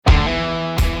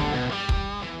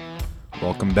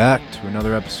Welcome back to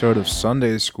another episode of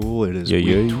Sunday School. It is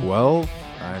week 12.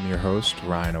 I'm your host,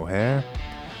 Ryan O'Hare.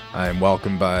 I am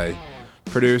welcomed by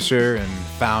producer and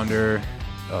founder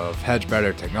of Hedge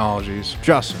Better Technologies,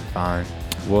 Justin Fine.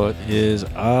 What is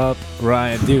up,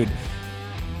 Ryan? Dude,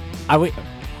 I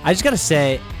just gotta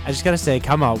say,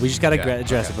 come on, we just gotta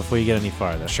address it before you get any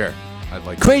farther. Sure. I'd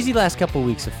like Crazy last couple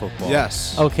weeks of football.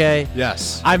 Yes. Okay?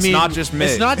 Yes. I mean, it's not just me.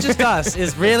 It's not just us.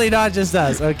 It's really not just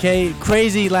us, okay?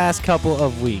 Crazy last couple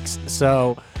of weeks.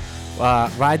 So,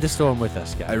 ride the storm with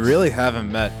us, guys. I really haven't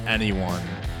met anyone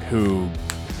who,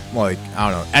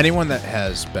 anyone that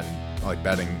has been,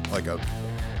 betting,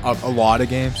 a lot of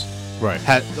games. Right.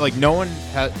 No one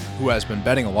who has been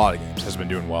betting a lot of games has been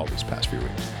doing well these past few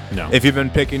weeks. No. If you've been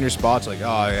picking your spots,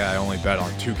 I only bet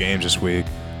on 2 games this week,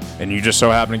 and you just so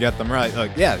happen to get them right,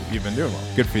 you've been doing well.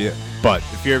 Good for you. But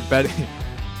if you're betting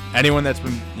anyone that's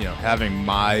been, having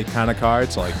my kind of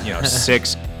cards,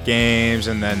 6 games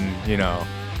and then,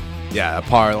 a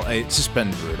parlay, it's just been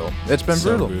brutal. It's been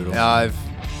So brutal. I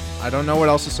don't know what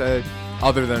else to say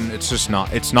other than it's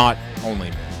not only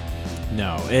me.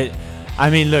 No.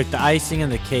 Look, the icing on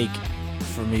the cake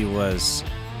for me was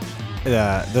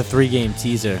the 3-game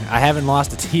teaser. I haven't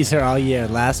lost a teaser all year.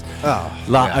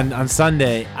 On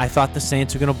Sunday, I thought the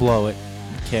Saints were going to blow it.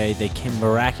 Okay, they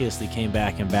miraculously came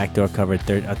back and backdoor covered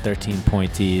a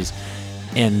 13-point tease.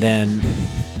 And then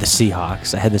the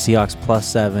Seahawks. I had the Seahawks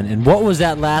 +7. And what was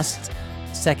that last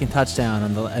second touchdown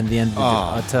on the end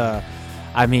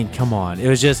of come on. It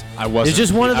was just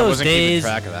one of those days. I wasn't keeping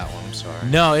track of that one. I'm sorry.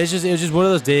 No, it was just one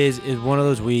of those days. It's one of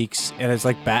those weeks, and it's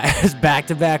it's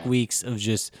back-to-back weeks of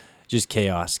just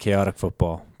chaos, chaotic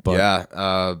football. But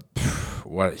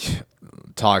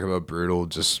talk about brutal,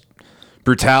 just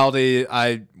brutality.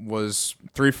 I was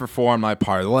 3 for 4 on my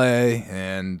parlay,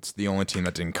 and the only team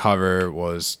that didn't cover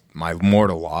was my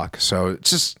mortal lock. So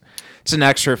it's an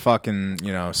extra fucking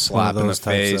slap in the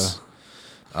face.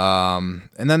 And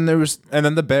then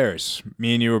the Bears.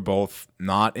 Me and you were both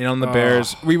not in on the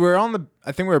Bears. I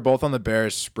think we were both on the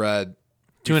Bears spread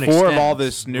before of all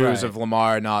this news of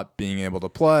Lamar not being able to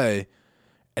play.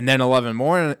 And then 11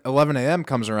 a.m.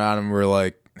 comes around and we're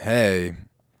like, hey,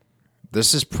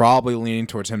 this is probably leaning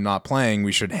towards him not playing.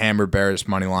 We should hammer Bears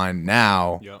money line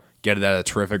now. Yep. Get it at a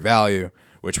terrific value,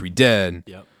 which we did.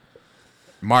 Yep.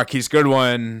 Marquise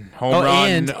Goodwin, home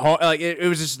run. It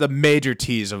was just the major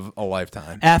tease of a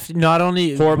lifetime. After not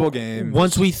only horrible game.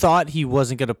 Once we thought he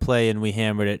wasn't going to play and we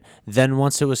hammered it, then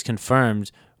once it was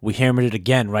confirmed, we hammered it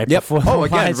again before the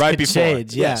lines could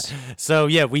change. Yes. Yeah. So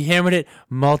we hammered it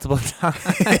multiple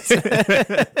times.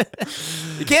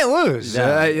 You can't lose.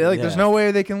 There's no way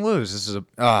they can lose. This is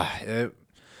that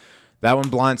one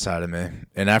blindsided me.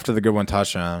 And after the Goodwin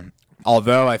touchdown,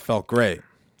 although I felt great,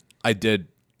 I did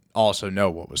also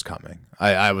know what was coming.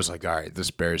 I was like, all right,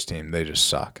 this Bears team, they just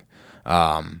suck.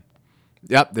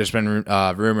 There's been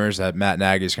rumors that Matt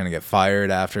Nagy's going to get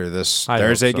fired after this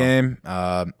Thursday game.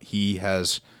 He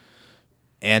has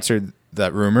answered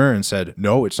that rumor and said,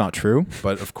 no, it's not true.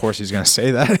 But of course he's going to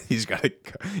say that. He's got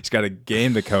a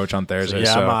game to coach on Thursday.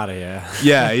 I'm out of here.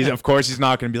 Yeah, of course he's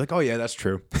not going to be like, oh yeah, that's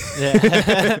true.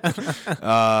 Yeah.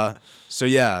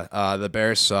 The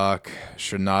Bears suck.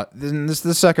 Should not. This is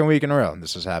the second week in a row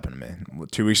this has happened to me.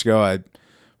 2 weeks ago, I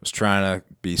was trying to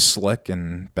be slick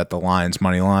and bet the Lions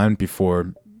money line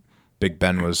before Big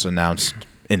Ben was announced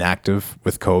inactive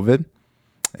with COVID,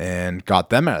 and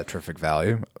got them at a terrific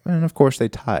value. And of course, they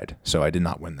tied, so I did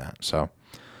not win that. So,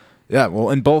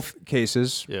 in both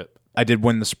cases, I did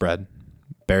win the spread,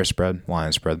 Bears spread,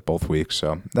 Lions spread, both weeks.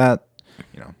 So that,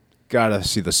 gotta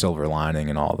see the silver lining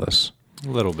in all this. A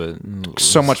little bit.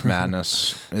 So much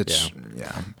madness.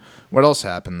 What else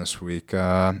happened this week?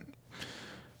 I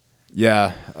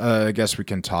guess we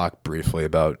can talk briefly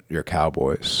about your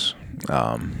Cowboys.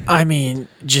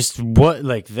 Just what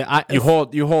you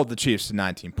hold the Chiefs to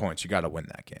 19 points. You got to win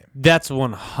that game. That's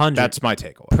 100. That's my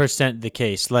takeaway. The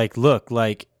case.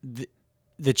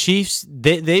 The Chiefs.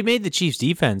 They made the Chiefs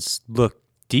defense look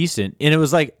decent, and it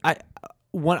was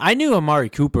when I knew Amari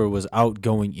Cooper was out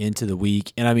going into the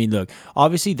week, and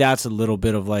obviously that's a little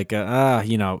bit of not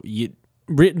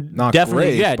great. Not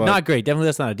great. Definitely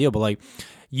that's not ideal, but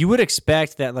you would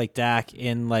expect that Dak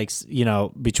and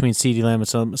between CeeDee Lamb and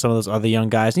some of those other young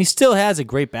guys, and he still has a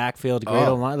great backfield, a great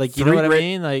line. You know what I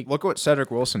mean? Look what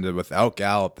Cedric Wilson did without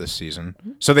Gallup this season.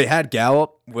 So they had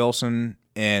Gallup, Wilson,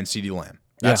 and CeeDee Lamb.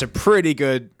 That's a pretty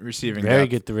good receiving. Very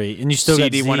good 3, and you still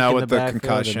got Zeke went out with the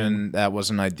concussion. That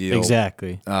wasn't ideal.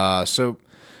 Exactly. They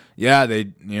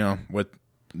with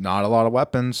not a lot of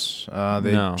weapons,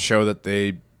 they show that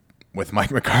they with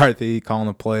Mike McCarthy calling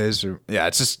the plays.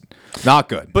 It's just not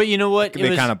good. But you know what?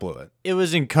 They kind of blew it. It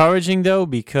was encouraging though,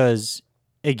 because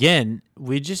again,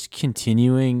 we're just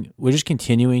continuing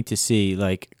to see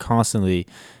like constantly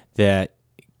that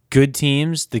good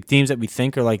teams, the teams that we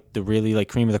think are like the really like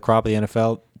cream of the crop of the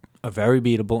NFL, are very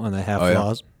beatable and they have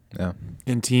flaws. Yeah.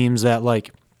 And teams that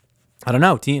like, I don't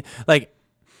know, like.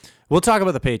 We'll talk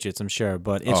about the Patriots, I'm sure,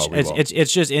 but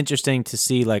it's just interesting to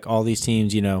see like all these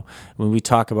teams. You know, when we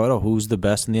talk about who's the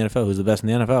best in the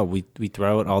NFL, we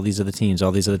throw out all these other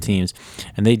teams,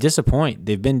 and they disappoint.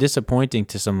 They've been disappointing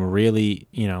to some really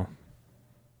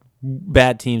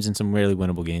bad teams in some really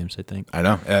winnable games. I think. I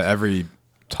know every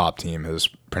top team has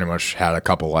pretty much had a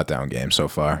couple letdown games so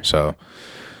far. So.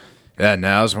 Yeah,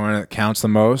 now's when it counts the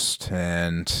most,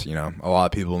 and a lot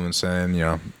of people have been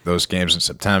saying those games in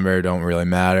September don't really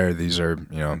matter. These are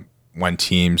when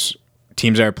teams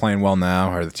that are playing well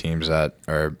now are the teams that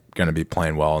are going to be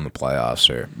playing well in the playoffs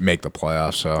or make the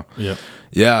playoffs. So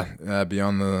be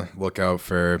on the lookout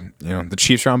for the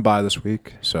Chiefs are on bye this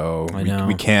week, so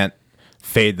we can't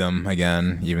fade them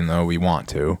again, even though we want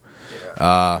to.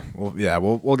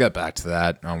 We'll get back to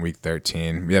that on week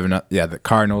 13. We have the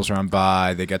Cardinals are on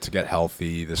bye. They get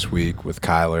healthy this week with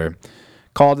Kyler.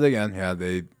 Called it again. Yeah,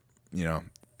 they,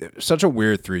 such a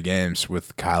weird 3 games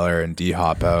with Kyler and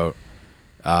D-Hop out.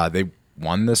 They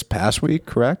won this past week,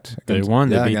 correct? They won.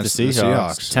 They beat the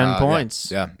Seahawks. 10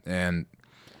 points. And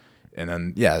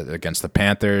then against the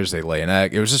Panthers, they lay an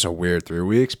egg. It was just a weird 3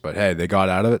 weeks, but hey, they got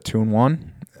out of it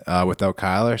 2-1 without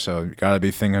Kyler. So you got to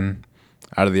be thinking.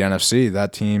 Out of the NFC,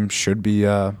 that team should be.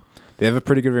 They have a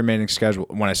pretty good remaining schedule.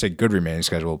 When I say good remaining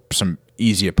schedule, some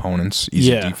easy opponents,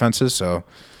 easy defenses. So,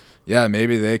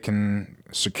 maybe they can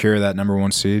secure that number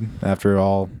 1 seed after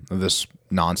all of this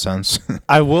nonsense.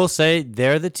 I will say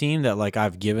they're the team that like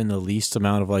I've given the least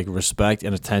amount of like respect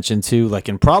and attention to, like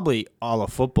in probably all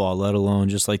of football, let alone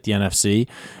just like the NFC.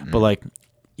 But like.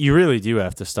 You really do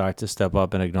have to start to step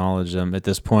up and acknowledge them at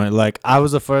this point. Like I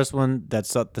was the first one that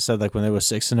said like when they were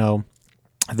 6-0.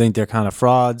 I think they're kind of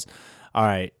frauds. All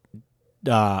right,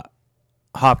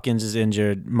 Hopkins is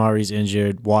injured, Murray's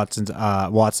injured, Watts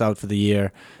out for the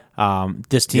year.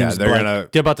 This team's they're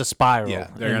about to spiral. Yeah,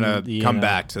 they're gonna come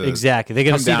back to exactly. They're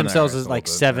gonna see themselves as like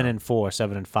 7-4,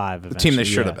 7-5. The team they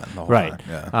should have been, the whole right?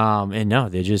 Time. Yeah. And no,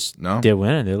 they're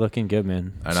winning. They're looking good,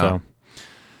 man. I know. So,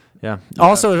 yeah.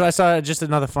 Also, I saw just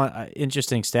another fun,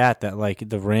 interesting stat that like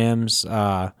the Rams.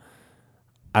 I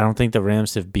don't think the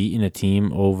Rams have beaten a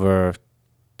team over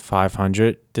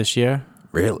 500 this year.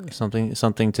 Really?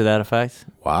 Something to that effect.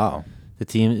 Wow. The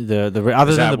team, the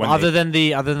other than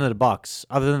the Bucks.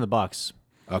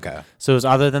 Okay. So it's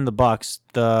other than the Bucks,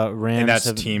 the Rams. And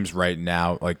that's teams right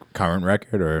now, like current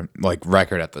record or like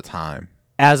record at the time.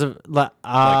 As of,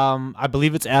 I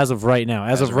believe it's as of right now.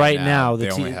 As of right now, the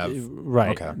team have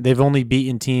right. Okay. They've only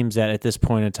beaten teams that at this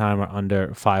point in time are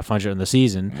under 500 in the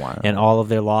season, and all of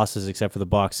their losses except for the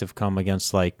Bucks have come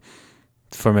against like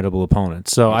formidable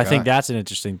opponents. So I think that's an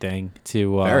interesting thing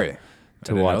to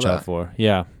watch out for.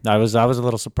 Yeah, I was a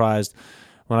little surprised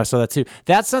when I saw that too.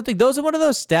 That's something. Those are one of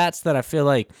those stats that I feel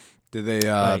like. Did they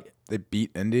they beat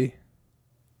Indy?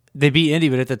 They beat Indy,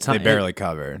 but at the time they barely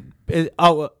covered.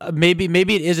 Maybe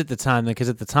it is at the time because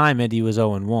at the time Indy was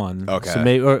 0-1. Okay, so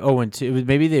maybe or 0-2.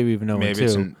 Maybe they were even 0-2. Maybe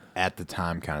it's an at the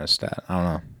time kind of stat. I don't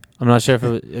know. I'm not sure if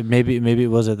maybe it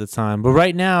was at the time, but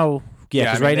right now.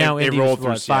 Yeah, because now they Indy rolled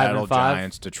was, through Seattle, 5-5?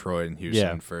 Giants, Detroit, and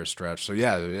Houston for a stretch. So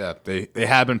they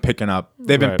have been picking up.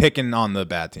 They've been picking on the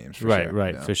bad teams.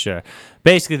 For sure.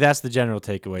 Basically, that's the general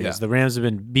takeaway. Is the Rams have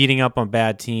been beating up on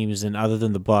bad teams, and other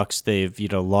than the Bucks, they've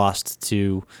lost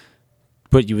to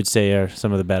what you would say are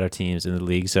some of the better teams in the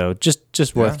league. So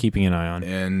just worth keeping an eye on.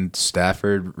 And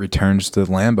Stafford returns to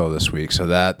Lambeau this week, so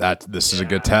this is a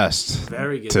good test.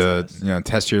 Very good to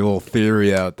test your little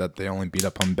theory out that they only beat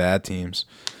up on bad teams.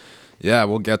 Yeah,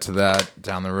 we'll get to that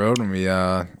down the road when we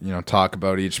talk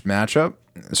about each matchup.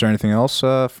 Is there anything else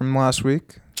from last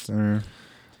week? Just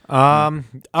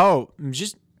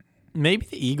maybe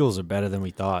the Eagles are better than we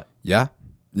thought. Yeah.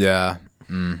 I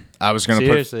was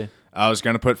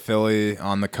gonna put Philly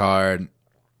on the card,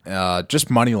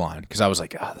 just money line because I was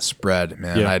like, the spread,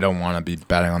 man. Yeah. I don't want to be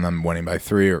betting on them winning by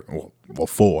 3 or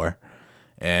 4.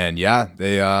 And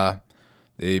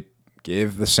they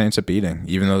gave the Saints a beating,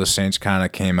 even though the Saints kind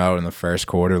of came out in the first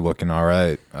quarter looking all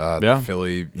right.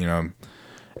 Philly, it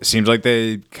seems like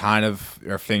they kind of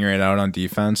are figuring it out on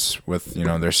defense with,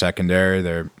 their secondary.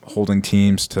 They're holding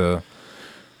teams to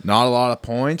not a lot of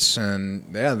points,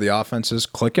 and the offense is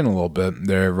clicking a little bit.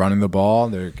 They're running the ball.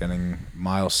 They're getting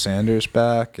Miles Sanders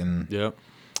back, and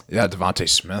Yeah, Devontae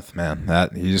Smith, man.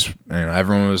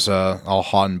 Everyone was all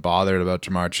hot and bothered about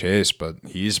Jamar Chase, but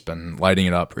he's been lighting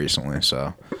it up recently.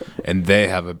 So, and they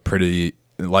have a pretty,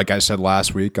 like I said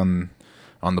last week on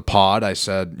the pod, I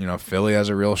said, Philly has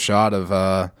a real shot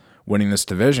of winning this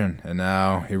division, and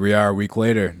now here we are a week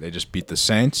later. They just beat the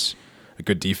Saints, a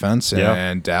good defense,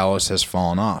 and Dallas has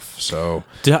fallen off. So,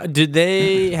 did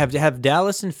they have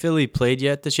Dallas and Philly played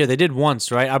yet this year? They did once,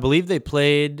 right? I believe they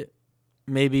played.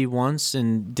 Maybe once,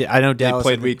 and I know Dallas. They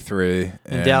played week 3,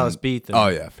 and Dallas beat them. Oh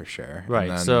yeah, for sure.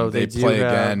 Right, so they play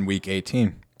again week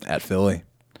 18 at Philly,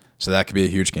 so that could be a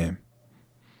huge game.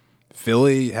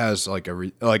 Philly has like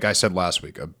I said last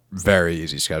week, a very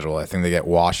easy schedule. I think they get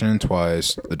Washington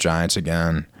twice, the Giants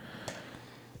again.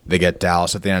 They get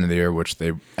Dallas at the end of the year, which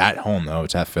they at home though.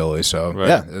 It's at Philly, so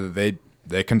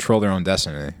they control their own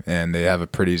destiny, and they have a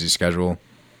pretty easy schedule.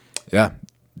 Yeah.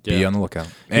 Be on the lookout.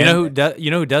 And you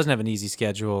know who doesn't have an easy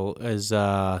schedule is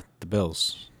the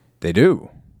Bills. They do.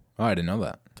 Oh, I didn't know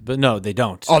that. But no, they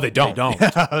don't. Oh, they don't. They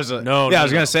don't. I was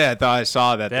gonna say. I thought I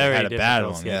saw that very they had a bad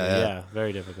one. Yeah,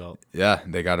 very difficult. Yeah,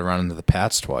 they got to run into the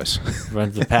Pats twice. Run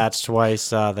into the Pats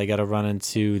twice. They got to run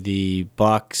into the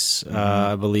Bucks.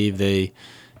 I believe they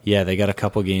got a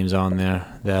couple games on there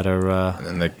that are.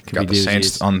 And they got the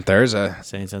Saints on Thursday.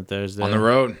 Saints on Thursday on the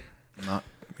road.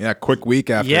 Quick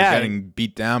week after getting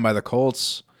beat down by the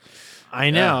Colts. I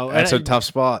know. That's a tough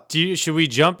spot. Should we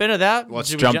jump into that?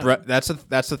 Let's jump. That's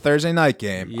a Thursday night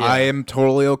game. Yeah. I am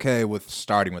totally okay with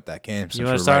starting with that game. You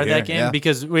want to start that game? Yeah.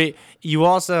 Because you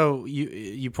also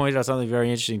you pointed out something very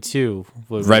interesting too.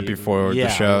 Before the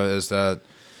show is that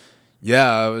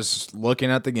I was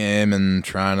looking at the game and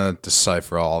trying to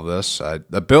decipher all of this.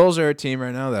 The Bills are a team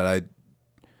right now that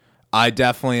I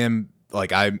definitely am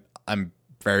I'm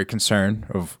very concerned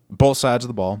of both sides of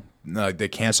the ball. They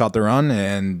can't stop the run,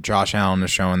 and Josh Allen is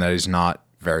showing that he's not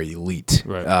very elite.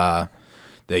 Right.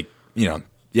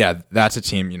 That's a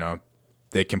team.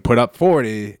 They can put up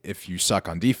 40 if you suck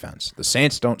on defense. The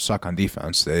Saints don't suck on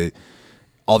defense.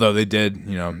 Although they did,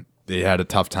 they had a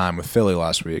tough time with Philly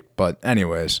last week. But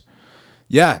anyways,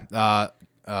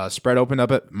 spread opened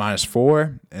up at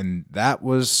 -4, and that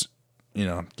was.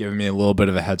 Giving me a little bit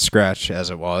of a head scratch as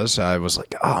it was. I was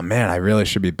like, oh, man, I really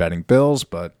should be betting Bills,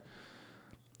 but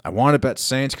I want to bet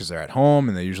Saints because they're at home,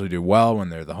 and they usually do well when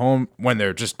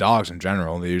they're just dogs in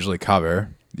general. They usually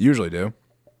cover. They usually do.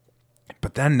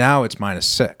 But then now it's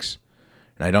 -6,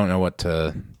 and I don't know what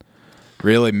to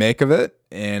really make of it,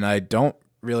 and I don't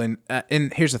really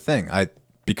and here's the thing.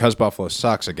 Because Buffalo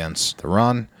sucks against the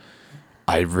run,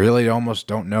 I really almost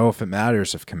don't know if it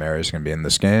matters if Kamara is going to be in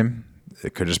this game.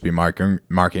 It could just be Mark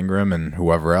Ingram and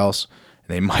whoever else.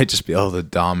 They might just be able to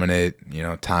dominate,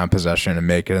 time possession and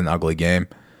make it an ugly game.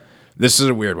 This is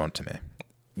a weird one to me.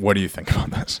 What do you think about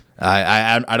this?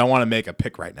 I don't want to make a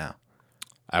pick right now.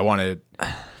 I want to,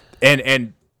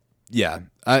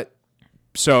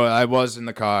 So I was in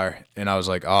the car and I was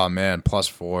like, oh man,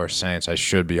 +4 Saints. I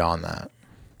should be on that.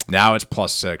 Now it's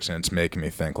 +6 and it's making me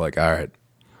think like, all right,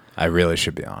 I really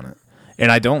should be on it.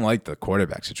 And I don't like the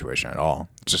quarterback situation at all.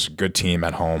 It's just a good team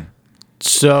at home.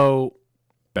 So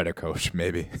better coach,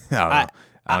 maybe. I don't know.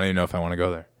 I don't even know if I want to go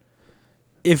there.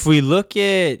 If we look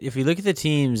at the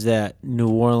teams that New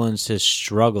Orleans has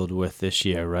struggled with this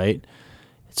year, right?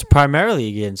 It's primarily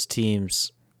against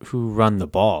teams who run the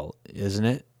ball, isn't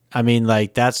it? I mean,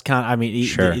 like that's kind of. I mean,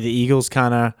 sure. The Eagles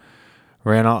kind of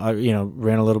ran a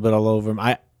little bit all over them.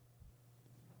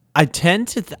 I tend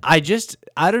to. I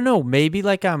don't know. Maybe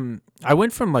like I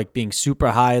went from like being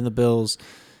super high in the Bills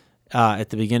at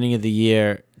the beginning of the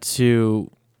year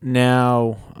to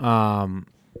now.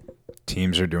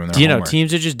 Teams are doing their homework.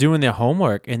 Teams are just doing their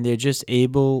homework, and they're just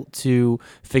able to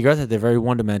figure out that they're very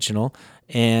one-dimensional,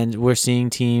 and we're seeing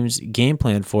teams game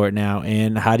plan for it now.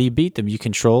 And how do you beat them? You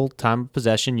control time of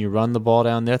possession. You run the ball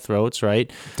down their throats,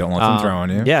 right? Don't let them throw on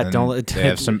you. Yeah, and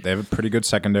they have a pretty good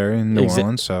secondary in New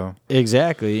Orleans, so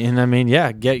exactly. And I mean,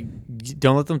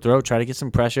 don't let them throw. Try to get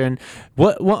some pressure. And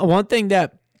one thing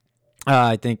that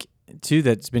I think too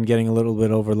that's been getting a little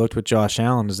bit overlooked with Josh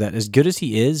Allen is that as good as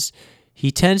he is, he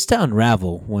tends to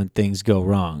unravel when things go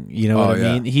wrong. You know what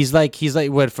I mean? He's like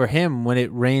what for him when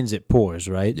it rains it pours,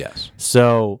 right? Yes.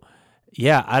 So,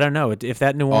 yeah, I don't know if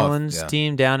that New Orleans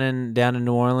team down in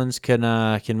New Orleans can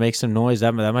make some noise.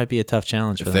 That might be a tough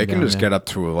challenge. If they can just get up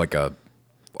to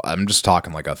I'm just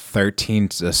talking like a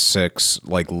 13-6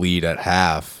 like lead at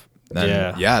half.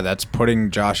 Then that's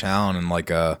putting Josh Allen in like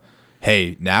a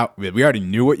hey, now we already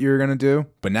knew what you were gonna do,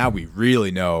 but now we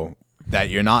really know that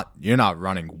you're not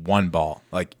running one ball.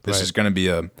 Like this is going to be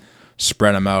a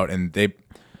spread them out, and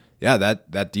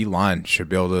that D line should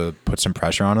be able to put some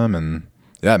pressure on them. And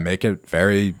make it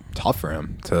very tough for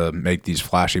him to make these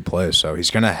flashy plays. So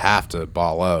he's going to have to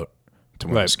ball out to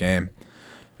win this game.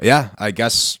 Yeah, I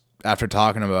guess after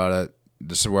talking about it,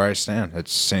 this is where I stand.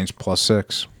 It's Saints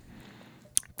 +6,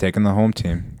 taking the home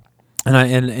team. And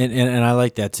I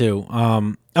like that too.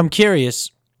 I'm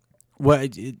curious.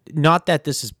 Not that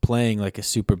this is playing like a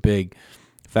super big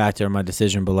factor in my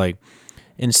decision, but like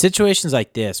in situations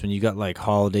like this, when you got like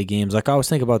holiday games, like I always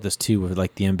think about this too with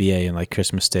like the NBA and like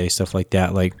Christmas Day, stuff like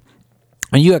that. Like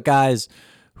when you got guys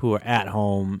who are at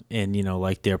home and, you know,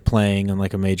 like they're playing on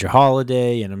like a major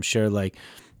holiday, and I'm sure like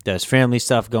there's family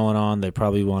stuff going on. They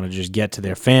probably want to just get to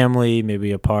their family,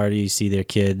 maybe a party, see their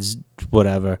kids,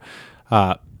 whatever.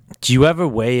 Do you ever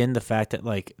weigh in the fact that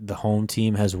like the home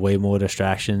team has way more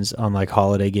distractions on like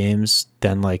holiday games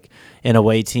than like an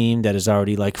away team that is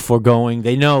already like foregoing?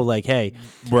 They know like, hey,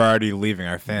 we're already leaving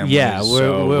our families. Yeah,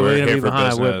 we're gonna be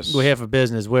behind. We're here for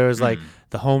business. Whereas like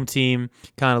the home team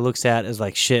kind of looks at it as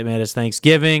like, shit, man, it's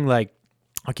Thanksgiving. Like,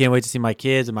 I can't wait to see my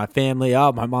kids and my family.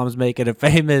 Oh, my mom's making it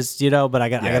famous, you know. But I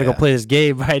got to go play this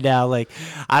game right now. Like,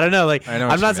 I don't know. Like,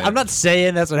 I'm not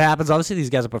saying that's what happens. Obviously, these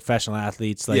guys are professional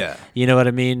athletes. Like, you know what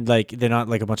I mean. Like, they're not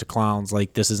like a bunch of clowns.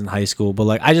 Like, this isn't high school. But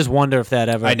like, I just wonder if that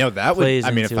ever. I know that would.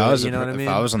 I mean, if I was, you know what I mean? If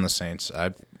I was on the Saints,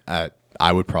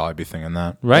 I would probably be thinking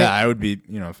that. Right. Yeah, I would be.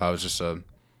 You know, if I was just a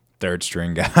third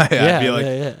string guy, I'd be like,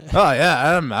 oh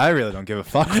yeah, I really don't give a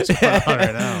fuck what's going on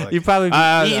right now. Like, you're probably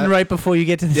eating right before you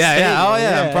get to the stadium.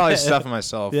 I'm probably stuffing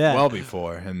myself well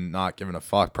before and not giving a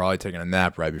fuck. Probably taking a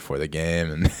nap right before the game,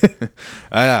 and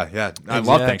I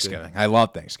love Thanksgiving. I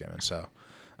love Thanksgiving. So,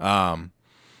 I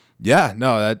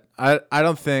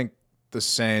don't think the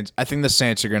Saints. I think the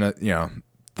Saints are gonna, you know,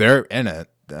 they're in it.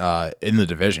 In the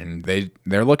division,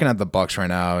 they're looking at the Bucs right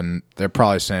now, and they're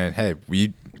probably saying, hey,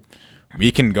 we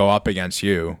can go up against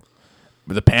you.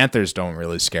 But the Panthers don't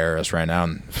really scare us right now.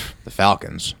 And the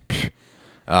Falcons,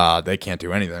 they can't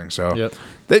do anything. So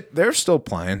they're still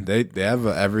playing. They have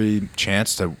every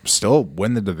chance to still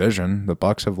win the division. The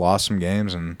Bucs have lost some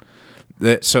games, and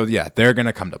they're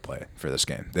gonna come to play for this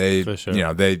game. For sure. You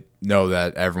know, they know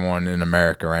that everyone in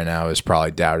America right now is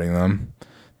probably doubting them.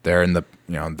 They're in the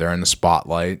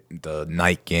spotlight, the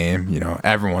night game. You know,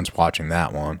 everyone's watching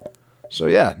that one. So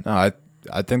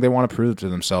I think they want to prove to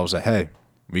themselves that, hey,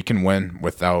 we can win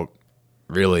without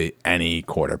really any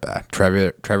quarterback.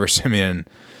 Trevor Siemian,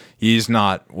 he's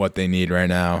not what they need right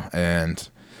now. And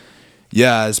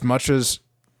as much as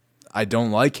I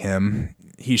don't like him,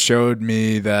 he showed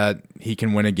me that he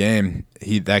can win a game.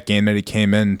 That game that he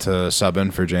came in to sub in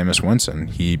for Jameis Winston,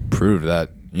 he proved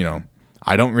that, you know,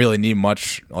 I don't really need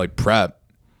much like prep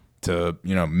to,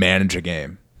 you know, manage a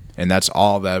game. And that's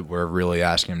all that we're really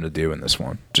asking him to do in this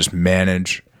one. Just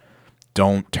manage.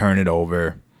 Don't turn it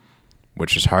over,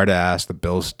 which is hard to ask. The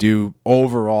Bills do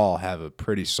overall have a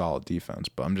pretty solid defense,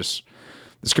 but this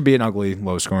could be an ugly,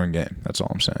 low-scoring game. That's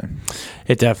all I'm saying.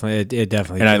 It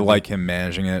definitely. And I like him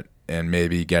managing it and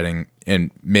maybe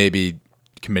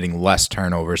committing less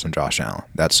turnovers than Josh Allen.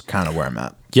 That's kind of where I'm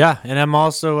at. Yeah, and I'm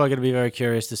also going to be very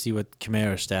curious to see what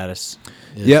Kamara's status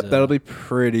is. Yep, that'll be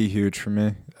pretty huge for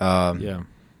me.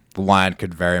 The line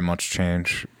could very much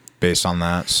change based on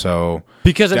that. So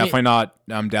I'm definitely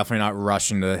not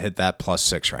rushing to hit that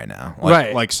 +6 right now.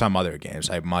 Like some other games,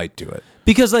 I might do it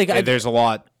because there's a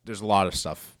lot of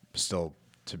stuff still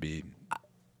to be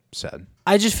said.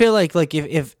 I just feel like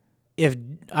if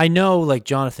I know like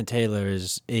Jonathan Taylor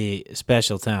is a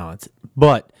special talent,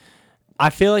 but I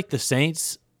feel like the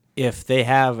Saints, if they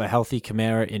have a healthy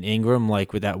Kamara and Ingram,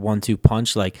 like with that 1-2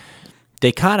 punch, like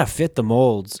they kind of fit the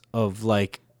molds of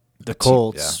like the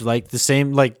Colts, like the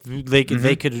same, like they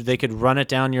could run it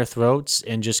down your throats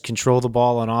and just control the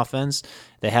ball on offense.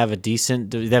 They have a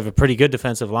pretty good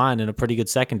defensive line and a pretty good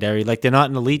secondary. Like they're not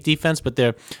an elite defense, but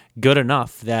they're good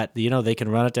enough that, you know, they can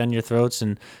run it down your throats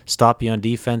and stop you on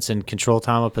defense and control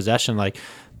time of possession. Like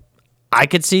I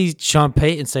could see Sean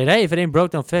Payton saying, "Hey, if it ain't broke,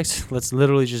 don't fix it. Let's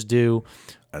literally just do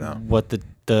what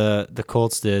the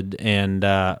Colts did and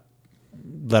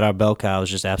let our bell cows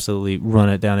just absolutely run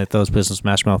it down at those business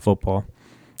smash mouth football,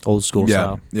 old school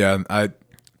style."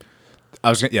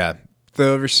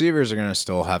 The receivers are gonna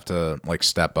still have to like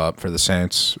step up for the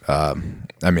Saints.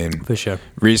 I mean, for sure.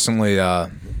 Recently,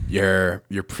 your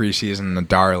preseason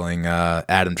darling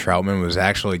Adam Troutman was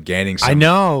actually gaining some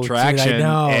traction. Dude, I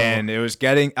know. And it was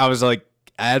I was like,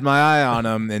 I had my eye on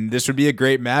him, and this would be a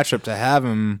great matchup to have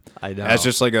him as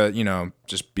just like a, you know,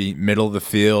 just be middle of the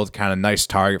field, kind of nice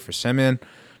target for Simeon.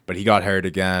 but he got hurt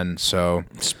again. So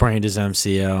sprained his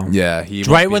MCL. Yeah, he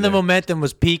right when the momentum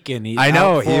was peaking. I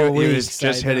know he was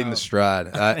just hitting the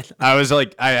stride. I was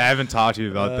like, I haven't talked to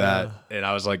you about that, and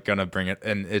I was like gonna bring it,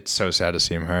 and it's so sad to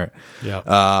see him hurt.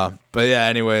 Yeah. But yeah,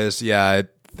 anyways, yeah, I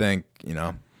think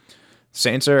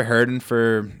Saints are hurting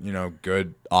for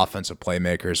good offensive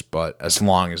playmakers, but as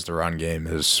long as the run game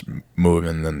is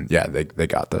moving, then yeah, they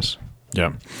got this.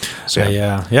 Yeah. So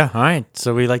yeah. All right.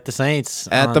 So we like the Saints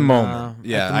at the moment.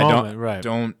 Yeah, at the moment, right.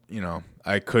 don't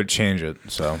I could change it.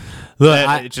 So look,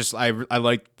 I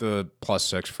like the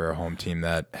 +6 for a home team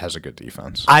that has a good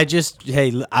defense. And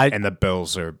the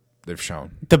Bills they've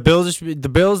shown the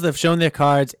Bills they've shown their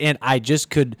cards, and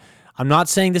I'm not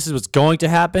saying this is what's going to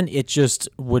happen. It just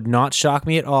would not shock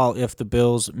me at all if the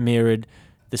Bills mirrored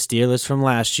the Steelers from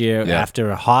last year. Yeah. After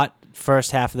a hot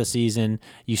first half of the season,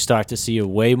 you start to see a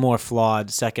way more flawed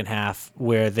second half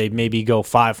where they maybe go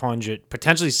 500,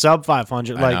 potentially sub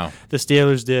 500 like the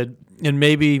Steelers did. And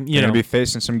maybe, you're going to be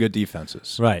facing some good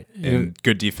defenses. Right. And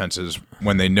good defenses,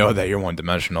 when they know that you're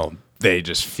one-dimensional, they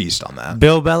just feast on that.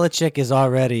 Bill Belichick is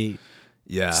already...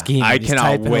 Yeah, scheming. I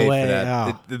cannot wait away. for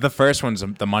that. Oh. The first one's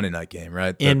the Monday night game,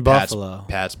 right? In Buffalo.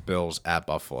 Pats Bills at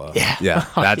Buffalo. Yeah.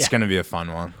 That's going to be a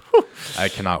fun one. I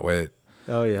cannot wait.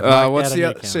 Oh, yeah. What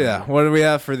do we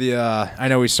have for the I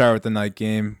know we start with the night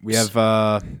game. We have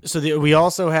we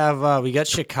also have we got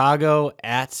Chicago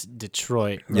at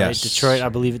Detroit, right? Yes. Detroit, I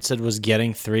believe it said was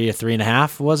getting 3 or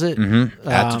 3.5, was it? Mm-hmm.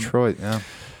 At Detroit, yeah.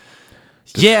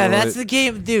 Yeah, that's the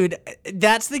game, dude.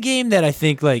 That's the game that I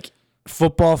think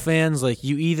football fans,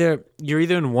 you're either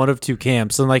in one of two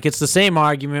camps, and it's the same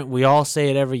argument. We all say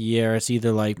it every year. It's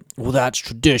either well, that's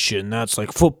tradition, that's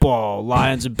football,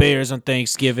 Lions and Bears on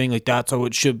Thanksgiving, that's how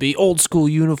it should be, old school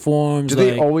uniforms. Do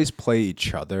they always play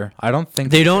each other? I don't think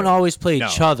they don't always play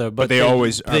each other, but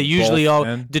they usually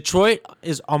Detroit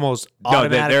is almost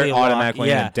automatically they're automatically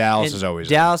in. Dallas is always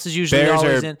Dallas is usually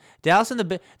always in. Dallas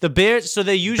and the Bears, so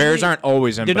they usually Bears aren't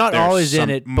always in. They're not always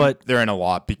in it, but they're in a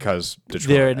lot because Detroit.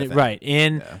 They're in it, right,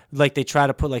 and they try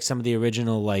to put some of the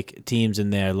original teams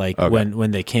in there, when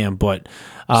they can. But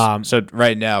so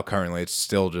right now, currently, it's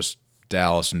still just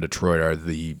Dallas and Detroit are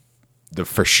the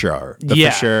for sure.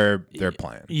 For sure they're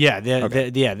playing. Yeah,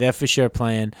 they're for sure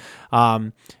playing.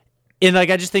 And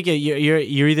I just think you're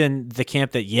either in the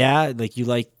camp that you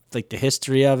like the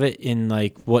history of it and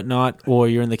whatnot, or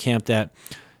you're in the camp that.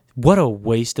 What a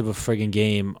waste of a friggin'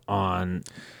 game on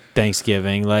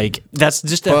Thanksgiving. That's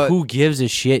just a who gives a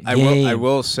shit game. I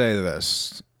will say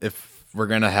this. If we're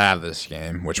going to have this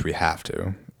game, which we have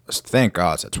to, thank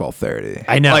God it's at 12:30.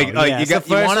 I know.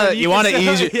 You want to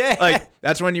ease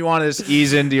that's when you want to just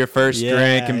ease into your first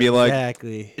drink and be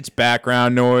exactly. It's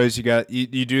background noise.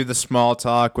 You do the small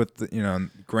talk with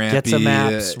Grampy. Get some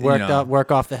apps,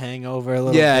 work off the hangover a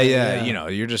little bit. Yeah.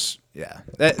 You're just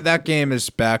that game is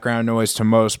background noise to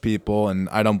most people, and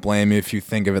I don't blame you if you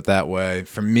think of it that way.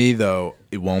 For me though,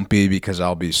 it won't be because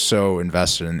I'll be so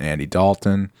invested in Andy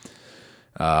Dalton.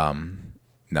 No,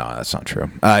 that's not true.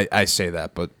 I say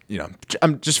that, but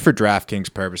I'm just for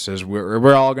DraftKings purposes.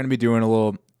 We're all going to be doing a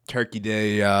little Turkey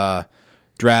Day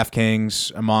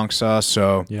DraftKings amongst us,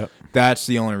 so that's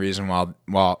the only reason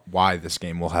why this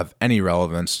game will have any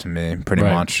relevance to me. Pretty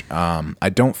much. I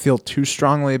don't feel too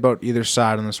strongly about either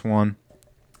side on this one,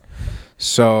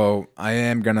 so I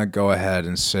am gonna go ahead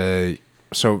and say.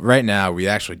 So right now, we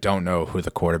actually don't know who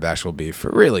the quarterbacks will be for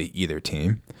really either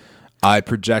team. I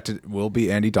project it will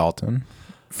be Andy Dalton.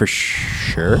 For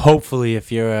sure. Hopefully, if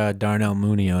you're a Darnell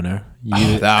Mooney owner.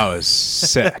 That was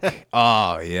sick.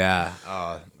 Oh, yeah.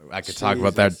 I could talk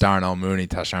about that Darnell Mooney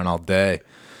touchdown all day.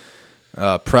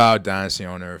 Proud dynasty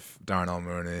owner of Darnell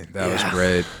Mooney. That was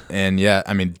great. And,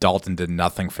 Dalton did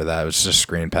nothing for that. It was just a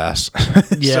screen pass.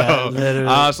 Yeah, literally.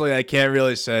 Honestly, I can't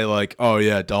really say,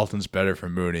 Dalton's better for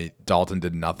Mooney. Dalton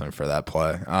did nothing for that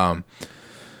play.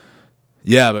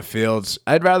 Yeah, but Fields,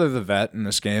 I'd rather the vet in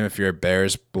this game if you're a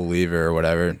Bears believer or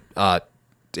whatever.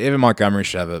 David Montgomery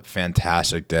should have a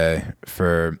fantastic day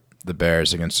for the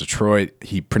Bears against Detroit.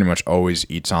 He pretty much always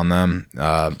eats on them.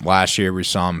 Last year we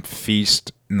saw him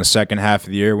feast in the second half of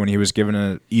the year when he was given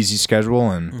an easy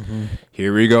schedule, and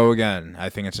here we go again. I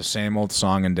think it's the same old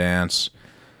song and dance.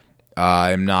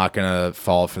 I'm not going to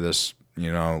fall for this,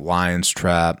 Lions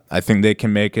trap. I think they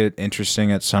can make it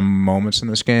interesting at some moments in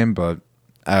this game, but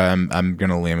I'm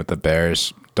gonna lean with the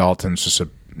Bears. Dalton's just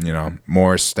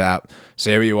more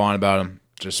say what you want about him,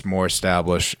 just more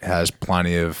established, has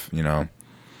plenty of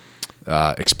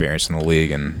experience in the league,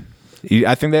 and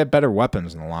I think they have better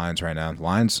weapons than the Lions right now. The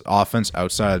Lions offense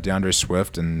outside of DeAndre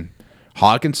Swift and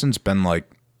Hawkinson's been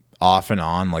off and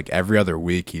on every other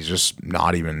week. He's just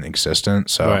not even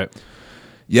existent. So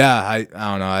Yeah, I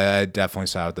don't know. I definitely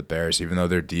side with the Bears, even though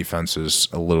their defense is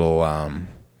a little.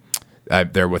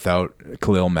 They're without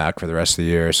Khalil Mack for the rest of the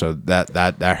year, so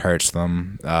that hurts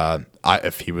them.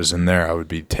 If he was in there, I would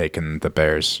be taking the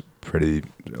Bears pretty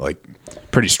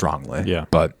strongly. Yeah.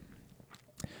 But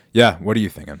yeah, what are you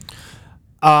thinking?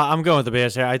 I'm going with the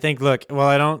Bears here. I think,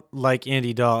 I don't like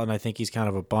Andy Dalton. I think he's kind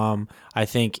of a bum. I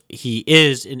think he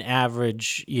is an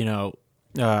average, career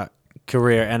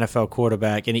NFL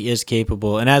quarterback, and he is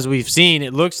capable. And as we've seen,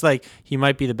 it looks like he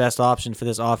might be the best option for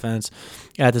this offense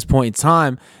at this point in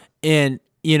time. And,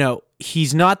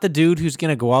 he's not the dude who's going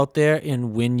to go out there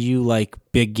and win you like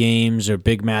big games or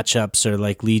big matchups or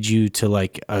like lead you to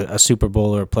like a Super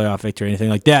Bowl or a playoff victory or anything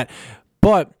like that.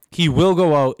 But he will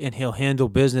go out and he'll handle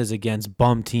business against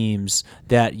bum teams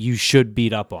that you should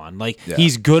beat up on.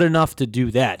 He's good enough to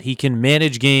do that. He can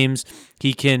manage games.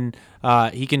 He can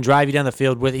drive you down the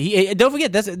field with it. Don't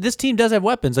forget, this team does have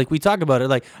weapons. Like we talk about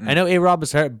it. I know A-Rob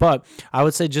is hurt, but I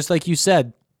would say just like you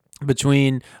said,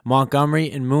 between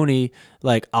Montgomery and Mooney,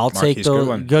 I'll take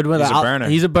those. Goodwin. He's a burner.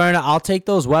 He's a burner. I'll take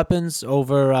those weapons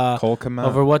over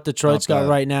what Detroit's got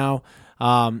right now.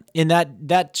 In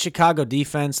that Chicago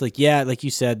defense, like you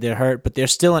said, they're hurt, but they're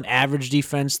still an average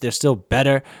defense. They're still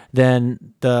better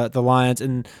than the Lions.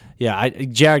 And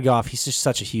Jared Goff, he's just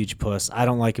such a huge puss. I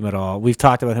don't like him at all. We've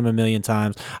talked about him a million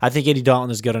times. I think Andy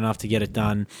Dalton is good enough to get it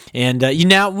done. And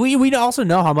we also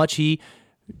know how much he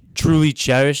truly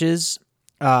cherishes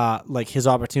his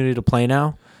opportunity to play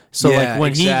now. So when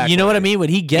exactly. he, you know what I mean? When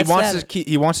he gets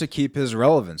he wants to keep his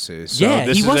relevancy. So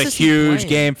this he is wants a to keep huge playing.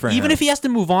 game for him. Even if he has to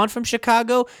move on from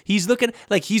Chicago, he's looking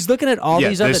at all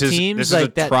these other teams. This is a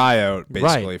tryout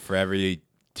basically for every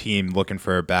team looking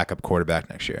for a backup quarterback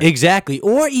next year. Exactly.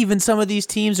 Or even some of these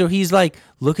teams where he's like,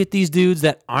 look at these dudes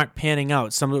that aren't panning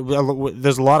out.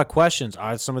 There's a lot of questions.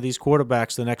 Are some of these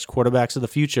quarterbacks the next quarterbacks of the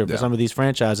future for some of these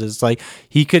franchises? It's like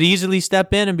he could easily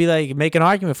step in and be like, make an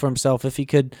argument for himself if he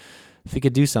could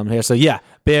do something here. So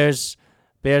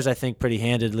Bears I think pretty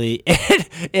handedly.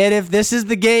 And if this is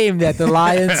the game that the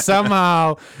Lions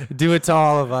somehow do it to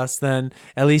all of us, then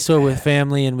at least we're with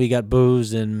family and we got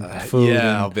booze and food.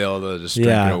 I'll be able to just drink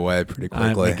it away pretty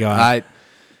quickly.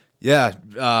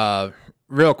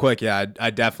 Real quick,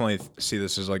 I definitely see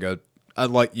this as I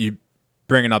like you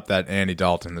bringing up that Andy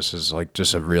Dalton. This is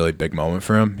just a really big moment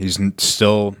for him. He's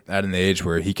still at an age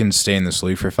where he can stay in this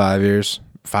league for 5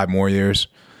 more years.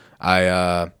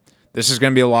 This is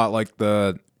going to be a lot like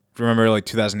remember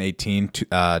 2018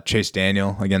 Chase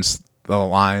Daniel against the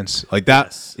Lions, like that.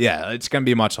 Yes. Yeah, it's going to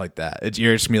be much like that.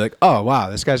 You're just going to be like, oh wow,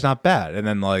 this guy's not bad, and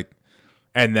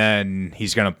then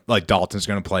he's going to Dalton's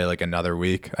going to play another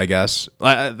week, I guess.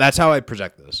 That's how I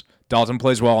project this. Dalton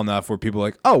plays well enough where people are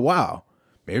like, oh wow,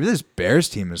 maybe this Bears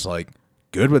team is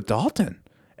good with Dalton,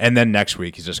 and then next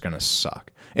week he's just going to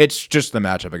suck. It's just the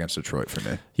matchup against Detroit for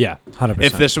me. Yeah, 100%.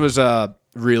 If this was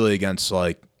really against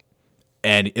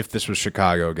and if this was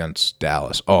Chicago against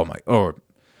Dallas,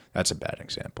 that's a bad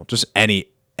example. Just any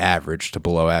average to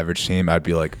below average team, I'd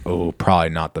be like, oh, probably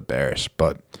not the Bears.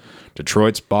 But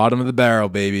Detroit's bottom of the barrel,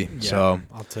 baby. Yeah, so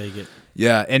I'll take it.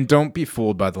 Yeah, and don't be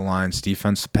fooled by the Lions'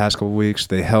 defense the past couple weeks.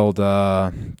 They held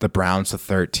the Browns to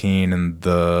 13 and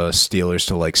the Steelers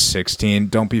to 16.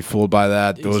 Don't be fooled by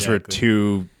that. Exactly. Those were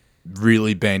two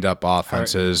really banged up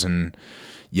offenses, and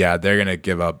they're gonna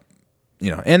give up.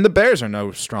 And the Bears are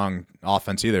no strong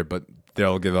offense either, but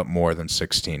they'll give up more than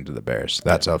 16 to the Bears.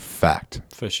 That's a fact.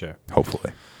 For sure.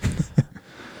 Hopefully.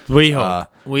 We hope.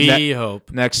 We hope.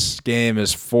 Next game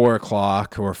is 4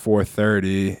 o'clock or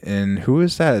 4:30, and who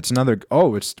is that? It's another.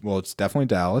 It's definitely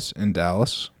Dallas in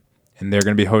Dallas, and they're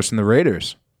going to be hosting the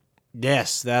Raiders.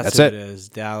 Yes, that's what it is.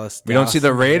 Dallas. We don't see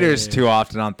the Raiders too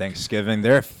often on Thanksgiving.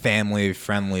 They're a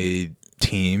family-friendly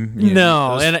team.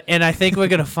 No, and I think we're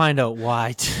gonna find out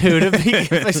why too.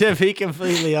 To be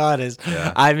completely honest,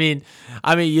 I mean,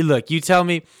 you tell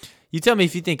me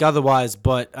if you think otherwise.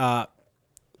 But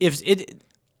if it,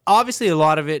 obviously a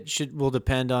lot of it will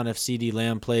depend on if CeeDee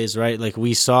Lamb plays, right? Like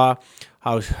we saw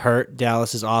how hurt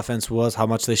Dallas's offense was, how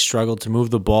much they struggled to move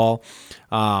the ball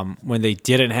when they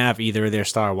didn't have either of their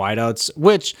star wideouts.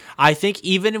 Which I think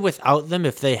even without them,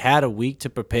 if they had a week to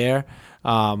prepare,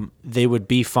 they would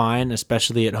be fine,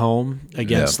 especially at home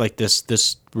against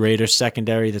this Raiders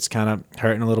secondary that's kind of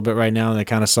hurting a little bit right now and they're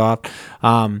kind of soft.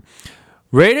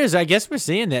 Raiders, I guess we're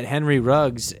seeing that Henry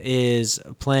Ruggs is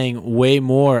playing way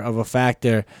more of a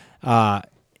factor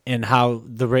in how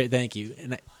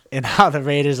and how the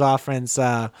Raiders offense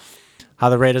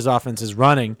is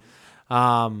running.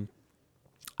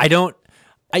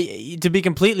 To be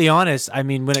completely honest, I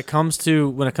mean, when it comes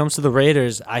to the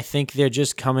Raiders, I think they're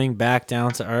just coming back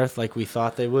down to earth like we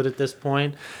thought they would at this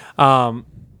point.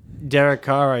 Derek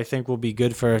Carr, I think, will be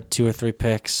good for 2 or 3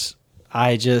 picks.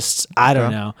 I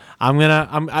don't know. I'm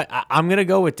gonna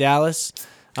go with Dallas.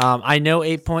 I know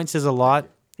 8 points is a lot,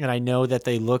 and I know that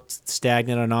they looked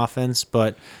stagnant on offense,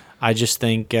 but I just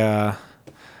think I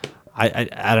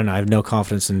don't know. I have no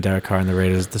confidence in Derek Carr and the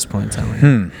Raiders at this point in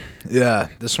time. Yeah,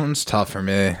 this one's tough for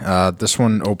me. This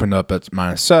one opened up at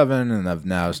 -7,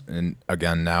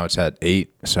 and now it's at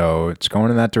 8. So it's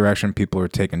going in that direction. People are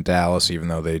taking Dallas, even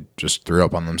though they just threw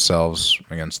up on themselves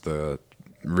against the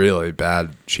really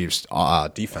bad Chiefs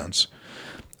defense.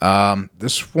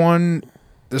 This one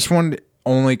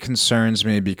only concerns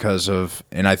me because of,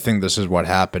 and I think this is what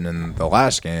happened in the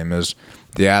last game, is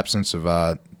the absence of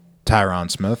Tyron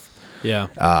Smith. Yeah.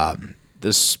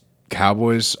 This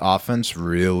Cowboys offense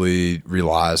really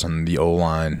relies on the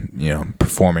O-line,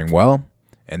 performing well.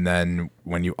 And then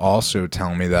when you also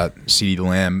tell me that CeeDee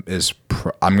Lamb is,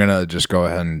 I'm going to just go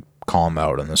ahead and call him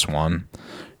out on this one.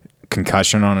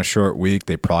 Concussion on a short week,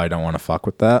 they probably don't want to fuck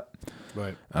with that.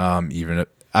 Right. Even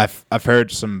I've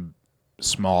heard some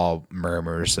small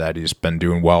murmurs that he's been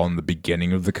doing well in the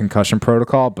beginning of the concussion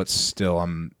protocol, but still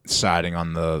I'm siding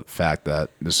on the fact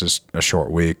that this is a short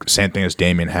week. Same thing as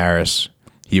Damian Harris.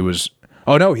 He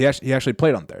actually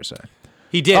played on Thursday.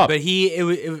 He did, but he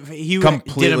didn't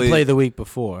play the week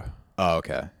before. Oh,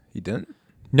 okay. He didn't?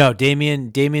 No,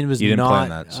 Damian was play on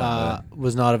not that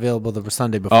was not available the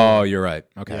Sunday before. Oh, you're right.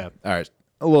 Okay. Yeah. All right.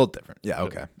 A little different. Yeah,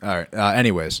 okay. All right.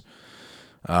 Anyways.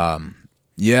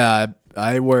 Yeah,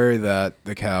 I worry that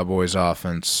the Cowboys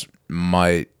offense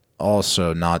might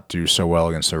also not do so well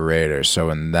against the Raiders. So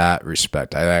in that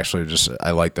respect, I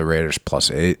like the Raiders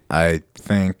 +8. I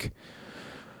think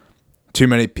too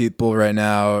many people right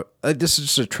now, this is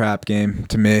just a trap game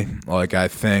to me. Like, I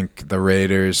think the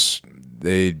Raiders,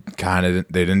 they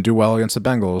didn't do well against the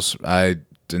Bengals. They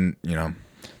didn't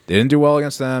do well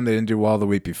against them. They didn't do well the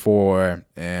week before.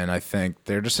 And I think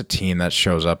they're just a team that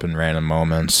shows up in random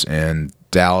moments. And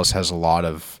Dallas has they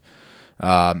have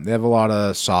a lot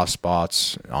of soft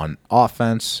spots on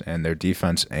offense, and their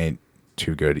defense ain't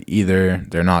too good either.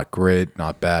 They're not great,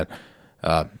 not bad.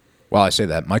 Well, I say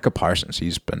that. Micah Parsons,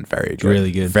 he's been very good.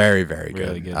 Really good. Very, very good.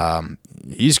 Really good.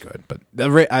 He's good. But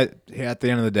at the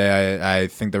end of the day, I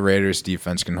think the Raiders'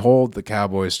 defense can hold the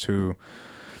Cowboys to,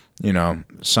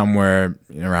 somewhere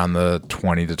around the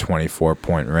 20 to 24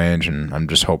 point range. And I'm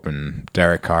just hoping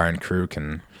Derek Carr and crew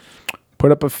can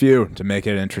put up a few to make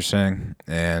it interesting.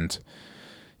 And,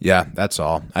 yeah, that's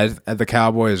all. The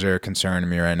Cowboys are concerning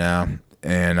me right now.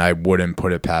 And I wouldn't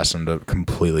put it past them to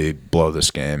completely blow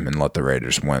this game and let the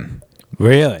Raiders win.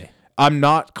 Really? I'm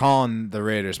not calling the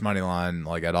Raiders money line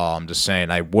at all. I'm just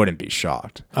saying I wouldn't be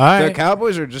shocked. All right. The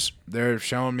Cowboys they're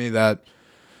showing me that,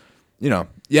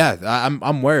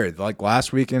 I'm worried. Like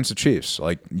last week against the Chiefs,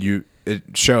 it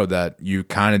showed that you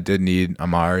kind of did need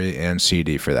Amari and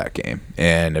CD for that game.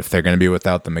 And if they're going to be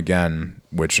without them again,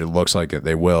 which it looks like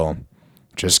they will,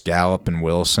 just Gallup and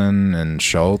Wilson and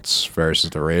Schultz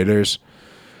versus the Raiders.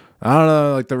 I don't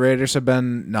know. The Raiders have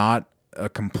been not a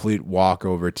complete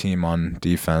walkover team on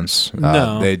defense.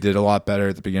 No. They did a lot better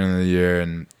at the beginning of the year,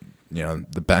 and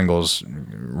the Bengals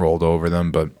rolled over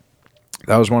them. But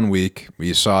that was 1 week.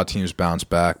 We saw teams bounce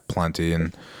back plenty,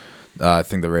 and I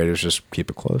think the Raiders just keep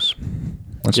it close.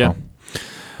 That's all.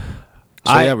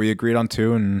 So we agreed on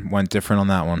 2 and went different on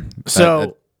that one.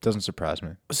 That doesn't surprise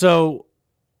me. So.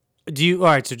 All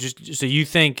right? So you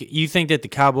think that the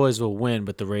Cowboys will win,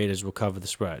 but the Raiders will cover the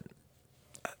spread?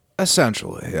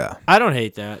 Essentially, yeah. I don't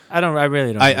hate that. I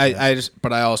really don't.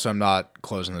 But I also am not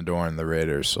closing the door on the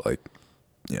Raiders,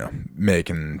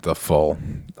 making the full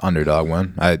underdog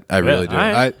win. I really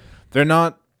do. They're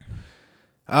not.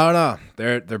 I don't know.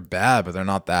 They're bad, but they're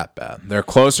not that bad. They're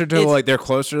closer to they're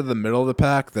closer to the middle of the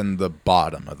pack than the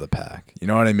bottom of the pack. You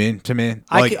know what I mean? To me,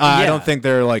 I don't think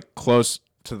they're close.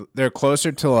 They're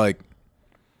closer to an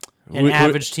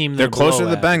average team. They're closer to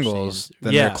the Bengals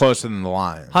than they're closer than the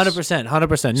Lions.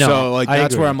 100%. No, so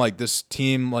that's where I'm this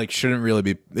team shouldn't really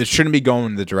be. It shouldn't be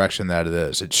going the direction that it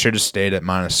is. It should have stayed at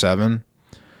 -7,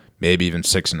 maybe even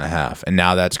 6.5, and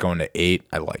now that's going to 8.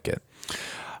 I like it.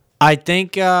 I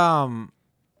think. My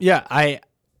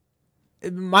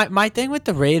thing with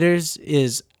the Raiders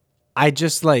is, I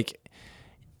just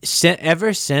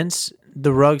ever since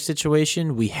the Ruggs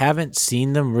situation, we haven't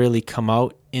seen them really come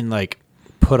out and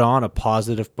put on a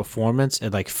positive performance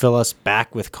and fill us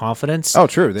back with confidence. Oh,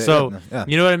 true.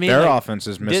 You know what I mean? Their offense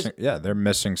is missing. They're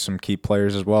missing some key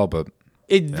players as well. But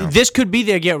This could be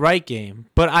their get right game,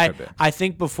 but I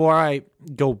think before I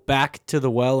go back to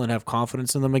the well and have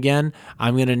confidence in them again,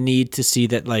 I'm gonna need to see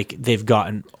that like they've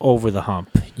gotten over the hump.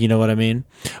 You know what I mean?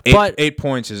 But 8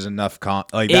 points is enough.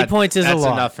 8 points is a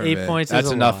lot. Enough for 8 me. points that's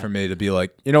is enough lot. for me to be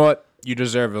like, you know what, you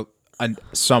deserve a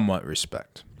somewhat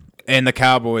respect. And the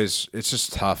Cowboys, it's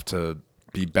just tough to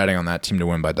be betting on that team to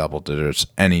win by double digits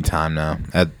any time now.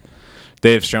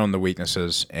 They've shown the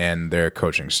weaknesses, and their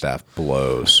coaching staff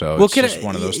blows. So it's just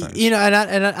one of those things. You know, and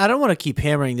I don't want to keep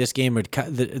hammering this game or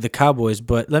the Cowboys,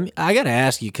 but I got to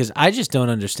ask you because I just don't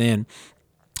understand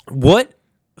what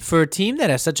for a team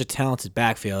that has such a talented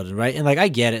backfield, right? And like I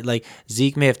get it, like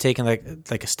Zeke may have taken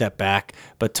like a step back,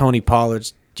 but Tony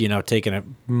Pollard's taken a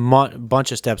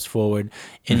bunch of steps forward,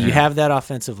 and you have that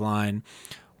offensive line.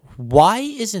 Why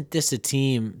isn't this a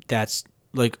team that's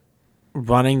like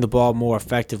running the ball more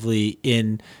effectively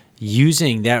in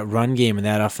using that run game and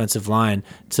that offensive line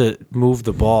to move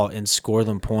the ball and score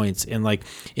them points and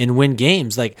win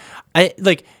games?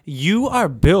 You are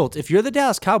built, if you're the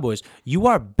Dallas Cowboys, you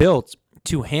are built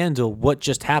to handle what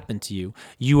just happened to you.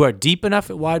 You are deep enough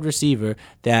at wide receiver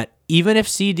that even if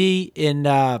CD and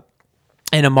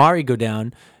Amari go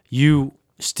down, you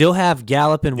still have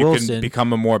Gallup and Wilson. You can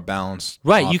become a more balanced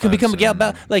right, you can become a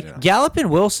Gallup and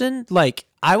Wilson,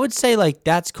 I would say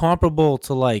that's comparable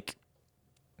to like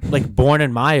Bourne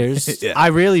and Myers. Yeah. I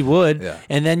really would. Yeah.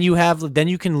 And then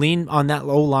you can lean on that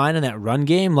low line and that run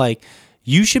game.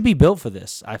 You should be built for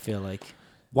this, I feel like.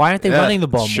 Why aren't they running the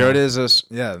ball more? Should is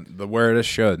the word is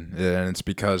should. Yeah, and it's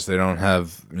because they don't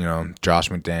have, Josh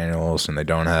McDaniels, and they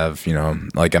don't have,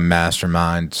 like a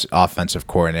mastermind offensive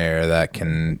coordinator that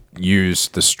can use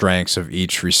the strengths of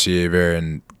each receiver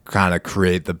and kind of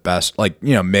create the best,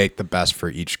 make the best for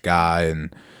each guy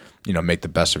and, make the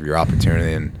best of your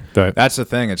opportunity. And that's the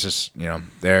thing. It's just,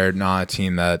 they're not a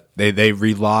team that they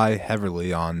rely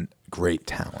heavily on great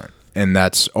talent, and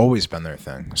that's always been their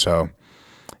thing. So,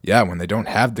 yeah, when they don't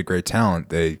have the great talent,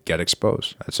 they get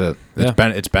exposed. That's it.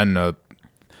 It's been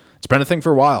a thing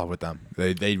for a while with them.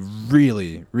 They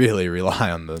really, really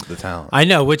rely on the talent. I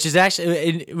know, which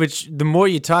the more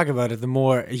you talk about it, the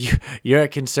more you're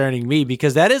concerning me,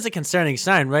 because that is a concerning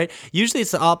sign, right? Usually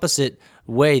it's the opposite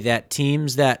way, that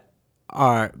teams that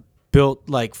are built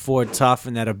for tough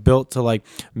and that are built to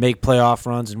make playoff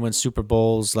runs and win Super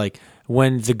Bowls,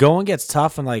 when the going gets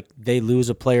tough and they lose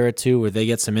a player or two or they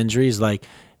get some injuries,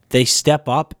 they step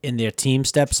up and their team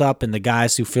steps up and the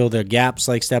guys who fill their gaps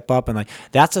step up, and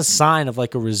that's a sign of a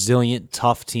resilient,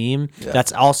 tough team. Yeah.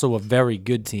 That's also a very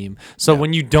good team. So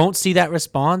when you don't see that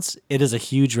response, it is a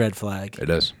huge red flag. It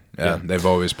is. Yeah. They've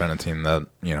always been a team that,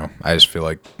 I just feel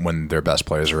like when their best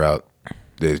players are out,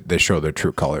 they show their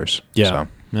true colors. Yeah. So.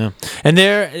 Yeah. And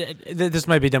this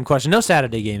might be a dumb question. No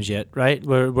Saturday games yet, right?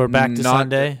 We're back to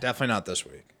Sunday. Definitely not this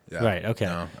week. Yeah. Right. Okay.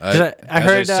 No. I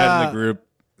heard. I said in the group.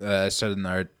 I said in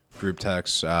our group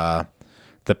text, the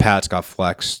Pats got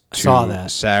flexed to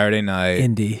Saturday night.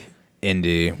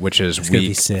 Indy, which is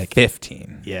week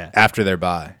 15. Yeah. After their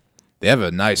bye, they have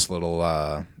a nice little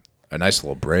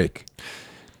break.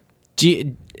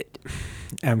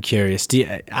 I'm curious.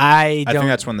 I think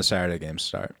that's when the Saturday games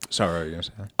start. Sorry, what were you gonna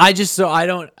say?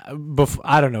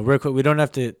 I don't know. Real quick, we don't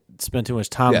have to spend too much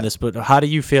time on this, but how do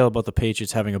you feel about the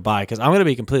Patriots having a bye? Because I'm going to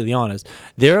be completely honest.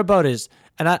 They're about as,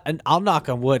 and I'll knock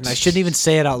on wood, and I shouldn't even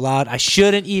say it out loud.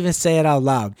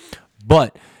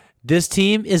 But this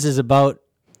team is about,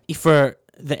 for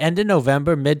the end of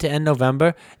November, mid to end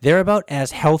November, they're about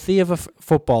as healthy of a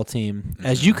football team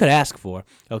as you could ask for.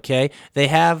 Okay, they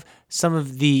have some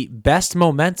of the best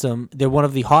momentum. They're one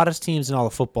of the hottest teams in all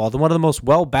of football. They're one of the most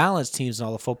well-balanced teams in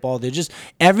all of football. They're just,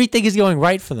 everything is going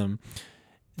right for them.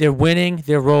 They're winning.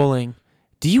 They're rolling.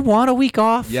 Do you want a week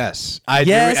off? Yes. I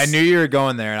knew you were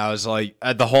going there, and I was like,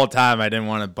 the whole time I didn't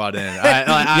want to butt in.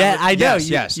 I know.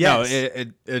 Yes. No,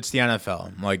 it's the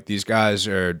NFL. These guys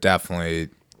are definitely,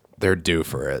 they're due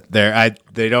for it.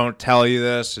 They don't tell you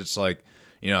this. It's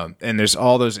and there's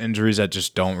all those injuries that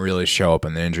just don't really show up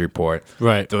in the injury report.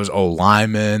 Right. Those old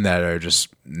linemen that are just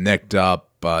nicked up,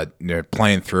 but they're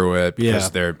playing through it because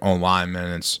they're old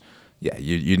linemen. It's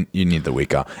you need the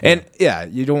week off, and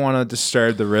you don't want to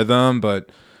disturb the rhythm.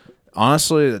 But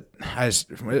honestly,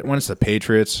 when it's the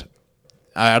Patriots,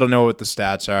 I don't know what the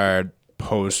stats are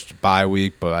post bye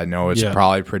week, but I know it's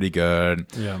probably pretty good.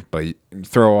 Yeah. But you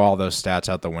throw all those stats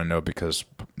out the window because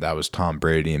that was Tom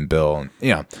Brady and Bill, and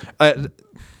you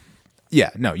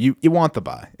want the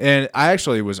bye. And I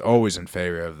actually was always in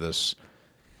favor of this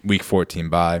week 14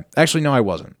 bye. Actually, no, I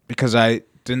wasn't, because I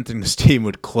didn't think this team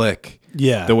would click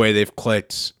the way they've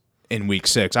clicked in week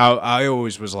 6. I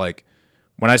always was like,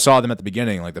 when I saw them at the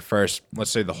beginning, like the first,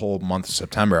 let's say the whole month of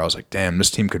September, I was like, damn,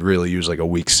 this team could really use like a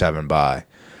week 7 bye.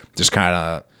 Just kind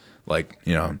of like,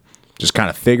 just kind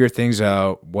of figure things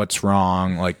out, what's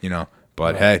wrong, like,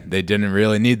 But hey, they didn't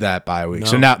really need that bye week. No.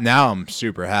 So now I'm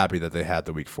super happy that they had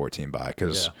the week 14 bye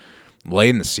because late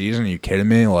in the season, are you kidding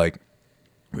me? Like,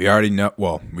 we already know.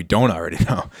 Well, we don't already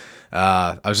know.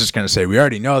 I was just going to say, we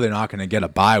already know they're not going to get a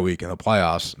bye week in the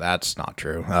playoffs. That's not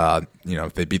true.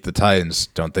 If they beat the Titans,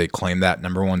 don't they claim that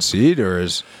number 1 seed? Or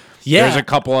there's a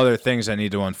couple other things that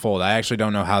need to unfold. I actually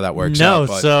don't know how that works out.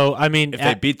 No, so, I mean. If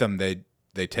they beat them,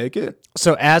 they take it?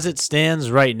 So, as it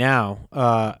stands right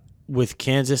now, with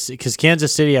Kansas, because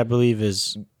Kansas City, I believe,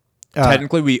 is...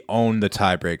 technically, we own the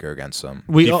tiebreaker against them.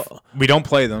 We don't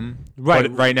play them. Right.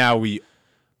 But right now,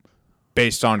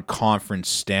 based on conference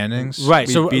standings,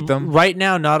 we beat them. Right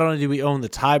now, not only do we own the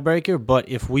tiebreaker, but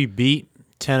if we beat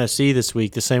Tennessee this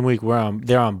week, the same week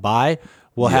they're on bye,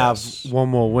 we'll have one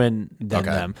more win than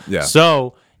them. Yeah.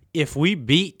 So if we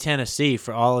beat Tennessee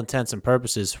for all intents and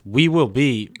purposes, we will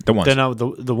be the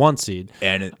 1 seed.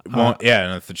 And it won't.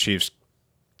 And if the Chiefs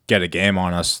get a game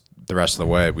on us the rest of the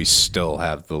way, we still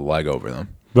have the leg over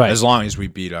them. Right. As long as we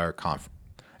beat our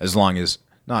as long as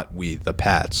not we, the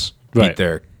Pats, beat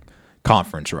their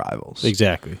conference rivals.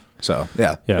 Exactly. So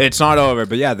it's not over,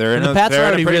 but they're the Pats are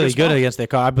already really good against their.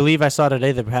 I believe I saw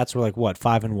today the Pats were like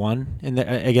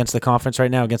 5-1 against the conference right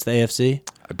now against the AFC.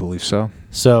 I believe so.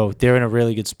 So they're in a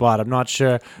really good spot. I'm not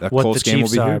sure what the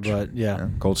Chiefs are, but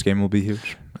Colts game will be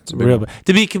huge. To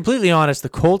be completely honest, the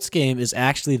Colts game is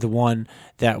actually the one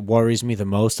that worries me the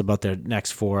most about their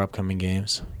next 4 upcoming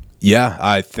games. Yeah,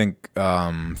 I think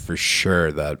for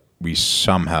sure that we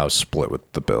somehow split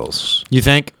with the Bills. You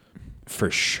think? For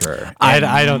sure.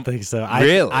 I don't think so.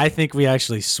 Really? I think we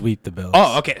actually sweep the Bills.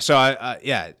 Oh, okay. So,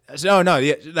 that's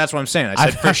what I'm saying. I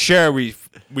said for sure we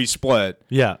split.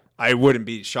 Yeah. I wouldn't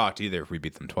be shocked either if we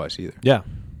beat them twice either. Yeah.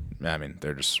 I mean,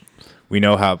 we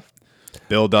know how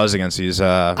Bill does against these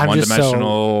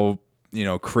one-dimensional,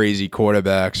 crazy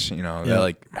quarterbacks. They're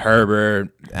like Herbert.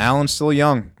 Allen's still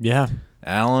young. Yeah.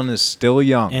 Allen is still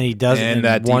young. And he does it in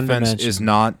that one defense dimension. is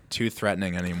not too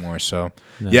threatening anymore. So,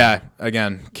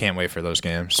 again, can't wait for those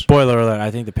games. Spoiler alert, I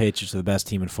think the Patriots are the best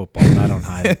team in football, and I don't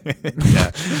hide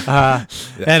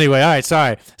it. Anyway, all right,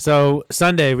 sorry. So,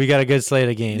 Sunday, we got a good slate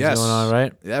of games going on,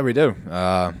 right? Yeah, we do.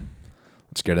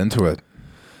 Let's get into it.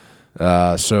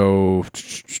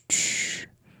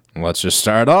 Let's just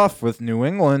start off with New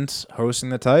England hosting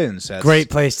the Titans. Great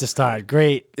place to start.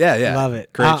 Great. Yeah. Love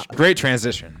it. Great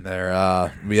transition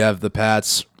there. We have the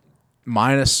Pats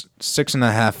minus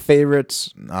 6.5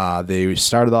 favorites. They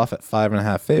started off at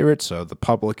 5.5 favorites, so the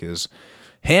public is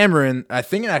hammering. I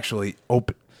think it actually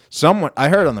opened. I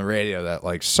heard on the radio that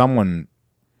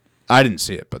I didn't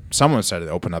see it, but someone said it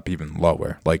opened up even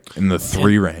lower, like in the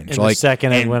 3 range. The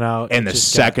second it went out. And the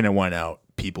second it went out,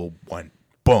 people went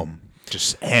boom.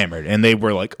 Just hammered, and they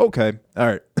were like, "Okay, all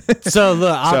right." So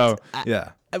look,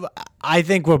 I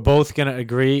think we're both gonna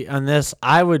agree on this.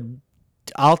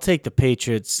 I'll take the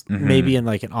Patriots maybe in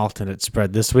like an alternate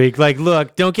spread this week. Like,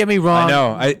 look, don't get me wrong. I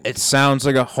know it sounds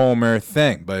like a homer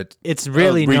thing, but it's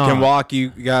really we not. can walk you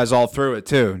guys all through it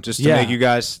too, just to make you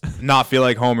guys not feel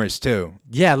like homers too.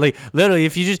 Yeah, like literally,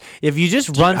 if you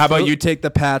just run. How about you take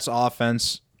the Pats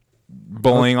offense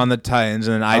bullying on the Titans,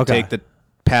 and then I take the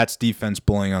Pats defense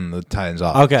bullying on the Titans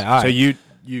offense. Okay, all right. So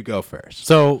you go first.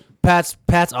 So Pat's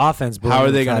offense. How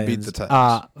are they going to beat the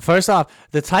Titans? First off,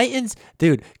 the Titans,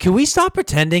 dude. Can we stop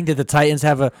pretending that the Titans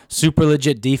have a super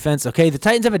legit defense? Okay, the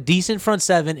Titans have a decent front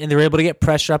seven, and they're able to get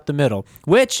pressure up the middle.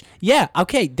 Which,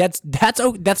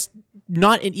 that's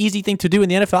not an easy thing to do in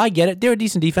the NFL. I get it. They're a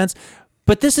decent defense.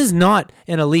 But this is not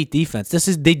an elite defense.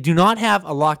 They do not have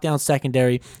a lockdown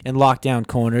secondary and lockdown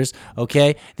corners,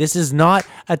 okay? This is not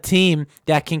a team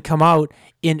that can come out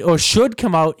or should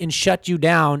come out and shut you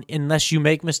down unless you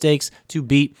make mistakes to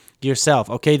beat yourself,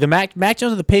 okay? The Mac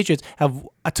Jones and the Patriots have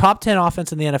a top 10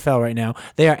 offense in the NFL right now.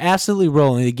 They are absolutely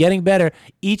rolling. They're getting better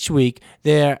each week.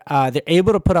 They're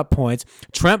able to put up points.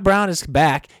 Trent Brown is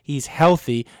back. He's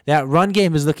healthy. That run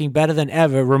game is looking better than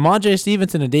ever. Ramondre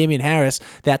Stevenson and Damian Harris,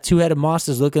 that two-headed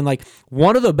monster, is looking like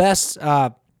one of the best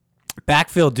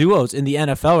backfield duos in the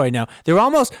NFL right now. They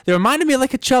reminded me of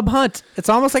like a Chubb Hunt. It's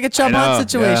almost like a Chubb Hunt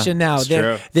situation now.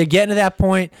 They're getting to that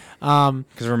point. Because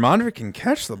Ramondre can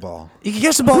catch the ball. He can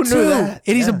catch the ball too. And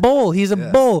he's a bull. He's a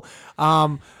bull.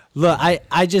 Look,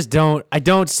 I just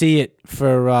don't see it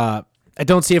for I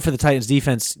don't see it for the Titans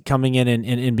defense coming in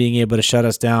and being able to shut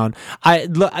us down.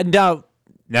 Now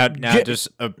Now, just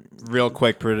a real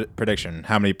quick prediction.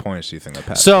 How many points do you think the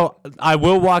Pats? So I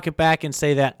will walk it back and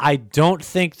say that I don't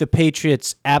think the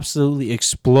Patriots absolutely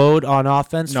explode on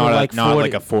offense. Not like 40.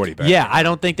 like a 40 burger. Yeah, I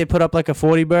don't think they put up like a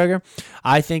 40 burger.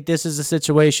 I think this is a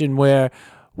situation where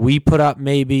we put up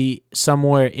maybe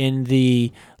somewhere in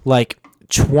the like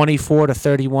 24 to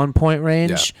 31 point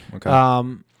range. Yeah. Okay.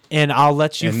 And I'll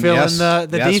let you fill in the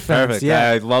defense. Perfect.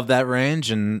 Yeah, I love that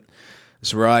range, and this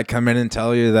is where I come in and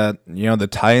tell you that the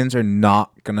Titans are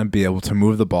not going to be able to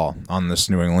move the ball on this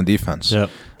New England defense. Yep.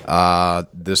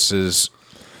 This is,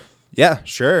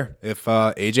 sure. If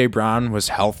AJ Brown was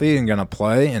healthy and going to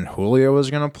play, and Julio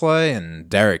was going to play, and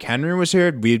Derrick Henry was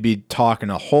here, we'd be talking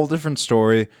a whole different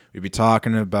story. We'd be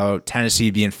talking about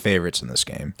Tennessee being favorites in this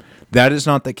game. That is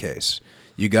not the case.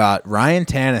 You got Ryan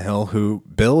Tannehill, who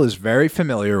Bill is very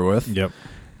familiar with. Yep.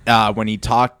 When he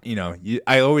talked,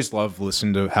 I always love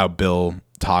listening to how Bill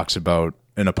talks about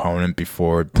an opponent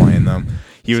before playing them.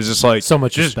 He was just like, so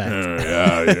much respect.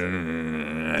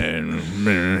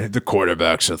 The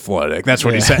quarterback's athletic. That's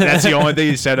what he said. That's the only thing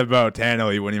he said about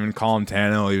Tannehill. He wouldn't even call him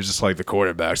Tannehill. He was just like, the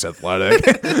quarterback's athletic.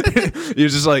 He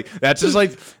was just like, that's just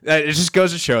like, it just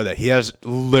goes to show that he has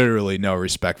literally no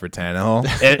respect for Tannehill.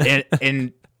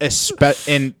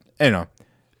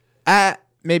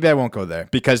 Maybe I won't go there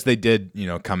because they did,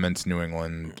 come into New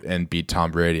England and beat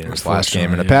Tom Brady in his last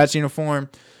game in a Pats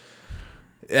uniform.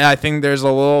 Yeah, I think there's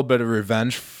a little bit of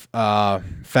revenge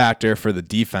factor for the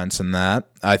defense in that.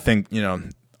 I think,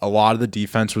 a lot of the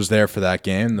defense was there for that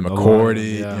game. The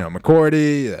McCourty,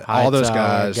 McCourty, all those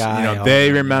guys,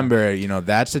 they remember,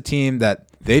 that's a team that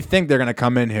they think they're going to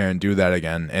come in here and do that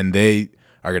again, and they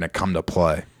are going to come to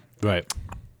play. Right.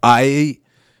 I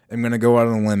am going to go out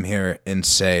on a limb here and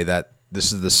say that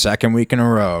this is the second week in a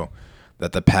row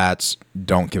that the Pats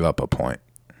don't give up a point.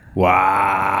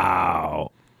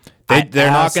 Wow.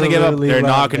 They're not going to give up. They're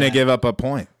not going to give up a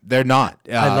point. They're not.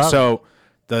 So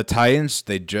the Titans,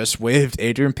 they just waived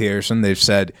Adrian Peterson. They've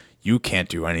said you can't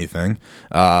do anything.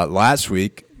 Last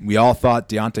week, we all thought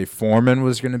Deontay Foreman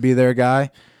was going to be their guy.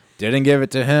 Didn't give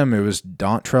it to him. It was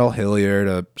Dontrell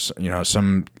Hilliard,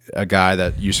 a guy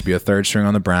that used to be a third string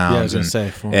on the Browns.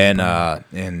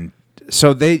 And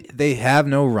so they have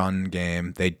no run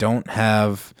game. They don't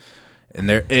have. And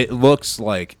it looks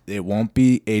like it won't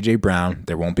be A.J. Brown.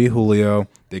 There won't be Julio.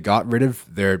 They got rid of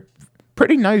their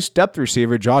pretty nice depth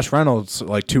receiver, Josh Reynolds,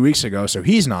 like 2 weeks ago, so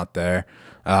he's not there.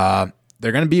 They're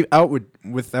going to be out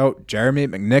without Jeremy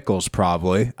McNichols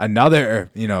probably.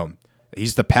 Another,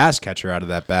 he's the pass catcher out of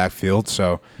that backfield.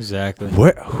 So exactly,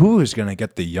 who is going to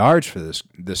get the yards for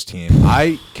this team?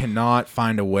 I cannot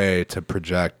find a way to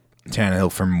project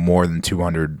Tannehill for more than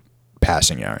 200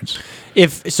 passing yards.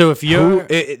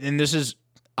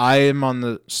 I am on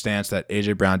the stance that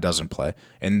AJ Brown doesn't play,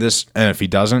 and if he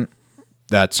doesn't,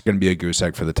 that's going to be a goose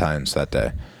egg for the Titans that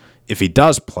day. If he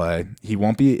does play, he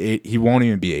won't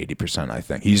even be 80%. I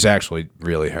think he's actually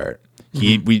really hurt.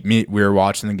 We were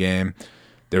watching the game.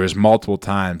 There was multiple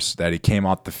times that he came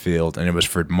off the field, and it was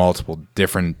for multiple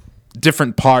different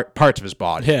parts of his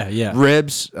body. Yeah.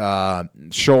 Ribs,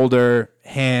 shoulder,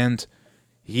 hand.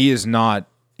 He is not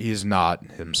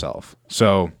himself.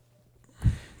 So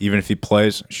even if he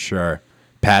plays, sure.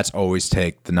 Pats always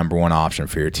take the number one option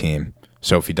for your team.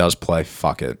 So if he does play,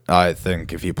 fuck it. I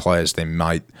think if he plays, they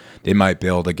might be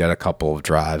able to get a couple of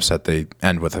drives that they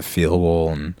end with a field goal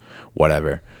and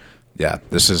whatever. Yeah,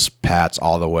 this is Pats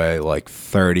all the way, like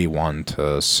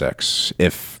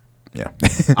 31-6.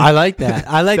 I like that.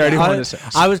 I like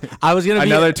 31-6. I was gonna be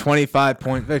another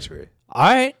 25-point victory. All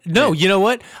right. No, you know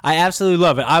what? I absolutely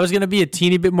love it. I was going to be a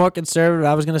teeny bit more conservative.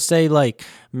 I was going to say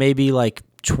maybe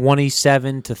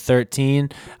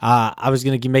 27-13. I was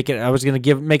going to make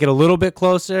it a little bit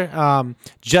closer.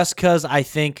 Just because I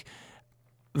think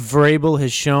Vrabel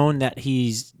has shown that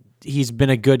he's been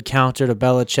a good counter to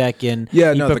Belichick, and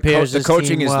the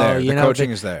coaching is there.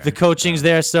 The coaching's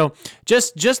there. So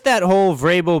just that whole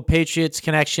Vrabel Patriots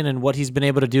connection and what he's been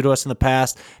able to do to us in the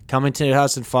past, coming to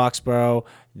us in Foxborough,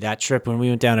 that trip when we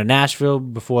went down to Nashville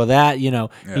before that,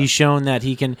 he's shown that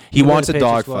he can. He wants a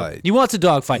dogfight. He wants a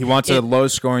dogfight. He wants a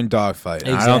low-scoring dogfight.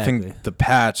 Exactly. I don't think the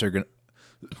Pats are going to.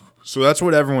 So that's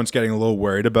what everyone's getting a little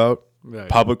worried about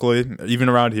publicly, even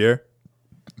around here.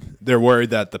 They're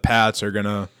worried that the Pats are going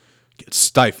to get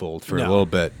stifled for a little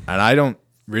bit, and I don't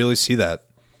really see that.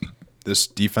 This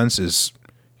defense is,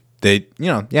 they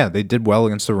did well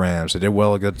against the Rams. They did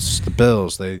well against the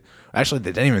Bills. They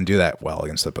didn't even do that well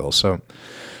against the Bills. So,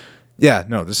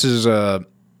 this is a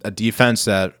defense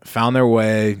that found their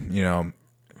way,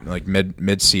 like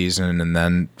mid-season, and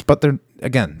then, but they're,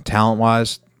 again,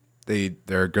 talent-wise,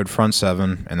 they're a good front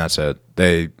seven, and that's it.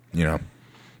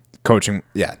 coaching.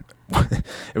 Yeah,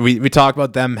 we talk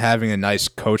about them having a nice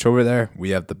coach over there.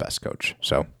 We have the best coach.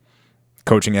 So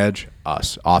coaching edge,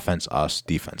 us. Offense, us.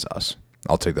 Defense, us.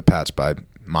 I'll take the Pats by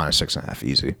 -6.5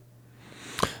 easy.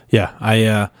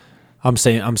 Yeah, I'm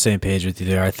same page with you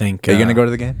there. I think. Are you gonna go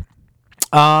to the game?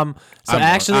 I'm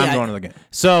going to the game.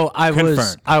 So I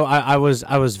Confirmed. I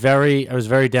was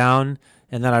very down,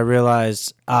 and then I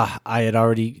realized I had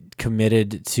already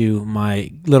committed to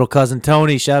my little cousin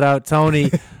Tony. Shout out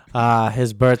Tony.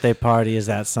 His birthday party is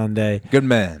that Sunday. Good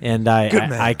man. And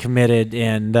I committed,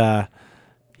 and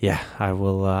yeah, I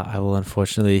will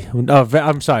unfortunately. No,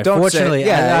 I'm sorry. Don't fortunately, say,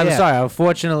 yeah, I'm yeah. sorry.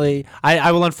 Unfortunately,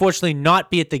 I will unfortunately not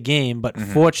be at the game, but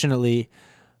fortunately,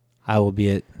 I will be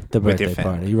at the With your birthday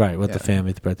family. party. Right, with the family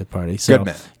at the birthday party. So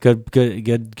Good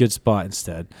man. good spot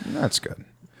instead. That's good.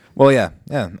 Well, yeah.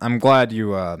 I'm glad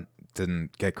you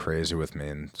didn't get crazy with me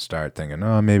and start thinking,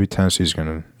 oh, maybe Tennessee's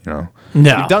gonna, No.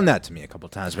 You've done that to me a couple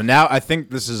times, but now I think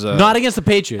this is Not against the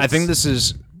Patriots. I think this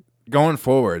is going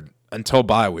forward until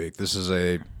bye week. This is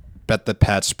a bet the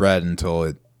Pats spread until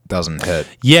it doesn't hit.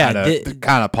 Yeah,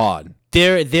 kind of pod.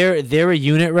 they're a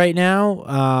unit right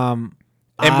now.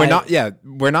 And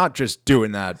we're not just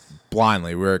doing that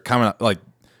blindly. We're coming up like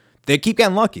they keep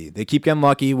getting lucky. They keep getting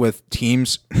lucky with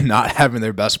teams not having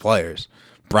their best players.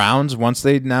 Browns, once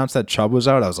they announced that Chubb was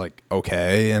out, I was like,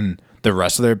 okay. And the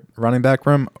rest of their running back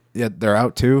room, yeah, they're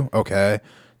out too. Okay.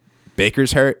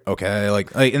 Baker's hurt. Okay.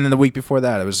 Like and then the week before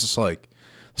that, it was just like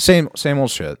same old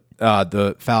shit.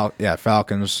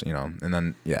 Falcons, and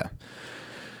then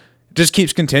just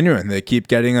keeps continuing. They keep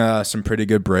getting some pretty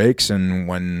good breaks, and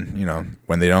when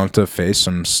they don't have to face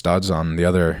some studs on the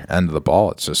other end of the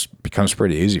ball, it just becomes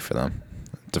pretty easy for them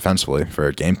defensively for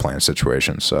a game plan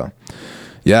situation. So,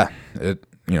 yeah,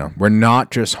 we're not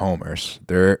just homers.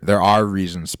 There are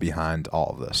reasons behind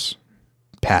all of this.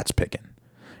 Pats picking,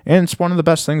 and it's one of the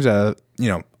best things that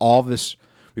all of this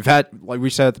we've had. Like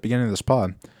we said at the beginning of this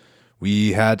pod,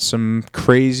 we had some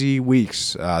crazy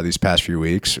weeks these past few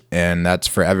weeks, and that's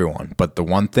for everyone. But the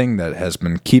one thing that has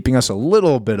been keeping us a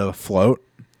little bit afloat,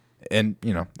 and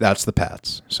that's the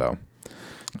Pats. So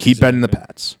keep betting the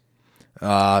Pats.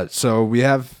 So we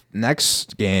have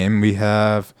next game. We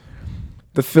have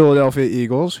the Philadelphia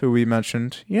Eagles, who we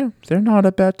mentioned. Yeah, they're not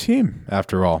a bad team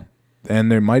after all,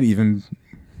 and they might even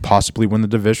possibly win the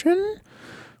division.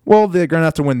 Well, they're going to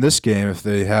have to win this game if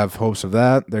they have hopes of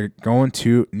that. They're going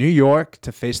to New York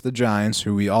to face the Giants,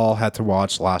 who we all had to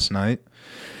watch last night.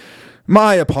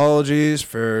 My apologies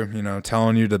for,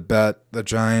 telling you to bet the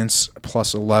Giants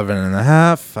plus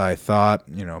 11.5. I thought,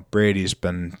 Brady's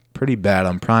been pretty bad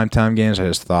on primetime games. I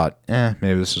just thought,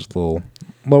 maybe this is a little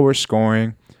lower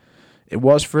scoring. It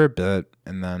was for a bit,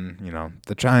 and then,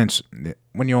 the Giants,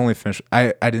 when you only finish,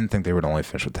 I didn't think they would only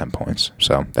finish with 10 points.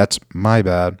 So that's my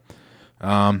bad.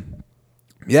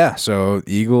 So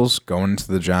Eagles going to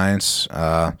the Giants.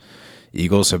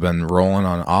 Eagles have been rolling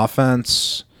on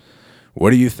offense.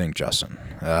 What do you think, Justin?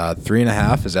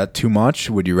 3.5, is that too much?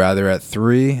 Would you rather at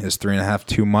 3? Is 3.5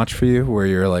 too much for you, where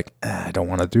you're like, I don't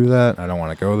want to do that. I don't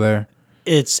want to go there?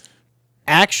 It's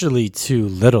actually too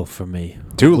little for me,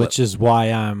 which is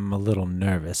why I'm a little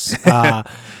nervous.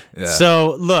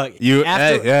 So look, you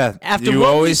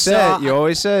always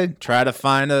say try to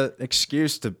find an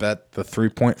excuse to bet the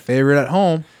 3-point favorite at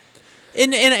home.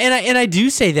 And I do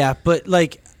say that, but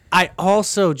like I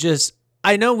also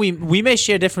I know we may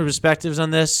share different perspectives on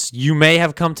this. You may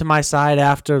have come to my side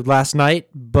after last night,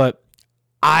 but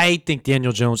I think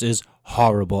Daniel Jones is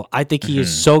horrible. I think he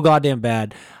is so goddamn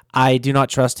bad. I do not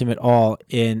trust him at all.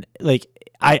 In like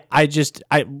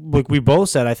like we both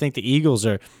said, I think the Eagles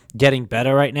are getting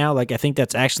better right now. Like I think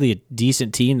that's actually a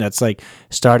decent team that's like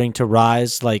starting to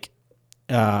rise, like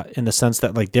in the sense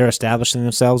that like they're establishing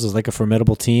themselves as like a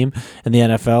formidable team in the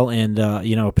NFL, and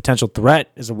a potential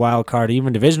threat as a wild card,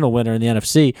 even divisional winner in the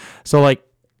NFC. So like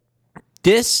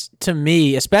this to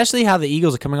me, especially how the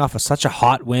Eagles are coming off of such a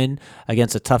hot win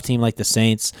against a tough team like the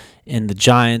Saints, and the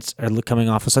Giants are coming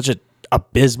off of such a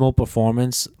abysmal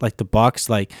performance like the Bucs.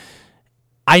 Like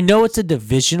I know it's a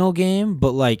divisional game,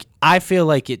 but like I feel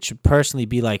like it should personally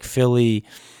be like Philly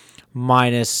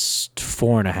minus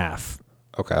 4.5.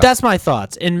 Okay, that's my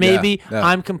thoughts, and maybe Yeah.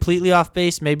 I'm completely off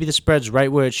base. Maybe the spread's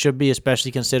right where it should be,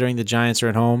 especially considering the Giants are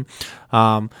at home.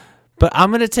 But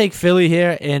I'm gonna take Philly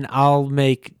here, and I'll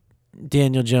make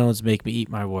Daniel Jones make me eat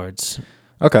my words.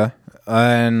 Okay,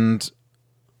 and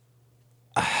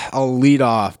I'll lead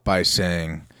off by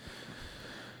saying,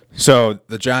 so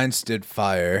the Giants did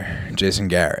fire Jason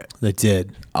Garrett. They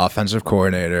did. Offensive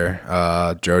coordinator.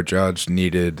 Joe Judge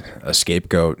needed a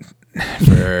scapegoat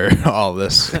for all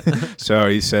this. So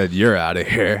he said, "You're out of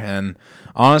here." And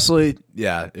honestly,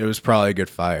 yeah, it was probably a good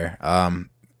fire.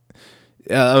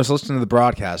 Yeah, I was listening to the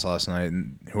broadcast last night,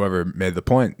 and whoever made the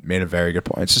point made a very good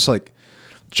point. It's just like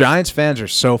Giants fans are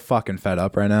so fucking fed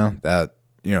up right now that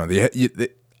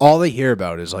all they hear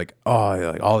about is like, oh,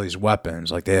 like all these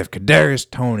weapons. Like they have Kadarius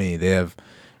Toney, they have,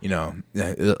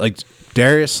 like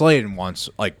Darius Slayton once,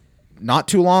 like not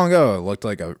too long ago, it looked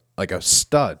like a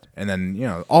stud, and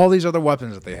then all these other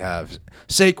weapons that they have.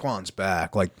 Saquon's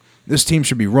back, like this team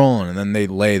should be rolling, and then they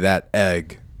lay that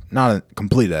egg, not a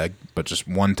complete egg, but just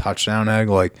one touchdown egg,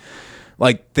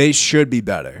 like they should be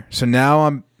better. So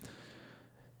now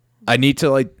I need to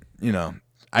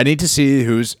see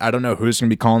I don't know who's going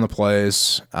to be calling the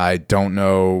plays. I don't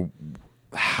know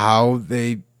how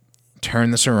they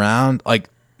turn this around. Like,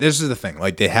 this is the thing.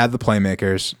 Like, they have the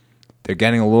playmakers. They're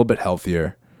getting a little bit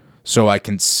healthier. So I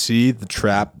can see the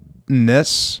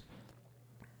trapness,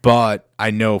 but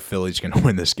I know Philly's going to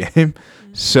win this game.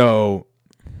 So,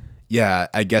 yeah,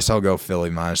 I guess I'll go Philly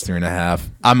minus 3.5.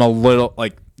 I'm a little,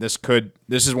 like, this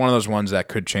is one of those ones that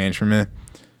could change for me.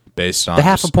 Based on the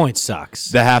half a point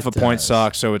sucks. The half a point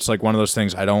sucks. So it's like one of those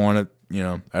things. I don't want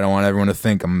everyone to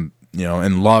think I'm,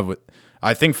 in love with.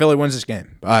 I think Philly wins this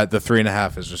game. The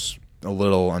 3.5 is just a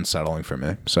little unsettling for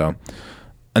me. So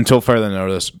until further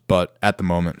notice, but at the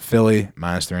moment, Philly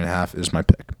minus 3.5 is my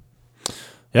pick.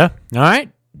 Yeah. All right.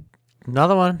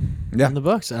 Another one. Yeah. In the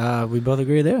books. We both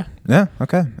agree there. Yeah.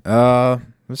 Okay.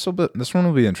 This one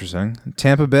will be interesting.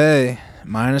 Tampa Bay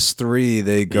minus 3.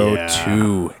 They go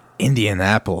to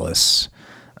Indianapolis.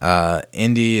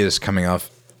 Indy is coming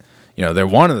off, they're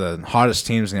one of the hottest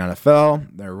teams in the NFL.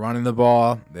 They're running the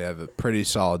ball. They have a pretty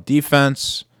solid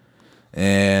defense.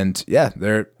 And yeah,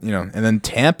 and then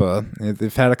Tampa,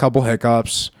 they've had a couple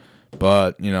hiccups,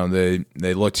 but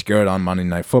they looked good on Monday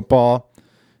Night Football.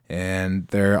 And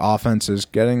their offense is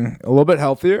getting a little bit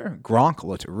healthier. Gronk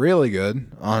looked really good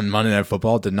on Monday Night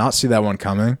Football. Did not see that one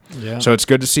coming. Yeah. So it's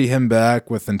good to see him back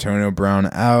with Antonio Brown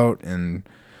out. And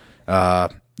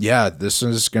this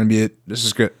is going to be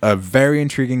a very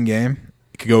intriguing game.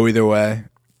 It could go either way.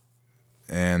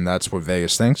 And that's what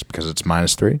Vegas thinks because it's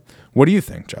minus 3. What do you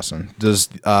think, Justin? Does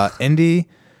Indy,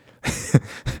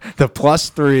 the plus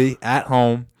 3 at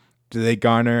home, do they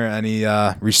garner any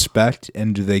respect,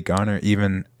 and do they garner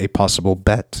even a possible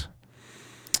bet?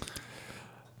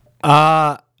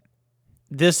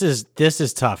 This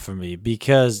is tough for me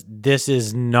because this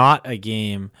is not a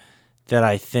game that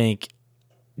I think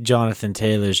Jonathan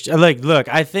Taylor's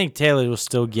look. I think Taylor will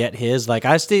still get his. Like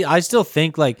I still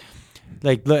think like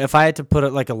look, if I had to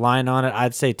put like a line on it,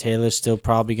 I'd say Taylor's still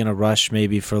probably gonna rush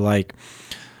maybe for like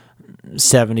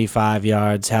 75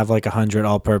 yards, have like 100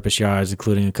 all-purpose yards,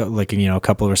 including a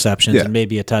couple of receptions and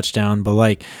maybe a touchdown. But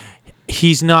like,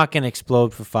 he's not going to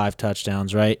explode for 5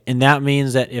 touchdowns, right? And that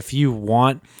means that if you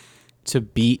want to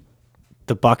beat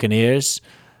the Buccaneers,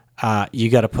 you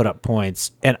got to put up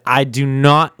points. And I do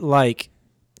not like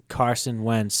Carson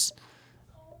Wentz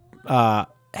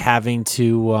having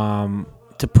to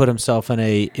put himself in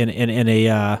a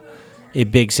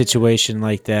big situation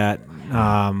like that.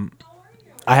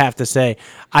 I have to say,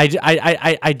 I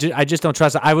just don't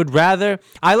trust it.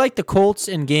 I like the Colts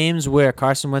in games where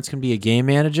Carson Wentz can be a game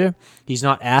manager. He's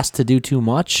not asked to do too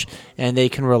much, and they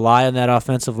can rely on that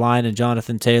offensive line and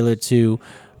Jonathan Taylor to,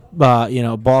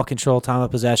 ball control, time of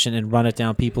possession, and run it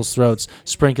down people's throats,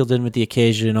 sprinkled in with the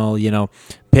occasional,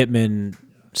 Pittman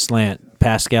slant,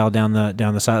 Pascal down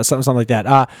the side, something like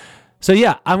that. So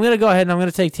yeah, I'm gonna go ahead and I'm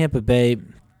gonna take Tampa Bay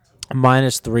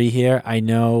minus 3 here. I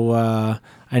know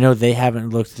they haven't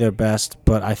looked their best,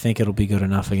 but I think it'll be good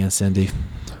enough against Indy.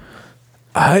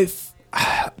 I'm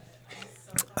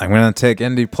going to take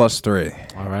Indy plus 3.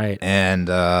 All right. And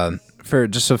for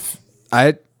just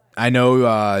I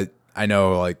know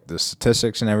like the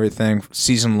statistics and everything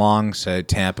season long say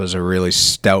Tampa's a really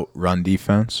stout run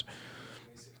defense.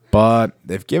 But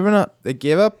they gave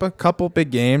up a couple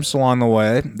big games along the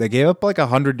way. They gave up like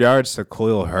 100 yards to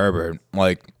Khalil Herbert.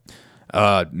 It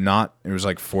was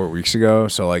like 4 weeks ago.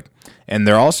 So and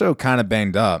they're also kind of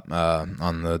banged up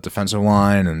on the defensive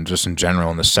line and just in general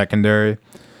in the secondary.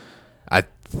 I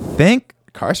think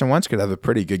Carson Wentz could have a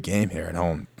pretty good game here at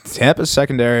home. Tampa's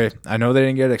secondary, I know they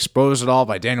didn't get exposed at all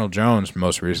by Daniel Jones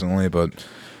most recently, but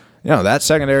that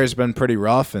secondary has been pretty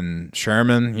rough. And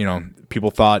Sherman,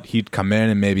 people thought he'd come in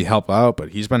and maybe help out,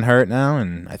 but he's been hurt now,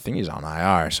 and I think he's on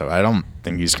IR. So I don't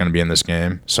think he's going to be in this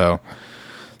game. So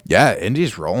yeah,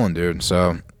 Indy's rolling, dude.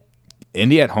 So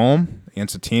Indy at home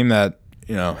against a team that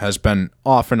has been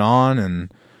off and on,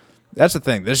 and that's the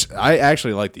thing. I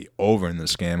actually like the over in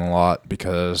this game a lot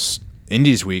because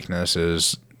Indy's weakness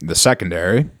is the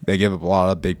secondary. They give up a lot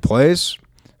of big plays.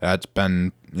 That's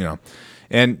been,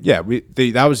 and yeah,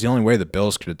 that was the only way the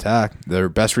Bills could attack. Their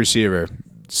best receiver,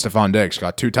 Stephon Diggs,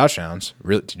 got 2 touchdowns.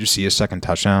 Really, did you see his second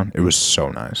touchdown? It was so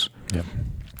nice. Yeah,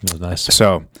 it was nice.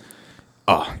 So,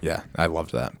 yeah, I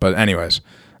loved that. But anyways,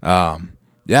 I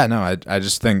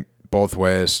just think both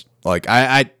ways. Like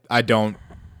I don't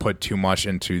put too much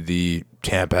into the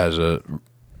Tampa as a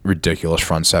ridiculous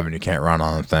front seven. You can't run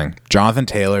on the thing. Jonathan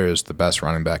Taylor is the best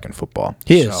running back in football.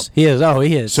 He is. He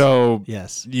is. So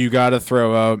yes, you got to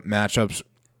throw out matchups.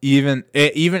 Even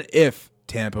if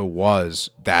Tampa was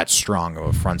that strong of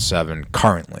a front seven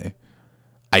currently,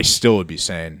 I still would be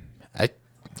saying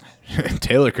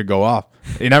Taylor could go off.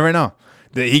 You never know.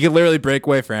 He could literally break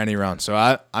away for any run. So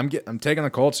I'm taking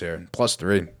the Colts here,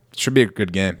 +3. Should be a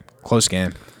good game, close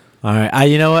game. All right,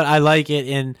 you know what? I like it,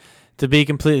 and to be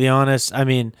completely honest, I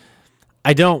mean,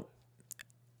 I don't.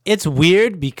 It's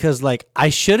weird because I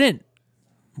shouldn't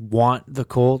want the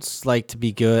Colts to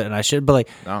be good, and I should, but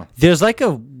no. There's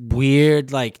a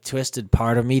weird twisted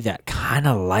part of me that kind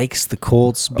of likes the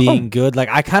Colts being good.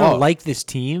 I kind of like this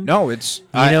team. No, it's you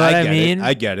know what I mean.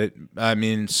 I get it. I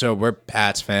mean, so we're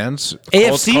Pats fans.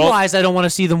 AFC wise, I don't want to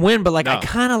see them win, but no. I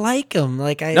kind of like them.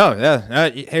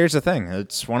 Here's the thing.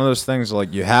 It's one of those things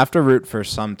you have to root for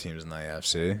some teams in the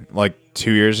AFC.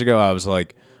 2 years ago, I was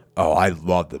like, oh, I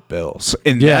love the Bills.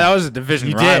 And that was a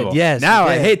division rival. Yes. Now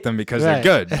I hate them because they're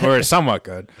good or somewhat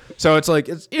good. So it's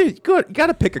you got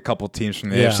to pick a couple teams from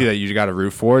the AFC that you got to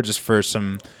root for just for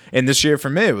some. And this year for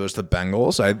me, it was the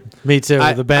Bengals. Me too.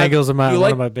 The Bengals are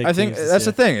one of my big teams. I think that's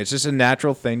the thing. It's just a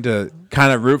natural thing to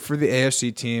kind of root for the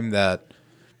AFC team that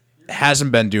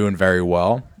hasn't been doing very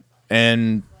well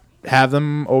and have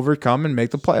them overcome and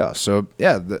make the playoffs. So,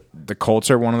 yeah, the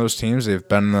Colts are one of those teams. They've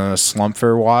been in a slump for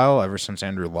a while, ever since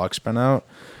Andrew Luck's been out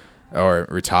or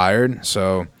retired.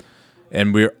 So,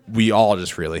 and we all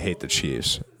just really hate the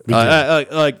Chiefs.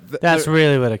 That's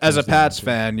really what it comes as a Pats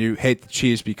fan, you hate the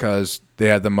Chiefs because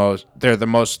they're the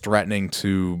most threatening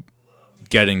to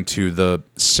getting to the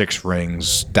 6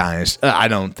 rings dynasty. I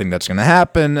don't think that's going to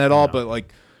happen at all, but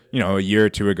a year or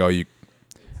two ago,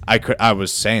 I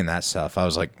was saying that stuff. I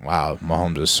was like, wow,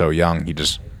 Mahomes is so young. He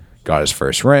just got his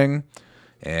first ring.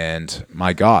 And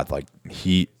my God,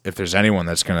 if there's anyone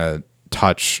that's going to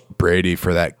touch Brady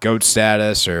for that GOAT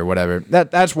status or whatever,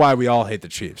 that's why we all hate the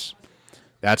Chiefs.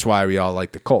 That's why we all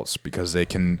like the Colts, because they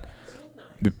can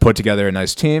put together a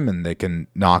nice team and they can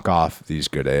knock off these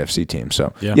good AFC teams.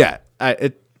 So,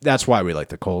 that's why we like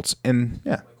the Colts. And,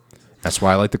 that's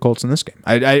why I like the Colts in this game.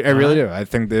 I really do. I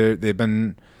think they've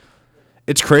been...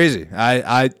 It's crazy.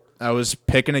 I was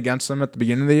picking against them at the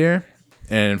beginning of the year,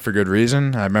 and for good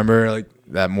reason. I remember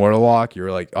that mortal lock. You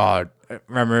were like, oh,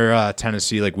 remember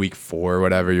Tennessee week 4 or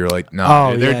whatever. You were like,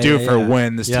 no, they're due for a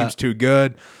win. This team's too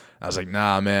good. I was like,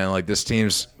 nah, man. This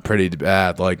team's pretty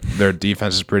bad. Their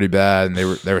defense is pretty bad, and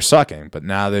they were sucking. But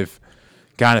now they've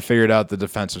kind of figured out the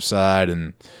defensive side,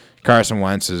 and Carson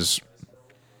Wentz has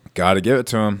got to give it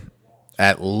to him.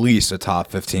 At least a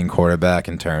top 15 quarterback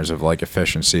in terms of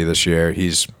efficiency this year.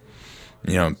 He's,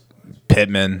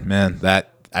 Pittman, man.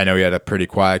 That I know he had a pretty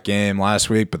quiet game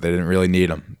last week, but they didn't really need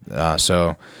him.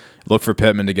 So look for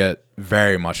Pittman to get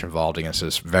very much involved against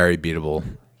this very beatable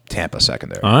Tampa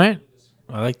secondary. All right,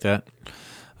 I like that.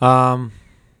 All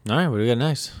right, what do we got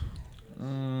next?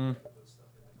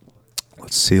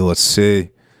 Let's see.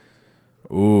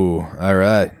 Ooh, all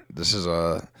right. This is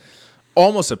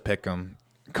almost a pick'em.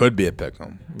 Could be a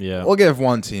pick'em. Yeah. We'll give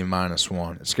one team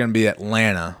 -1. It's going to be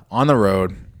Atlanta on the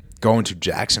road going to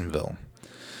Jacksonville.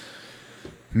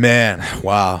 Man,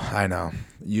 wow, I know.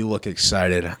 You look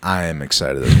excited. I am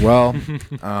excited as well.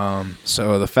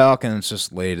 So the Falcons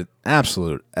just laid an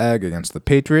absolute egg against the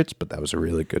Patriots, but that was a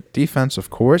really good defense, of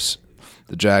course.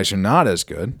 The Jags are not as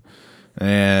good.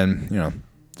 And,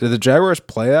 did the Jaguars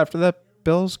play after that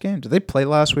Bills game? Did they play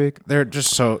last week? They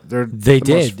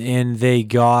did, and they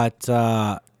got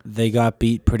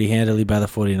beat pretty handily by the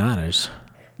 49ers.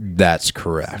 That's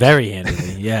correct. Very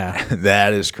handily, yeah.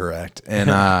 That is correct. And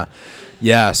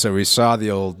so we saw the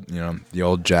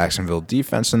old Jacksonville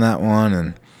defense in that one,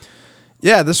 and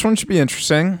this one should be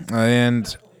interesting.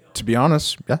 And to be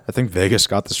honest, I think Vegas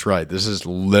got this right. This is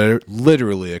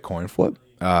literally a coin flip.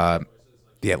 The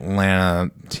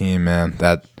Atlanta team, man,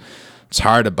 that. It's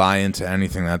hard to buy into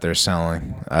anything that they're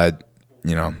selling.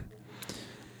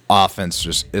 Offense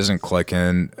just isn't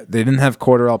clicking. They didn't have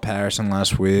Cordarrelle Patterson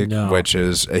last week, which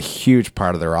is a huge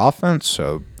part of their offense,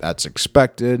 so that's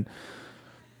expected.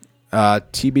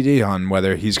 TBD on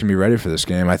whether he's going to be ready for this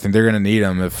game. I think they're going to need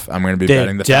him if I'm going to be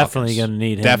betting the Falcons. Definitely going to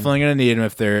need him. Definitely going to need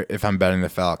him if I'm betting the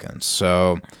Falcons.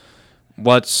 So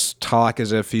let's talk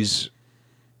as if he's.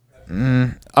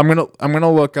 I'm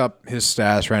gonna look up his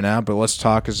stats right now, but let's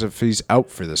talk as if he's out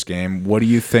for this game. What do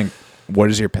you think? What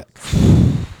is your pick?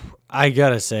 I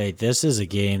gotta say, this is a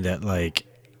game that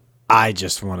I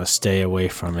just want to stay away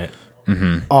from it.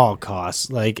 All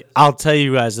costs. I'll tell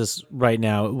you guys this right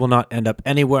now. It will not end up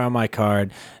anywhere on my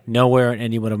card, nowhere in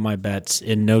any one of my bets,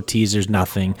 in no teasers,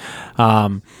 nothing.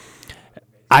 Part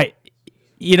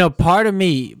of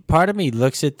me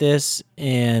looks at this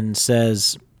and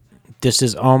says, this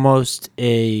is almost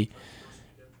a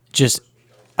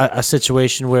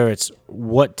situation where it's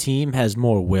what team has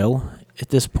more will at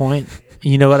this point.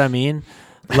 You know what I mean?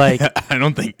 I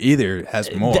don't think either has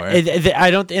more.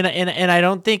 I don't, and I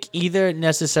don't think either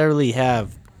necessarily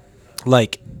have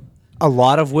a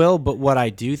lot of will. But what I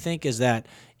do think is that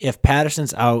if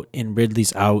Patterson's out and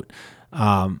Ridley's out,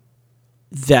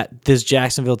 that this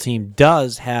Jacksonville team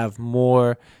does have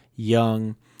more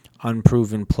young,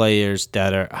 unproven players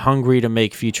that are hungry to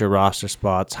make future roster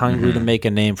spots, hungry to make a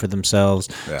name for themselves,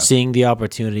 seeing the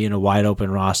opportunity in a wide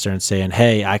open roster and saying,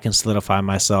 hey, I can solidify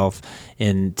myself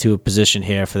into a position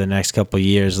here for the next couple of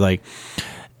years.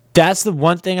 That's the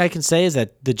one thing I can say, is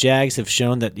that the Jags have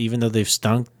shown that even though they've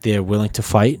stunk, they're willing to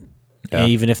fight,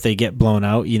 even if they get blown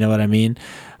out. You know what I mean?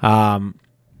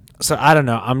 So I don't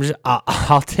know.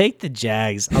 I'll take the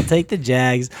Jags.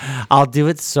 I'll do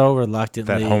it so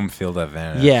reluctantly. That home field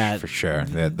advantage, for sure.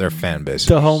 Their fan base.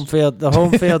 The home field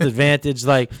advantage.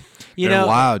 They're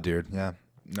wild, dude. Yeah,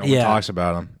 no one talks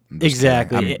about them.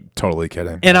 Exactly. Kidding. I'm totally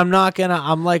kidding. And I'm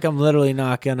literally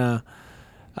not gonna.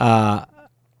 I'm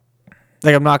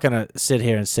not gonna sit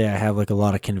here and say I have a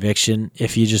lot of conviction.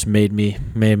 If you just made me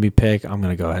pick, I'm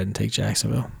gonna go ahead and take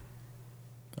Jacksonville.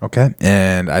 Okay,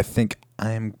 and I think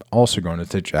I'm also going to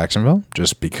take Jacksonville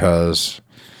just because,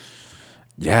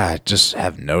 I just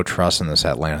have no trust in this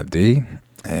Atlanta D.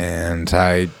 And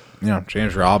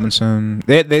James Robinson,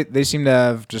 they seem to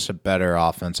have just a better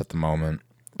offense at the moment.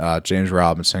 James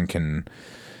Robinson can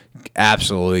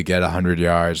absolutely get 100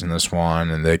 yards in this one,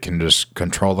 and they can just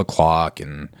control the clock.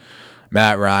 And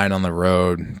Matt Ryan on the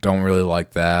road, don't really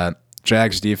like that.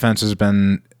 Jags defense has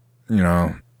been,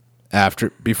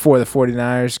 before the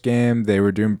 49ers game, they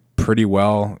were doing pretty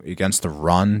well against the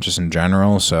run just in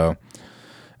general. So,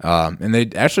 and they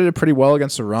actually did pretty well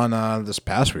against the run this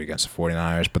past week against the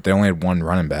 49ers, but they only had one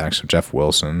running back, so Jeff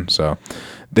Wilson. So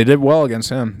they did well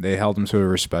against him. They held him to a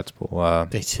respectable.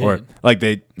 They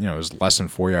did. It was less than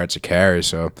 4 yards a carry.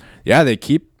 So, they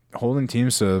keep holding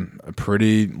teams to a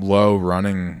pretty low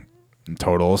running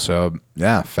total. So,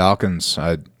 Falcons,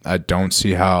 I don't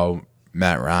see how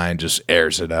Matt Ryan just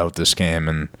airs it out this game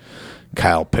and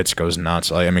Kyle Pitts goes nuts.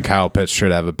 Kyle Pitts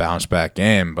should have a bounce back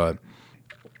game, but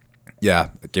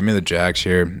give me the Jags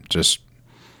here.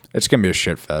 It's gonna be a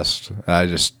shit fest. I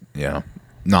just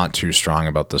not too strong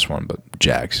about this one, but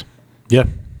Jags. Yeah,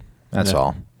 that's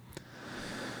all.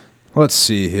 Let's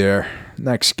see here.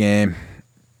 Next game.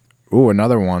 Ooh,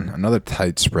 another one. Another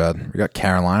tight spread. We got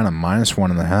Carolina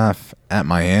 -1.5 at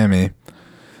Miami.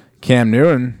 Cam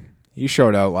Newton, he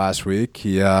showed out last week.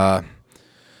 He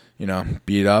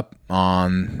beat up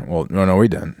on. Well, no, he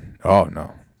didn't. Oh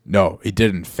no, he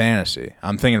did in fantasy.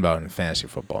 I'm thinking about it in fantasy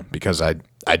football because I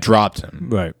dropped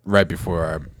him right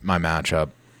before my matchup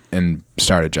and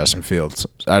started Justin Fields.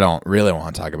 I don't really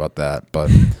want to talk about that, but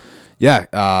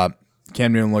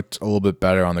Cam Newton looked a little bit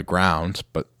better on the ground,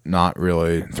 but not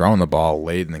really throwing the ball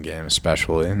late in the game,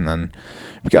 especially. And then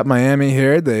we got Miami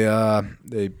here.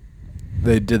 They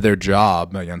did their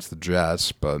job against the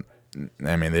Jets, but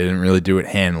they didn't really do it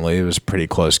handily. It was a pretty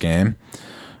close game.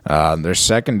 Their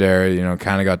secondary,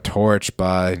 kind of got torched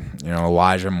by,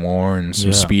 Elijah Moore and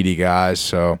some speedy guys.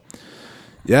 So,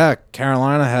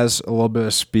 Carolina has a little bit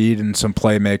of speed and some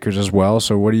playmakers as well.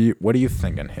 So, what are you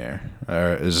thinking here?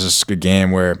 Is this a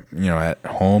game where, at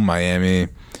home Miami,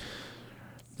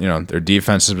 their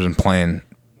defense has been playing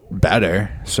better.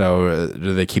 So,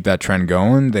 do they keep that trend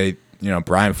going?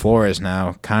 Brian Flores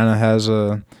now kind of has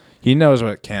he knows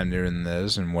what Cam Newton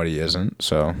is and what he isn't.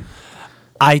 So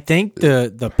I think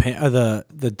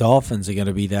the Dolphins are going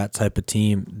to be that type of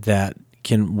team that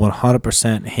can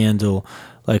 100% handle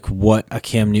what a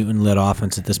Cam Newton-led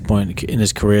offense at this point in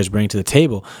his career is bringing to the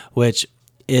table, which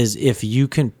is if you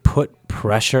can put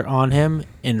pressure on him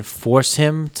and force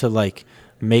him to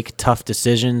make tough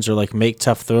decisions or make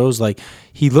tough throws.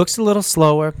 He looks a little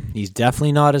slower. He's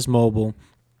definitely not as mobile.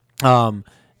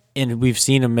 And we've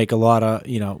seen him make a lot of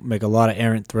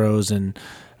errant throws and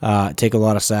take a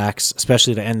lot of sacks,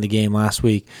 especially to end the game last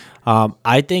week.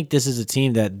 I think this is a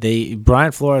team that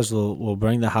Brian Flores will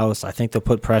bring the house. I think they'll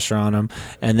put pressure on him.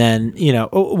 And then,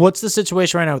 what's the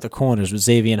situation right now with the corners with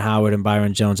Xavier Howard and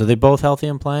Byron Jones? Are they both healthy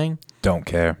and playing? Don't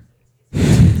care.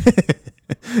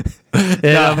 It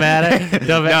don't matter.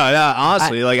 No.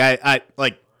 Honestly,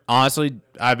 honestly,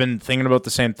 I've been thinking about the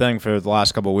same thing for the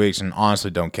last couple of weeks, and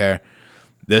honestly, don't care.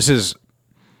 This is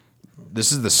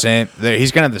the same.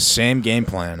 He's gonna have the same game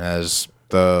plan as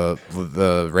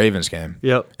the Ravens game.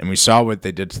 Yep. And we saw what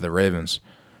they did to the Ravens.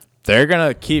 They're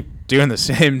gonna keep doing the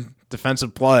same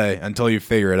defensive play until you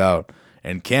figure it out.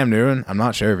 And Cam Newton, I'm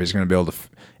not sure if he's gonna be able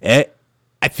to.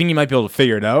 I think he might be able to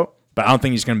figure it out, but I don't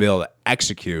think he's gonna be able to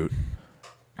execute.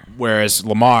 Whereas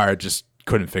Lamar just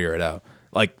couldn't figure it out.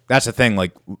 Like, that's the thing.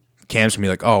 Like, Cam's gonna be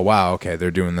like, oh wow, okay,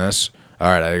 they're doing this. All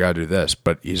right, I gotta do this,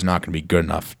 but he's not gonna be good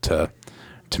enough to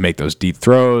make those deep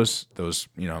throws, those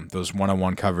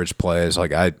one-on-one coverage plays. So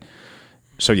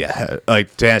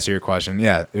to answer your question,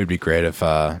 yeah, it would be great if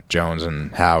Jones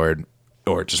and Howard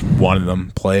or just one of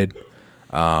them played.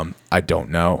 I don't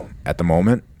know at the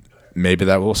moment. Maybe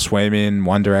that will sway me in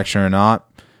one direction or not.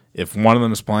 If one of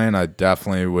them is playing, I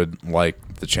definitely would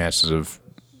like the chances of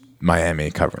Miami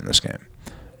covering this game,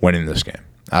 winning this game.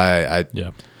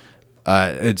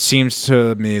 It seems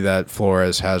to me that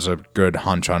Flores has a good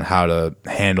hunch on how to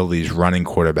handle these running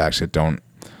quarterbacks that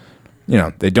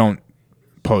they don't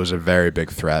pose a very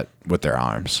big threat with their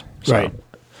arms. So. Right.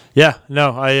 Yeah.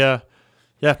 No. I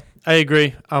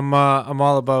agree. I'm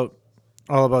all about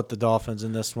the Dolphins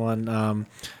in this one.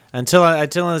 Until I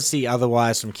see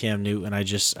otherwise from Cam Newton,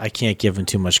 I can't give him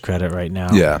too much credit right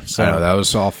now. Yeah. So I know, that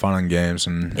was all fun and games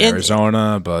in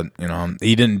Arizona, but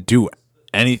he didn't do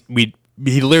any.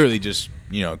 He literally just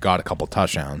got a couple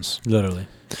touchdowns. Literally.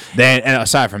 And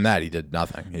aside from that, he did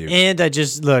nothing.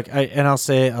 I'll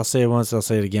say it once, I'll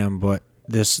say it again. But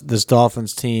this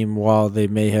Dolphins team, while they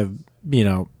may have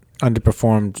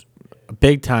underperformed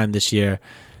big time this year,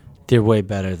 they're way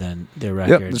better than their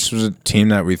record. Yep, this was a team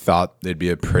that we thought they'd be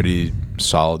a pretty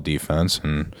solid defense,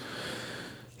 and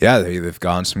they've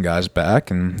gotten some guys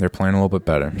back, and they're playing a little bit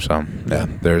better. So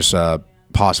there's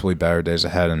possibly better days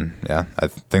ahead, and I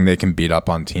think they can beat up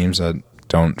on teams that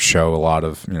don't show a lot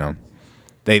of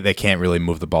they can't really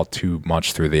move the ball too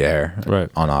much through the air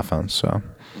on offense. So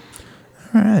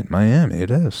all right, Miami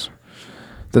it is.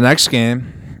 The next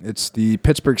game, it's the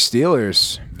Pittsburgh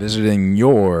Steelers visiting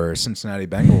your Cincinnati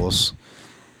Bengals.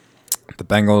 The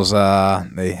Bengals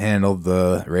they handled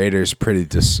the Raiders pretty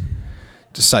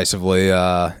decisively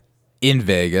in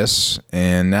Vegas,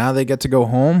 and now they get to go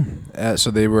home.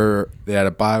 So they had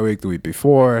a bye week the week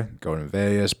before, going to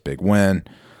Vegas, big win.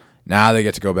 Now they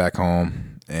get to go back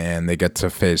home, and they get to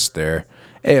face their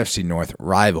AFC North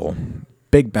rival,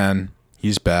 Big Ben.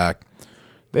 He's back.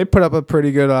 They put up a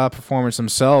pretty good performance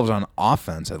themselves on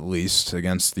offense, at least,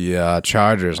 against the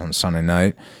Chargers on Sunday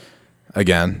night.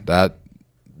 Again, had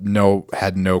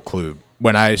no clue.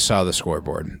 When I saw the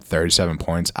scoreboard, 37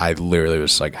 points, I literally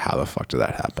was like, how the fuck did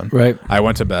that happen? Right. I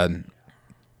went to bed.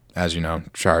 As you know,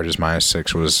 Chargers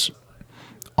 -6 was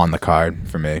on the card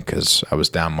for me because I was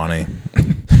down money.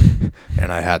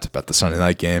 And I had to bet the Sunday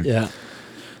night game. Yeah.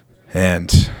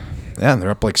 And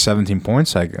they're up like 17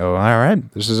 points. I go, all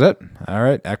right, this is it. All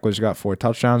right, Eckler's got 4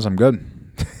 touchdowns. I'm good.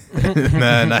 And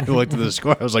then I looked at the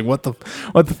score. I was like, what the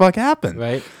fuck happened?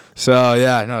 Right. So,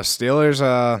 Steelers,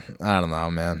 I don't know,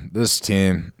 man. This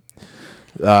team,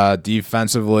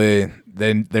 defensively,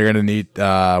 they're going to need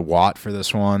Watt for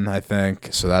this one, I think.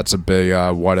 So that's a big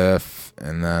what if.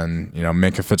 And then,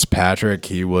 Minkah Fitzpatrick,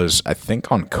 he was, I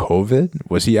think, on COVID.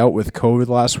 Was he out with COVID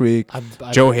last week?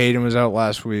 Joe Hayden was out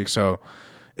last week. So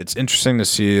it's interesting to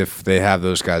see if they have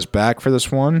those guys back for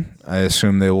this one. I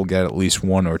assume they will get at least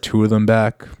 1 or 2 of them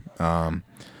back.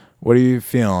 What are you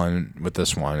feeling with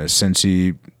this one? Since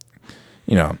they've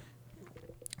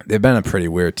been a pretty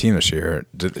weird team this year.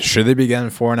 Should they be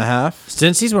getting 4.5?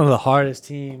 Cincy's one of the hardest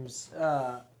teams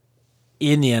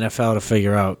in the NFL to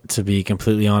figure out, to be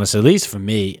completely honest, at least for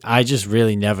me. I just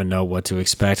really never know what to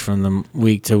expect from them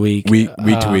week to week. Week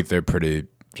to week, they're pretty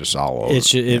just all over.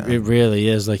 It really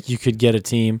is. Like, you could get a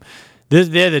team.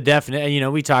 They're the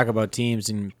definite. We talk about teams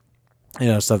and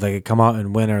stuff that could come out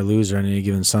and win or lose on any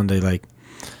given Sunday. Like,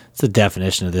 it's the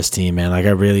definition of this team, man. Like,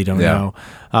 I really don't know.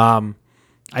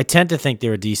 I tend to think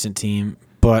they're a decent team,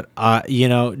 but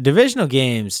divisional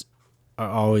games are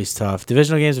always tough.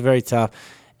 Divisional games are very tough,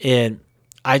 and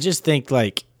I just think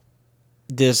I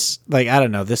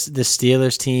don't know, this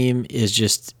Steelers team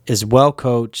is well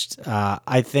coached.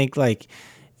 I think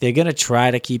they're gonna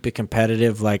try to keep it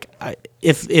competitive.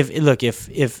 If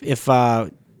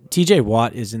TJ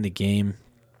Watt is in the game,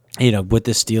 with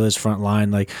the Steelers front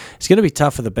line, like it's going to be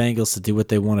tough for the Bengals to do what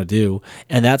they want to do,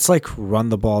 and that's like run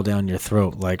the ball down your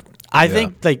throat. Like I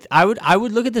think, like I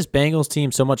would look at this Bengals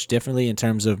team so much differently in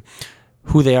terms of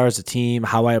who they are as a team,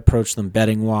 how I approach them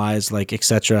betting wise, like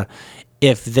etc.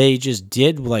 If they just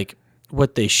did like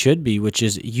what they should be, which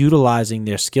is utilizing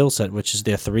their skill set, which is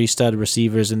their 3 stud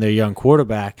receivers and their young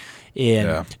quarterback,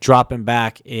 and dropping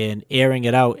back and airing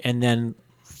it out, and then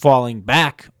falling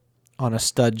back on a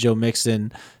stud Joe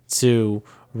Mixon to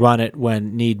run it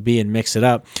when need be and mix it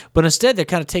up. But instead, they're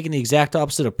kind of taking the exact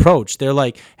opposite approach. They're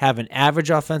like have an average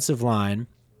offensive line,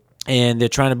 and they're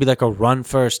trying to be like a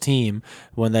run-first team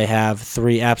when they have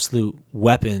 3 absolute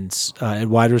weapons at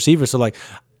wide receiver. So like,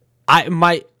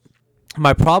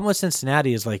 my problem with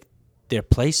Cincinnati is like their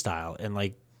play style and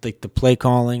like the play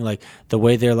calling, like the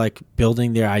way they're like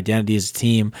building their identity as a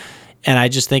team. And I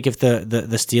just think if the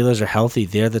Steelers are healthy,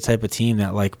 they're the type of team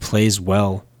that like plays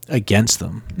well against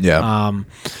them. Yeah.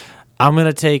 I'm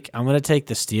gonna take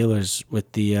the Steelers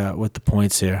with the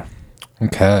points here.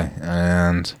 Okay,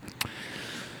 and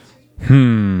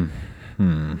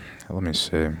let me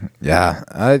see. Yeah,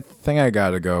 I think I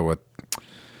gotta go with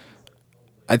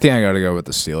the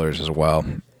Steelers as well.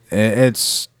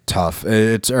 It's tough.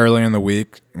 It's early in the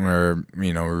week. We're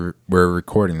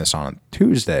recording this on a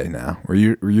Tuesday now.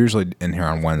 We're usually in here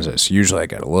on Wednesdays. So usually I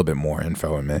get a little bit more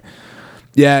info in me.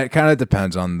 Yeah, it kind of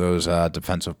depends on those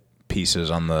defensive pieces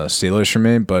on the Steelers for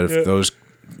me. But if those,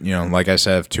 like I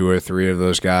said, if 2 out of 3 of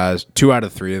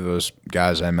those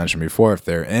guys I mentioned before, if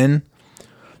they're in,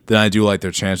 then I do like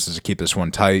their chances to keep this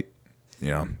one tight.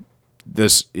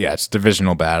 It's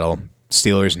divisional battle.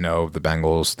 Steelers know the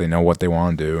Bengals. They know what they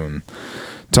want to do, and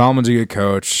Tomlin's a good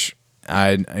coach.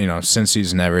 Since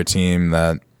he's never a team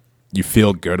that you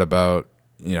feel good about,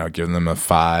 giving them a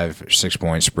 5 or 6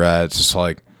 point spread. It's just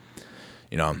like,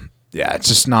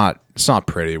 it's not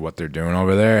pretty what they're doing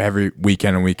over there every week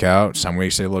in and week out. Some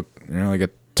weeks they look, like a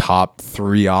top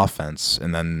 3 offense,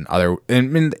 and then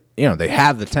they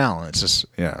have the talent. It's just,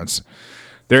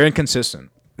 they're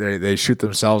inconsistent. They shoot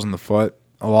themselves in the foot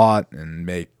a lot and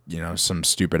make, some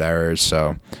stupid errors.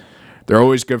 So they're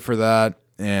always good for that.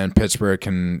 And Pittsburgh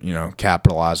can,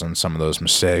 capitalize on some of those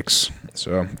mistakes.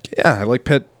 So, yeah, I like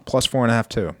Pitt plus 4.5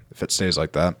 too, if it stays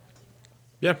like that.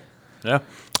 Yeah.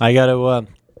 I got to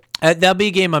that'll be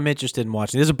a game I'm interested in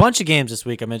watching. There's a bunch of games this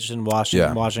week I'm interested in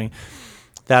watching.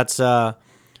 That's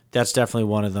definitely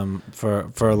one of them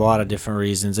for a lot of different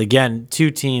reasons. Again,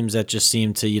 2 teams that just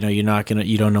seem to, you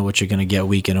don't know what you're going to get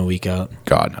week in and week out.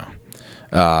 God,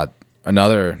 no.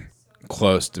 Another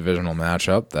close divisional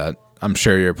matchup that I'm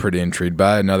sure you're pretty intrigued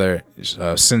by.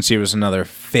 Cincy was another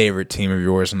favorite team of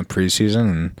yours in the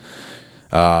preseason,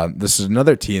 and this is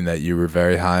another team that you were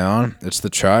very high on. It's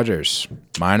the Chargers,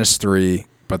 -3,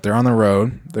 but they're on the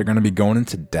road. They're going to be going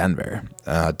into Denver.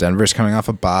 Denver's coming off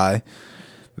a bye.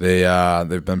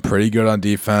 They've been pretty good on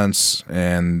defense,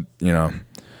 and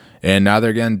and now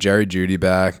they're getting Jerry Jeudy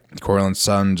back. Courtland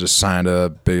Sutton just signed a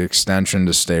big extension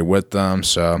to stay with them.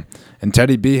 So, and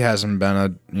Teddy B hasn't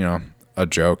been a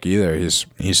joke either.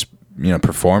 He's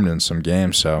performed in some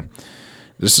games. So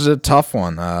this is a tough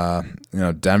one.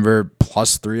 Denver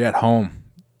 +3 at home.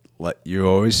 You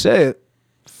always say it.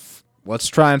 Let's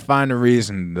try and find a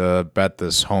reason to bet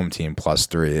this home team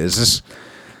 +3. Is this?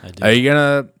 Are you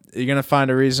gonna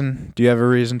find a reason? Do you have a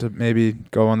reason to maybe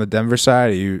go on the Denver side?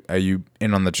 Are you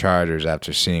in on the Chargers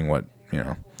after seeing what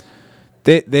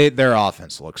their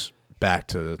offense looks back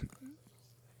to?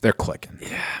 They're clicking.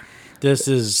 Yeah. This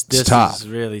is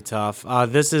really tough.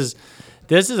 This is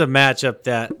a matchup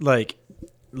that like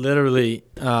literally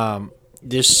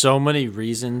there's so many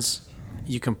reasons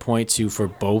you can point to for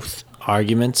both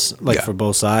arguments, for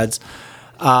both sides.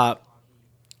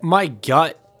 My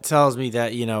gut tells me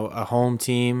that a home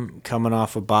team coming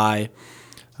off a bye.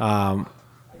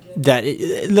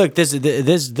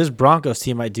 This Broncos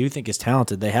team I do think is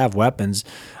talented. They have weapons.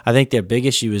 I think their big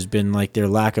issue has been like their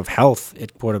lack of health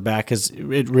at quarterback, because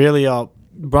it really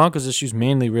Broncos issues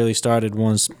mainly really started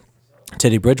once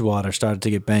Teddy Bridgewater started to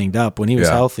get banged up. When he was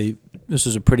healthy, this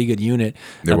was a pretty good unit.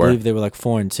 I believe they were like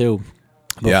 4-2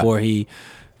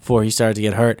 before he started to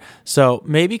get hurt. So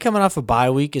maybe coming off a bye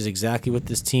week is exactly what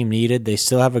this team needed. They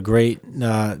still have a great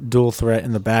dual threat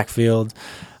in the backfield.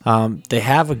 They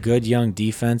have a good young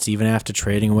defense, even after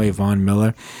trading away Von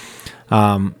Miller.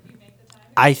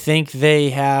 I think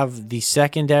they have the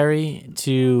secondary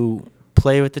to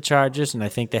play with the Chargers, and I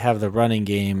think they have the running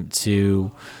game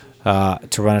to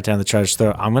run it down the Chargers'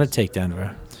 throat. I'm going to take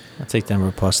Denver. I'll take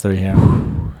Denver +3 here.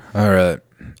 All right.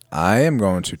 I am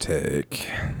going to take...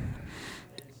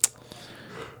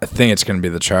 I think it's going to be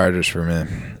the Chargers for me.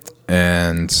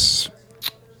 And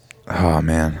Oh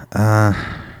man.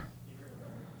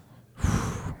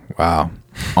 Wow.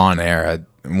 On air,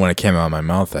 when it came out of my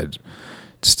mouth, I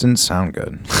just didn't sound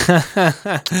good.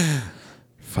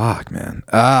 Fuck, man.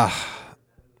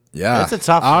 Yeah. It's a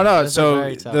tough I don't one. know. It's a So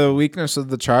very tough the one. weakness of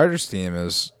the Chargers team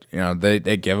is,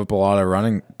 they give up a lot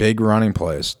of big running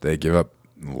plays. They give up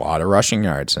a lot of rushing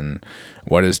yards. And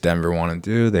what does Denver want to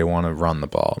do? They want to run the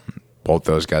ball. Both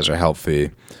those guys are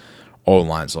healthy.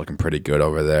 O-line's looking pretty good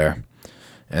over there.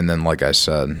 And then, like I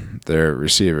said, their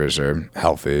receivers are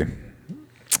healthy.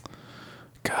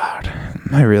 God, am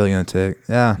I really going to take?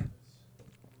 Yeah.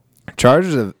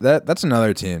 Chargers, that's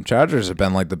another team. Chargers have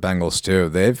been like the Bengals, too.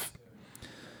 They've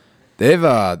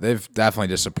definitely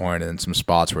disappointed in some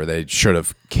spots where they should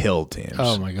have killed teams.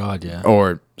 Oh my God, yeah.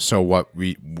 Or so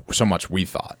much we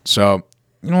thought. So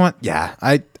you know what? Yeah,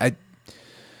 I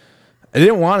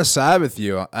didn't want to side with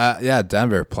you. Yeah,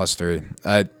 Denver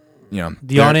 +3.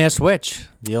 The on-air switch.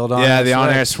 The old on-air switch. the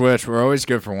on-air switch. We're always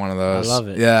good for one of those. I love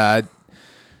it.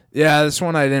 Yeah, this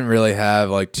one I didn't really have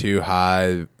like too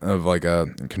high of like a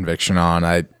conviction on.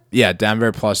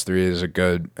 Denver +3 is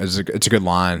it's a good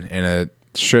line, and it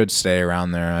should stay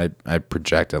around there. I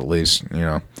project at least,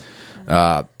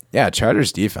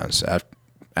 Chargers defense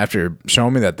after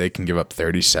showing me that they can give up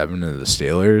 37 to the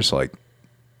Steelers,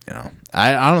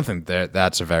 I don't think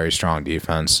that's a very strong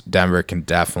defense. Denver can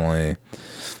definitely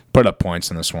put up points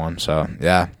in this one. So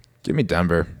yeah, give me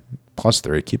Denver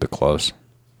 +3. Keep it close.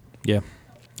 Yeah.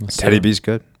 Teddy B's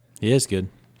good. He is good.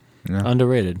 Yeah.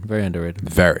 Underrated. Very underrated.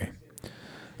 Very.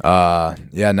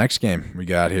 Next game we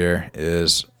got here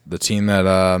is the team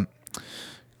that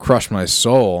crushed my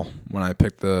soul when I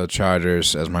picked the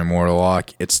Chargers as my mortal lock.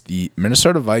 It's the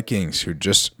Minnesota Vikings, who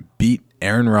just beat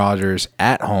Aaron Rodgers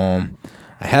at home.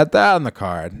 I had that on the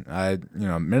card.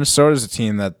 Minnesota's a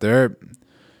team that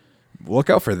look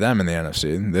out for them in the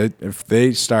NFC. If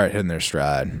they start hitting their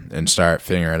stride and start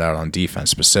figuring it out on defense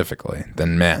specifically,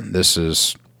 then man, this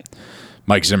is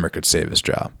Mike Zimmer could save his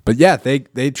job. But yeah,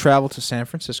 they travel to San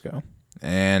Francisco,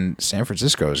 and San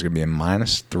Francisco is going to be a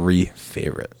 -3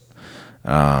 favorite.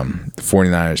 The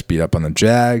 49ers beat up on the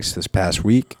Jags this past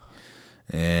week.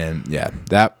 And yeah,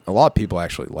 that a lot of people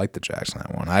actually liked the Jags on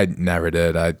that one. I never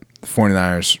did. The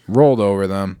 49ers rolled over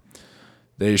them.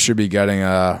 They should be getting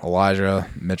Elijah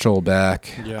Mitchell back.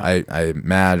 Yeah. I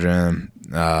imagine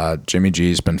Jimmy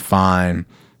G's been fine.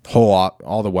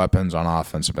 All the weapons on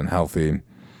offense have been healthy.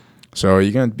 So are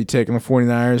you going to be taking the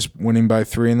 49ers winning by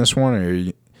 3 in this one,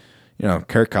 or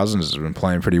Kirk Cousins has been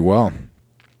playing pretty well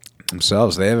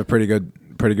themselves. They have a pretty good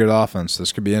offense.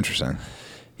 This could be interesting.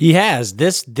 He has.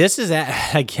 This is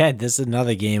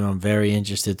another game I'm very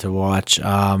interested to watch.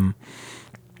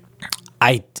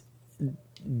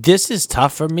 This is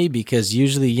tough for me because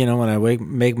usually, when I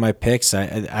make my picks,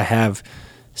 I have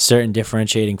certain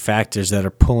differentiating factors that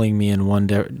are pulling me in one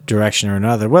direction or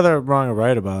another, whether I'm wrong or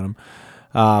right about them.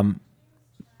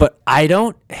 But I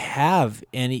don't have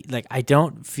any, I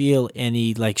don't feel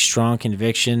any, strong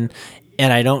conviction,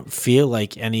 and I don't feel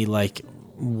like any,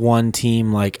 one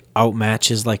team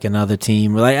outmatches another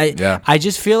team. I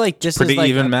just feel like this is pretty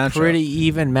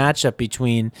even matchup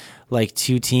between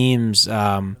two teams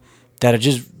that are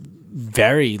just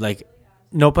very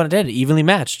no pun intended, evenly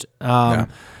matched. I'm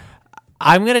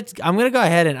gonna go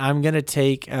ahead and I'm gonna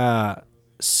take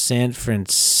San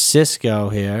Francisco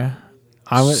here.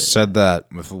 Said that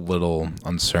with a little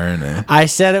uncertainty. I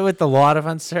said it with a lot of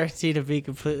uncertainty, to be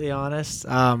completely honest.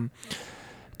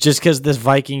 Just because this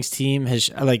Vikings team has,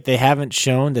 they haven't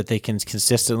shown that they can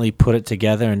consistently put it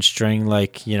together and string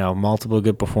multiple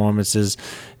good performances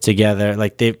together.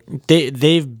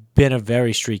 They've been a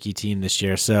very streaky team this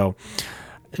year, so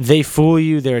they fool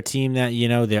you. They're a team that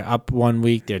they're up one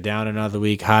week, they're down another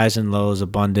week, highs and lows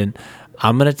abundant.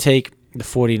 I'm gonna take the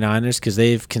 49ers because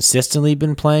they've consistently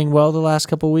been playing well the last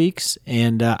couple of weeks,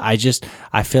 and I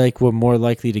feel like we're more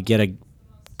likely to get a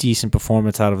decent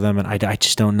performance out of them, and I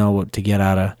just don't know what to get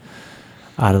out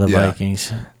of the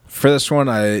Vikings. For this one,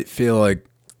 I feel like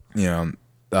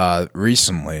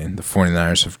recently the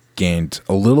 49ers have gained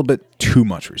a little bit too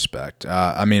much respect.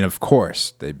 Of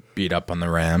course they beat up on the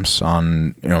Rams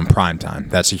on prime time.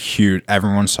 That's huge.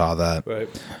 Everyone saw that, right?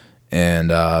 And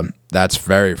that's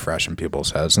very fresh in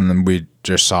people's heads. And then we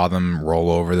just saw them roll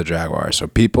over the Jaguars. So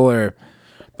the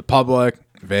public,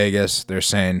 Vegas, they're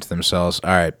saying to themselves,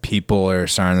 all right, people are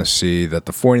starting to see that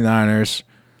the 49ers,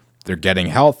 they're getting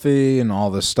healthy and all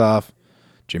this stuff.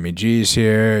 Jimmy G's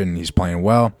here, and he's playing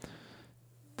well.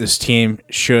 This team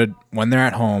should, when they're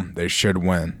at home, they should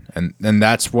win. And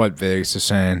that's what Vegas is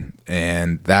saying,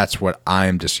 and that's what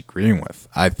I'm disagreeing with.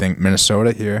 I think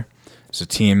Minnesota here is a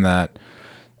team that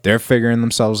they're figuring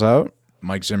themselves out.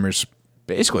 Mike Zimmer's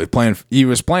basically playing. He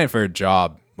was playing for a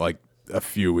job like a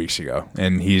few weeks ago,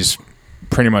 and he's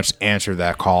pretty much answered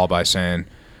that call by saying,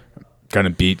 "Gonna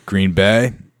beat Green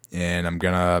Bay, and I'm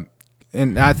gonna."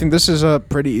 And I think this is a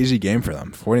pretty easy game for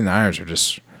them. 49ers are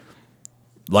just,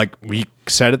 like we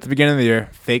said at the beginning of the year,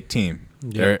 fake team.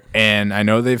 Yeah. And I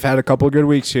know they've had a couple of good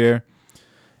weeks here,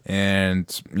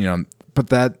 and but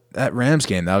that Rams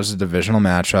game, that was a divisional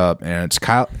matchup, and it's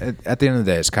Kyle. At the end of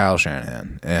the day, it's Kyle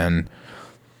Shanahan, and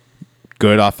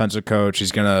good offensive coach.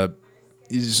 He's gonna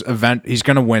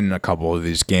win a couple of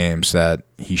these games that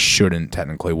he shouldn't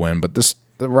technically win. But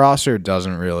the roster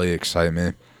doesn't really excite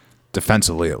me,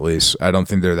 defensively at least. I don't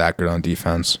think they're that good on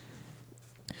defense.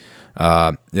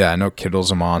 I know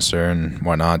Kittle's a monster and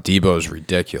whatnot. Debo's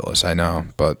ridiculous, I know,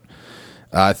 but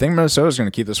I think Minnesota's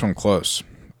going to keep this one close.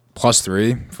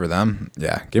 +3 for them,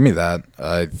 yeah, give me that.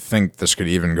 I think this could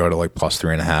even go to like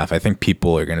 +3.5. I think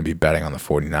people are going to be betting on the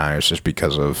 49ers just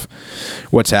because of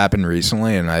what's happened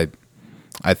recently, and I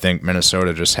think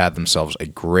Minnesota just had themselves a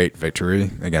great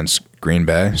victory against Green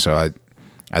Bay, so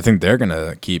I think they're going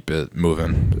to keep it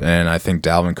moving, and I think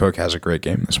Dalvin Cook has a great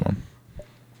game this one.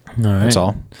 All right. That's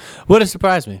all. Would have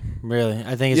surprised me, really.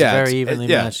 I think it's a very evenly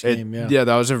matched game. Yeah,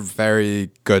 that was a very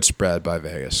good spread by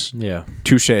Vegas. Yeah.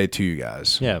 Touche to you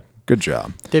guys. Yeah. Good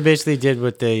job. They basically did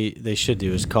what they should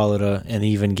do, is call it an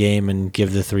even game and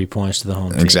give the 3 points to the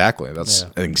home team. Exactly. That's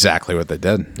exactly what they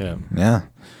did. Yeah.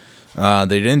 Yeah.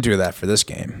 They didn't do that for this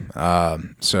game.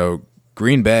 So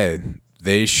Green Bay,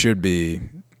 they should be,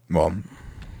 well,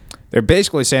 they're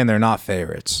basically saying they're not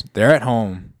favorites. They're at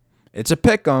home. It's a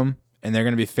pick 'em. And they're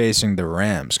going to be facing the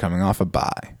Rams coming off a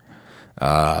bye.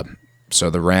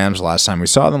 So the Rams, last time we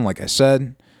saw them, like I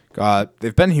said,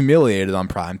 they've been humiliated on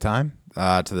primetime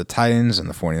to the Titans and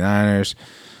the 49ers.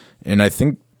 And I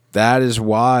think that is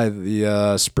why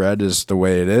the spread is the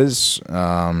way it is.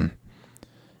 I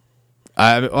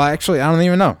don't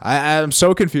even know. I'm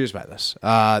so confused by this.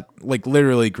 Like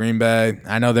literally Green Bay,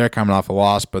 I know they're coming off a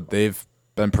loss, but they've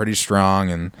been pretty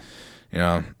strong, and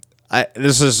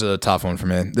this is a tough one for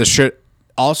me.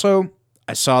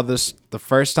 I saw this the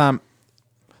first time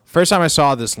I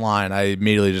saw this line, I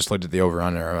immediately just looked at the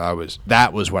over-under.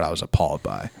 That was what I was appalled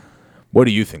by. What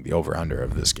do you think the over-under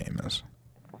of this game is?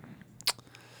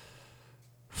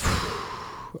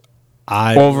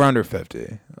 Over-under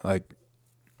 50. Like,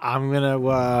 I'm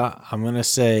gonna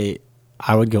say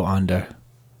I would go under.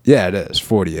 Yeah, it is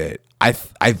 48. I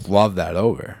love that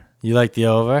over. You like the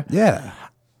over? Yeah.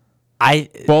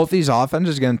 Both these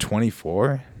offenses getting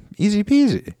 24, easy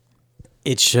peasy.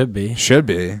 It should be. It should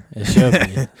be.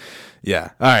 Yeah.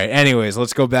 All right. Anyways,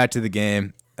 let's go back to the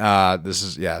game.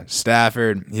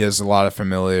 Stafford. He has a lot of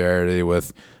familiarity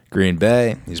with Green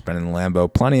Bay. He's been in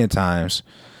Lambeau plenty of times.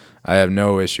 I have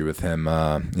no issue with him.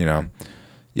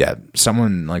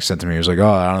 Someone said to me, he was like,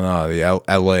 "Oh, I don't know. The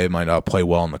LA might not play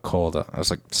well in the cold." I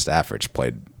was like, Stafford's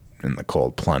played in the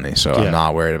cold plenty, so I'm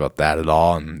not worried about that at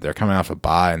all. And they're coming off a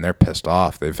bye, and they're pissed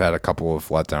off. They've had a couple of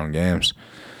letdown games.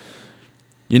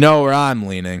 You know where I'm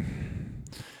leaning.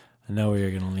 I know where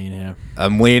you're gonna lean here.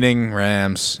 I'm leaning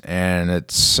Rams, and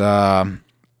it's but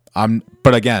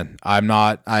again, I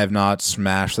have not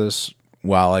smashed this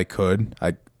while I could.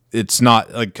 It's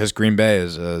not like, because Green Bay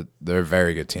they're a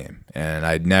very good team, and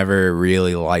I'd never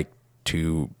really liked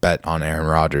to bet on Aaron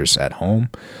Rodgers at home.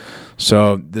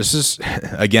 So this is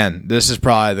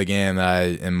probably the game that I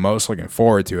am most looking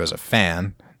forward to as a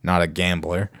fan, not a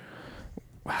gambler.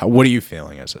 What are you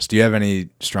feeling as this? Do you have any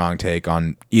strong take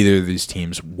on either of these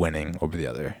teams winning over the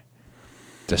other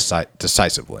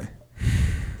decisively?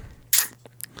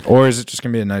 Or is it just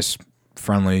going to be a nice,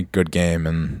 friendly, good game,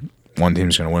 and one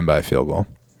team's going to win by a field goal?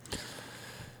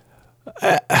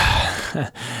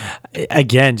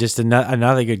 Again, just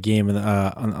another good game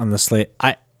on the slate.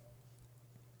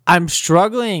 I'm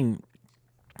struggling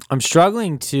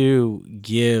to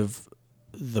give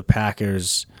the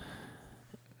Packers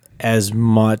as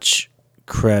much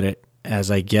credit as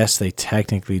I guess they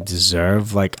technically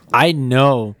deserve. Like, I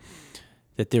know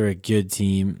that they're a good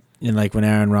team, and like when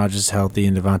Aaron Rodgers is healthy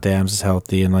and Devontae Adams is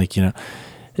healthy, and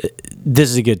this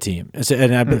is a good team.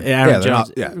 And Aaron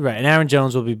Jones, right? And Aaron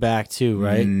Jones will be back too,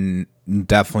 right?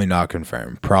 Definitely not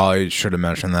confirmed. Probably should have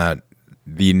mentioned that.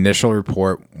 The initial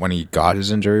report when he got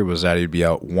his injury was that he'd be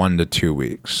out 1 to 2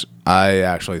 weeks. I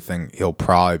actually think he'll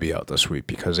probably be out this week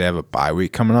because they have a bye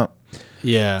week coming up.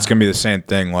 Yeah. It's going to be the same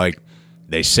thing. Like,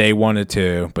 they say 1 to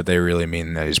 2, but they really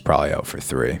mean that he's probably out for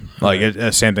 3. Like,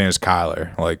 same thing as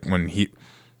Kyler. Like, when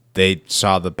they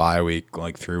saw the bye week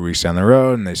like 3 weeks down the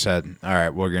road, and they said, all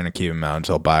right, we're going to keep him out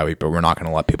until bye week, but we're not going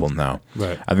to let people know.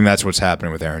 Right. I think that's what's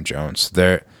happening with Aaron Jones.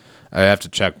 I have to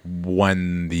check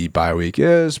when the bye week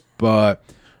is, but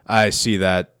I see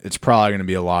that it's probably going to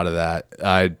be a lot of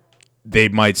that. They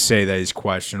might say that he's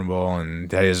questionable and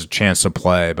that he has a chance to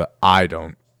play, but I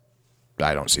don't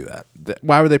see that.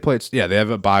 Why would they play it? Yeah, they have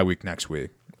a bye week next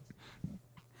week.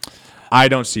 I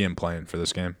don't see him playing for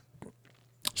this game.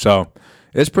 So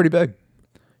it's pretty big.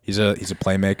 He's a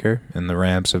playmaker, and the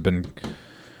Rams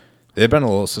they've been a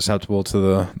little susceptible to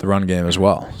the run game as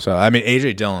well. So I mean,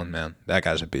 AJ Dillon, man, that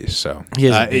guy's a beast. So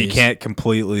you can't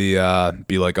completely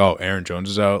be like, oh, Aaron Jones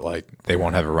is out, like they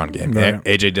won't have a run game. Right.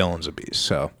 AJ Dillon's a beast.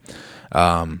 So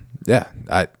yeah.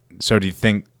 So do you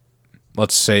think?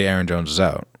 Let's say Aaron Jones is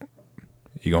out.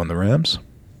 You going the Rams?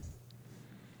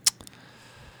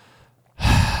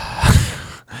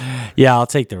 Yeah, I'll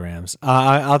take the Rams.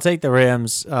 I'll take the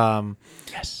Rams.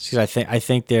 Yes, because I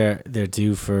think they're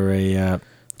due for a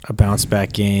bounce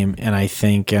back game, and I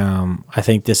think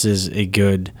this is a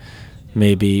good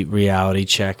maybe reality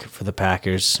check for the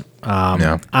Packers.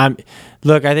 Yeah. I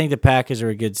think the Packers are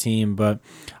a good team, but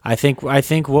I think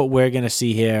what we're gonna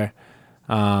see here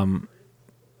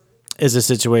is a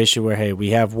situation where, hey,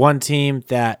 we have one team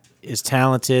that is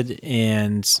talented,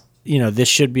 and this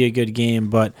should be a good game,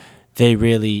 but they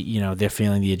really, they're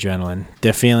feeling the adrenaline.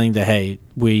 They're feeling that, hey,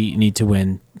 we need to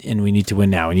win, and we need to win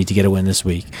now. We need to get a win this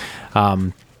week.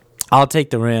 I'll take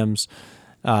the Rams.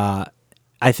 I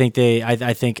think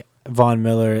Von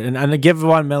Miller, and give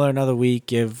Von Miller another week,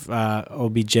 give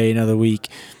OBJ another week,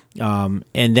 and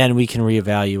then we can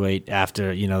reevaluate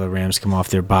after the Rams come off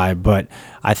their bye. But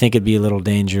I think it'd be a little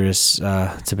dangerous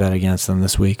to bet against them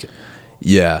this week.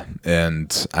 Yeah,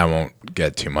 and I won't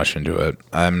get too much into it.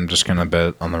 I'm just gonna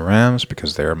bet on the Rams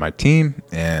because they're my team,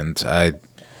 and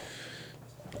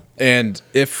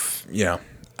if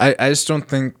I just don't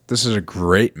think this is a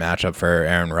great matchup for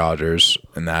Aaron Rodgers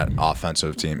and that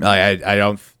offensive team.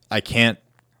 I can't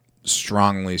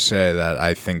strongly say that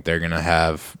I think they're gonna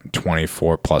have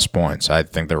 24 plus points. I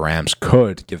think the Rams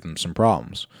could give them some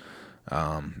problems.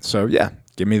 So yeah,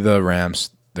 give me the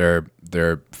Rams.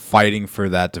 They're fighting for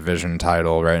that division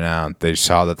title right now. They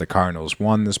saw that the Cardinals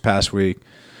won this past week.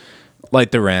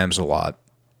 Like the Rams a lot.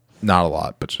 Not a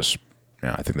lot, but just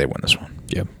I think they win this one.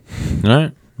 Yep. All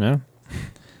right. Yeah.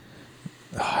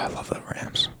 Oh, I love the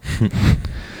Rams.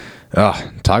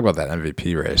 Talk about that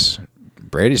MVP race.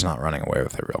 Brady's not running away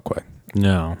with it real quick.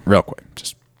 No. Real quick.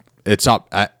 Just it's up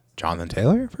at Jonathan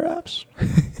Taylor, perhaps?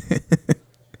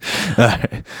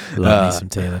 Love me some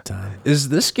Taylor time. Is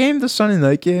this game the Sunday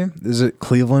night game? Is it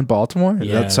Cleveland-Baltimore? Is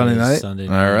that Sunday night? Sunday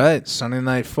night. All right. Sunday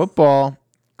night football.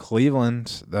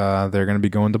 Cleveland, they're going to be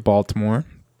going to Baltimore.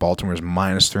 Baltimore's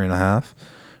minus 3.5.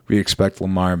 We expect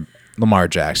Lamar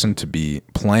Jackson to be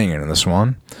playing in this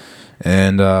one.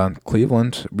 And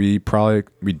Cleveland, we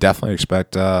definitely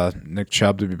expect Nick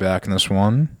Chubb to be back in this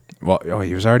one. Well,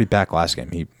 he was already back last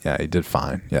game. He did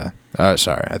fine. Yeah.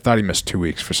 Sorry, I thought he missed 2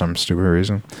 weeks for some stupid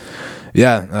reason.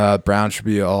 Yeah, Browns should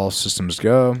be all systems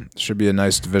go. Should be a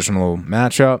nice divisional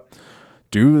matchup.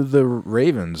 Do the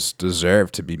Ravens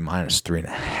deserve to be minus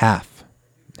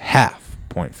 3.5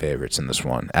 point favorites in this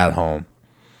one at home?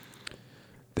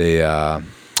 They,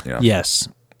 Yes.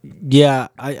 Yeah,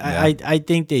 I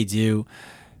think they do,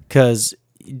 because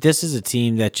this is a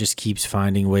team that just keeps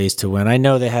finding ways to win. I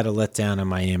know they had a letdown in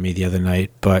Miami the other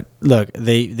night, but look,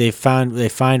 they find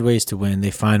ways to win.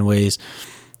 They find ways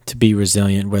to be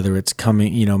resilient, whether it's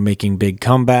making big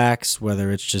comebacks,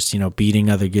 whether it's just beating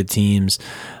other good teams.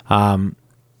 And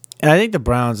I think the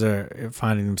Browns are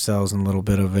finding themselves in a little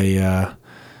bit of a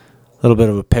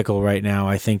pickle right now.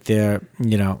 I think they're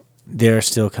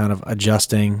still kind of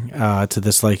adjusting to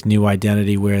this new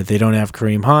identity where they don't have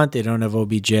Kareem Hunt, they don't have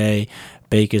OBJ,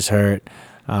 Baker's hurt.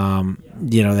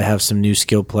 They have some new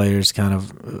skill players kind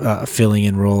of filling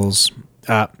in roles.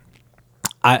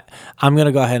 I'm going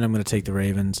to go ahead and I'm going to take the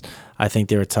Ravens. I think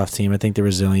they're a tough team. I think they're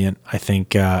resilient. I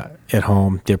think at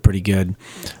home they're pretty good.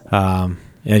 And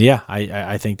yeah,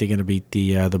 I think they're going to beat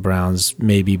the Browns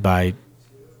maybe by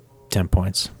 10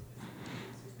 points.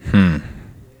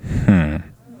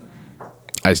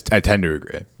 I tend to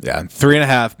agree. Yeah,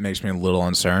 3.5 makes me a little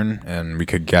uncertain, and we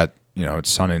could get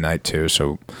it's Sunday night too,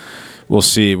 so we'll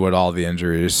see what all the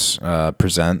injuries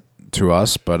present to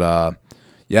us. But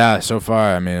yeah, so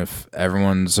far, I mean, if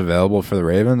everyone's available for the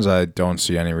Ravens, I don't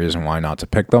see any reason why not to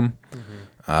pick them.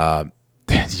 Mm-hmm.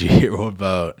 Did you hear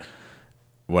about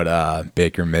what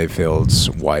Baker Mayfield's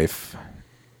wife,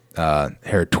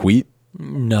 her tweet?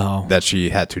 No. That she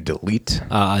had to delete?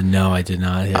 No, I did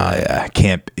not hear that. Yeah,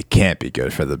 it can't be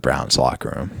good for the Browns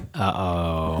locker room.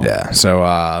 Uh-oh. Yeah,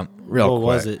 so real quick. What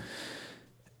was it?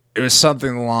 It was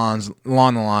something along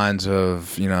the lines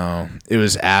of, it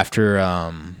was after,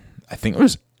 I think it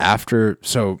was after.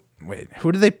 So wait,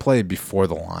 who did they play before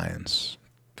the Lions?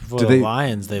 Before the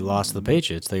Lions, they lost to the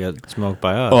Patriots. They got smoked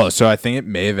by us. Oh, so I think it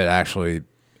may have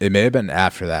been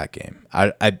after that game.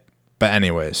 But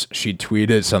anyways, she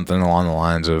tweeted something along the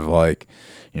lines of like,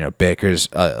 Baker's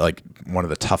like one of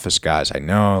the toughest guys I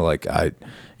know. Like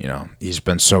he's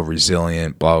been so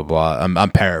resilient. Blah blah blah.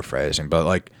 I'm paraphrasing, but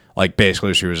like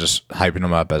basically she was just hyping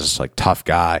him up as this like tough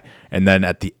guy. And then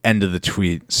at the end of the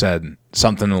tweet said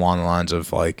something along the lines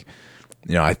of like,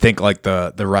 I think like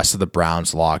the rest of the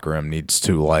Browns locker room needs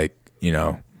to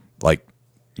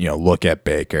look at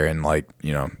Baker and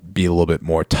be a little bit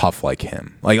more tough like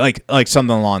him. Like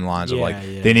something along the lines of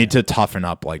they need to toughen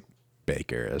up like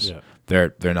Baker is. Yeah.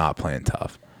 They're not playing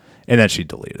tough. And then she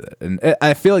deleted it. And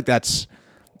I feel like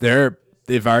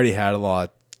they've already had a lot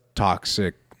of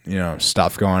toxic,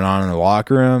 stuff going on in the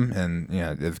locker room, and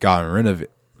they've gotten rid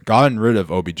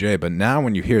of OBJ, but now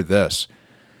when you hear this,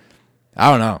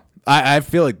 I don't know. I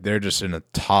feel like they're just in a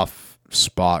tough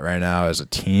spot right now as a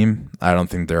team. I don't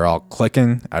think they're all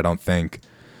clicking. I don't think,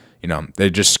 they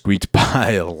just squeaked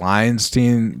by a Lions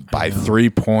team by 3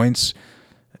 points.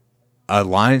 A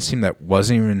Lions team that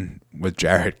wasn't even with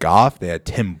Jared Goff. They had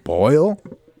Tim Boyle.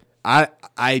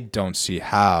 I don't see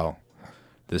how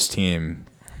this team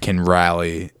can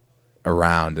rally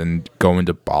around and go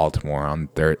into Baltimore on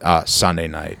their Sunday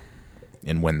night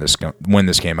and win this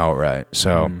game outright.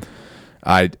 So.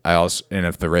 I also, and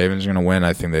if the Ravens are going to win,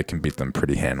 I think they can beat them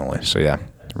pretty handily. So yeah,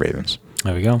 Ravens.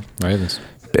 There we go, Ravens.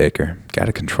 Baker, got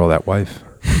to control that wife.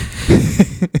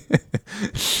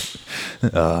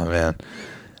 Oh man.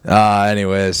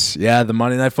 Anyways, yeah, the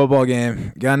Monday Night Football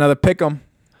game. Got another pick'em.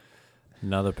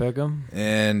 Another pick'em.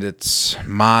 And it's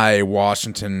my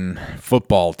Washington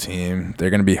football team. They're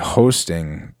going to be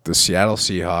hosting the Seattle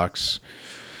Seahawks.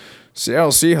 Seattle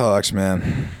Seahawks,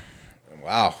 man.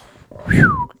 Wow.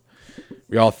 Whew.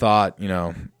 We all thought,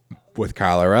 with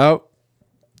Kyler out,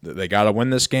 they got to win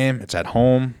this game. It's at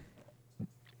home.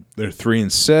 They're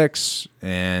 3-6,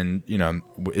 and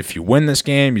if you win this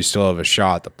game, you still have a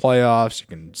shot at the playoffs. You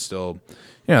can still,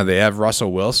 they have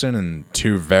Russell Wilson and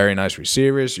 2 very nice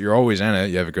receivers. You're always in it.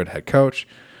 You have a good head coach,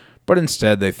 but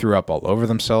instead they threw up all over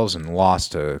themselves and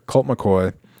lost to Colt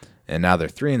McCoy, and now they're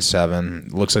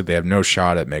 3-7. Looks like they have no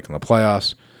shot at making the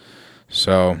playoffs.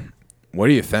 So, what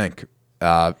do you think?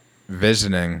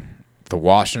 Visiting the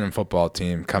Washington football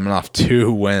team, coming off 2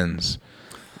 wins,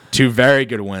 2 very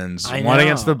good wins, one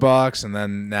against the Bucs and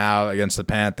then now against the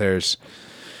Panthers.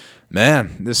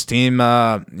 Man, this team,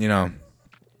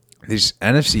 these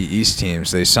NFC East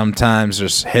teams, they sometimes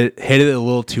just hit it a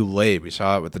little too late. We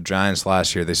saw it with the Giants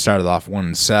last year. They started off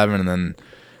 1-7 and then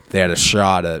they had a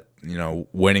shot at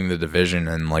winning the division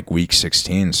in week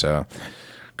 16. So.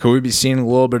 Could we be seeing a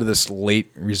little bit of this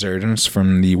late resurgence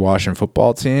from the Washington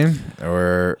football team,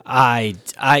 or I'm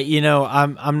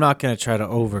not going to try to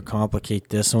overcomplicate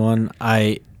this one.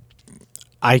 I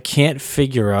can't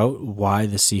figure out why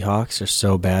the Seahawks are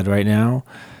so bad right now,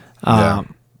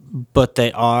 but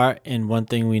they are. And one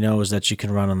thing we know is that you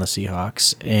can run on the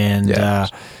Seahawks, and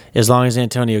as long as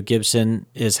Antonio Gibson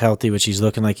is healthy, which he's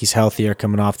looking like he's healthier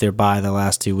coming off their bye the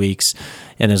last 2 weeks,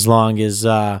 and as long as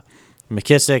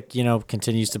McKissick,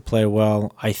 continues to play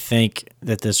well, I think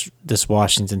that this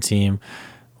Washington team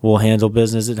will handle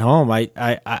business at home.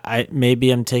 I maybe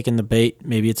I'm taking the bait,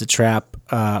 maybe it's a trap,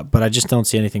 but I just don't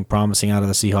see anything promising out of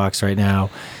the Seahawks right now.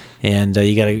 And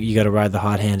you gotta ride the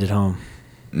hot hand at home.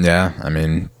 Yeah, I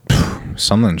mean,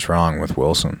 something's wrong with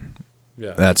Wilson.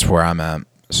 Yeah, that's where I'm at.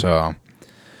 So,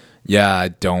 yeah, I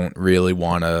don't really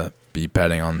want to be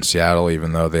betting on Seattle,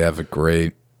 even though they have a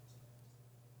great.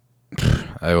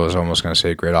 I was almost going to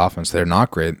say great offense. They're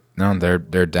not great. No,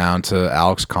 they're down to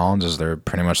Alex Collins as they're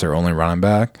pretty much their only running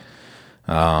back.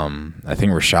 I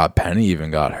think Rashad Penny even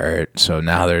got hurt, so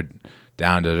now they're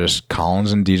down to just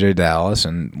Collins and DJ Dallas.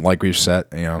 And like we've said,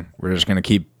 we're just going to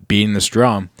keep beating this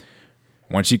drum.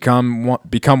 Once you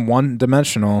become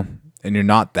one-dimensional and you're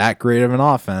not that great of an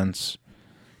offense,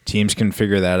 teams can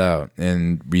figure that out.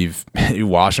 And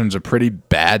Washington's a pretty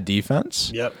bad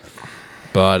defense. Yep.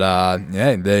 But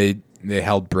they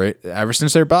held Brady ever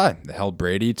since their bye. They held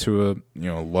Brady to a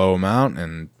low amount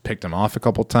and picked him off a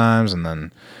couple times, and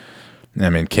then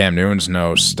Cam Newton's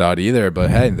no stud either. But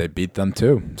hey, they beat them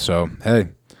too. So hey,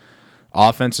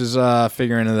 offense is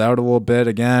figuring it out a little bit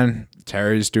again.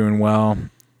 Terry's doing well.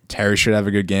 Terry should have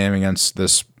a good game against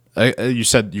this. You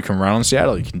said you can run on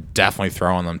Seattle. You can definitely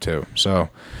throw on them too. So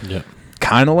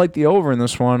kind of like the over in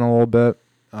this one a little bit.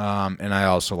 And I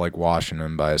also like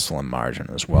Washington by a slim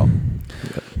margin as well.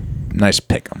 Yep. Nice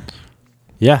pick 'em.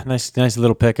 Yeah, nice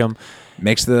little pick 'em.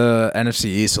 Makes the NFC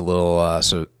East a little.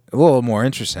 So a little more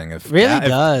interesting. If Really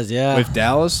does, yeah. With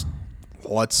Dallas,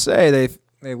 let's say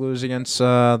they lose against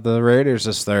the Raiders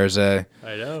this Thursday.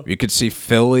 I know. We could see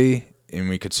Philly and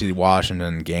we could see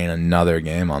Washington gain another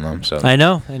game on them. So I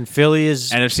know, and Philly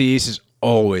is NFC East is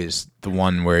always the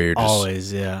one where you're just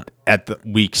always, yeah. At the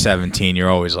week 17, you're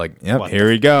always like, yep, What here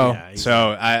we go. yeah, exactly.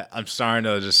 So I'm starting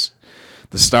to just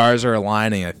the stars are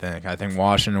aligning. I think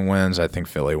Washington wins. I think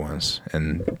Philly wins,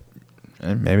 and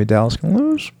maybe Dallas can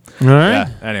lose. All right. Yeah.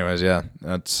 Anyways, yeah,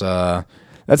 that's the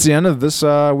end of this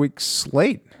week's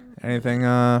slate. Anything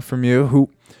from you? Who?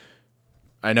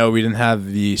 I know we didn't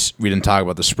talk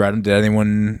about the spread. Did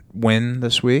anyone win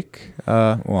this week?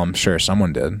 Well, I'm sure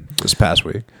someone did this past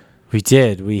week. We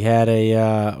did. We had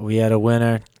a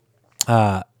winner.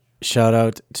 Shout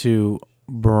out to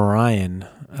Brian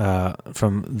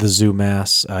from the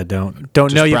Zoomass. I don't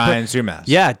Just know you. Brian Zoomass.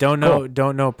 Yeah, don't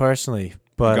Cool. know personally,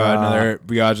 but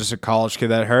we got just a college kid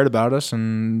that heard about us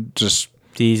and just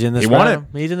he's in the he spread. won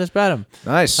it. He's in the spread.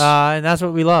 Nice. And that's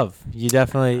what we love. You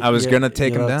definitely. I was gonna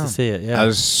take him love down. to see it. Yeah. I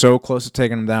was so close to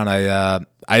taking him down.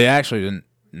 I actually didn't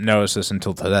notice this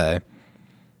until today.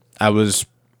 I was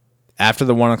after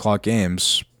the 1:00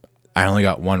 games. I only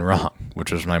got one wrong,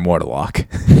 which was my mortal lock.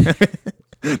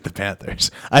 The Panthers.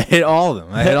 I hit all of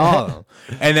them.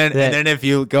 And then if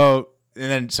you go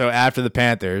so after the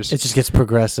Panthers, it just gets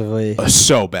progressively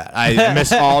so bad. I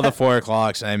missed all the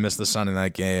 4:00s and I missed the Sunday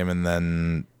night game, and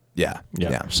then yeah.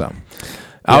 So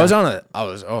I was on it.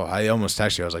 I almost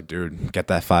texted you. I was like, dude, get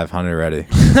that 500 ready.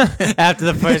 After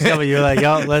the first couple, you were like,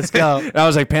 yo, let's go. And I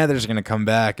was like, Panthers are gonna come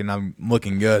back, and I'm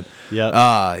looking good.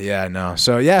 Yeah. Yeah, no.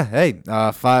 So yeah, hey,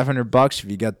 $500 if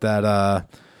you get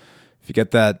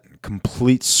that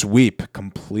complete sweep,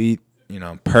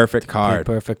 perfect card.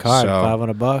 Perfect card. So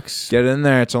 $500. get in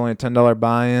there. It's only a $10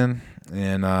 buy-in,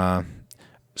 and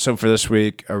so for this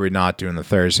week, are we not doing the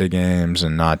Thursday games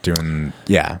and not doing?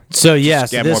 Yeah. So yeah,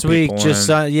 so get this more week people just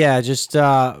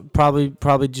in.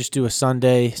 probably just do a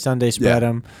Sunday spread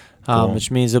them, Cool.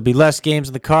 which means there'll be less games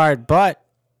on the card, but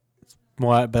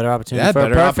better opportunity for a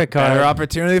perfect card. Better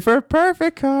opportunity for a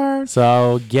perfect card.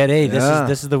 So Yeah.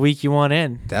 this is the week you want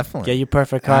in. Definitely. Get your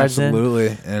perfect cards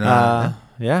Absolutely. And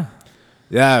yeah.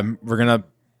 yeah,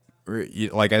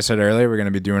 like I said earlier, we're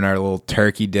gonna be doing our little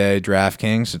Turkey Day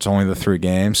DraftKings. It's only the 3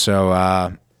 games,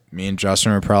 so me and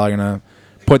Justin are probably gonna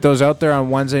put those out there on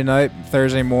Wednesday night,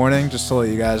 Thursday morning, just to let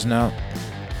you guys know.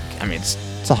 I mean, it's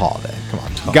a holiday. Come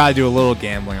on, you gotta do a little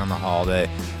gambling on the holiday,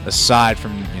 aside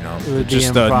from It would be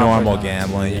just the improper normal not to,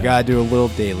 gambling. yeah. You gotta do a little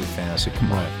daily fantasy.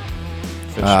 Come on.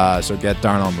 So get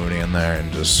Darnell Mooney in there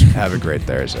and just have a great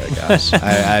Thursday, guys.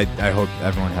 I hope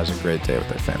everyone has a great day with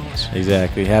their families.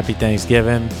 Exactly. Happy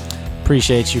Thanksgiving.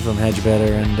 Appreciate you from Hedge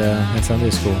Better and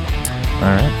Sunday School. All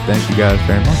right. Thank you guys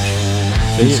very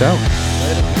much. Peace out.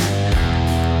 Later.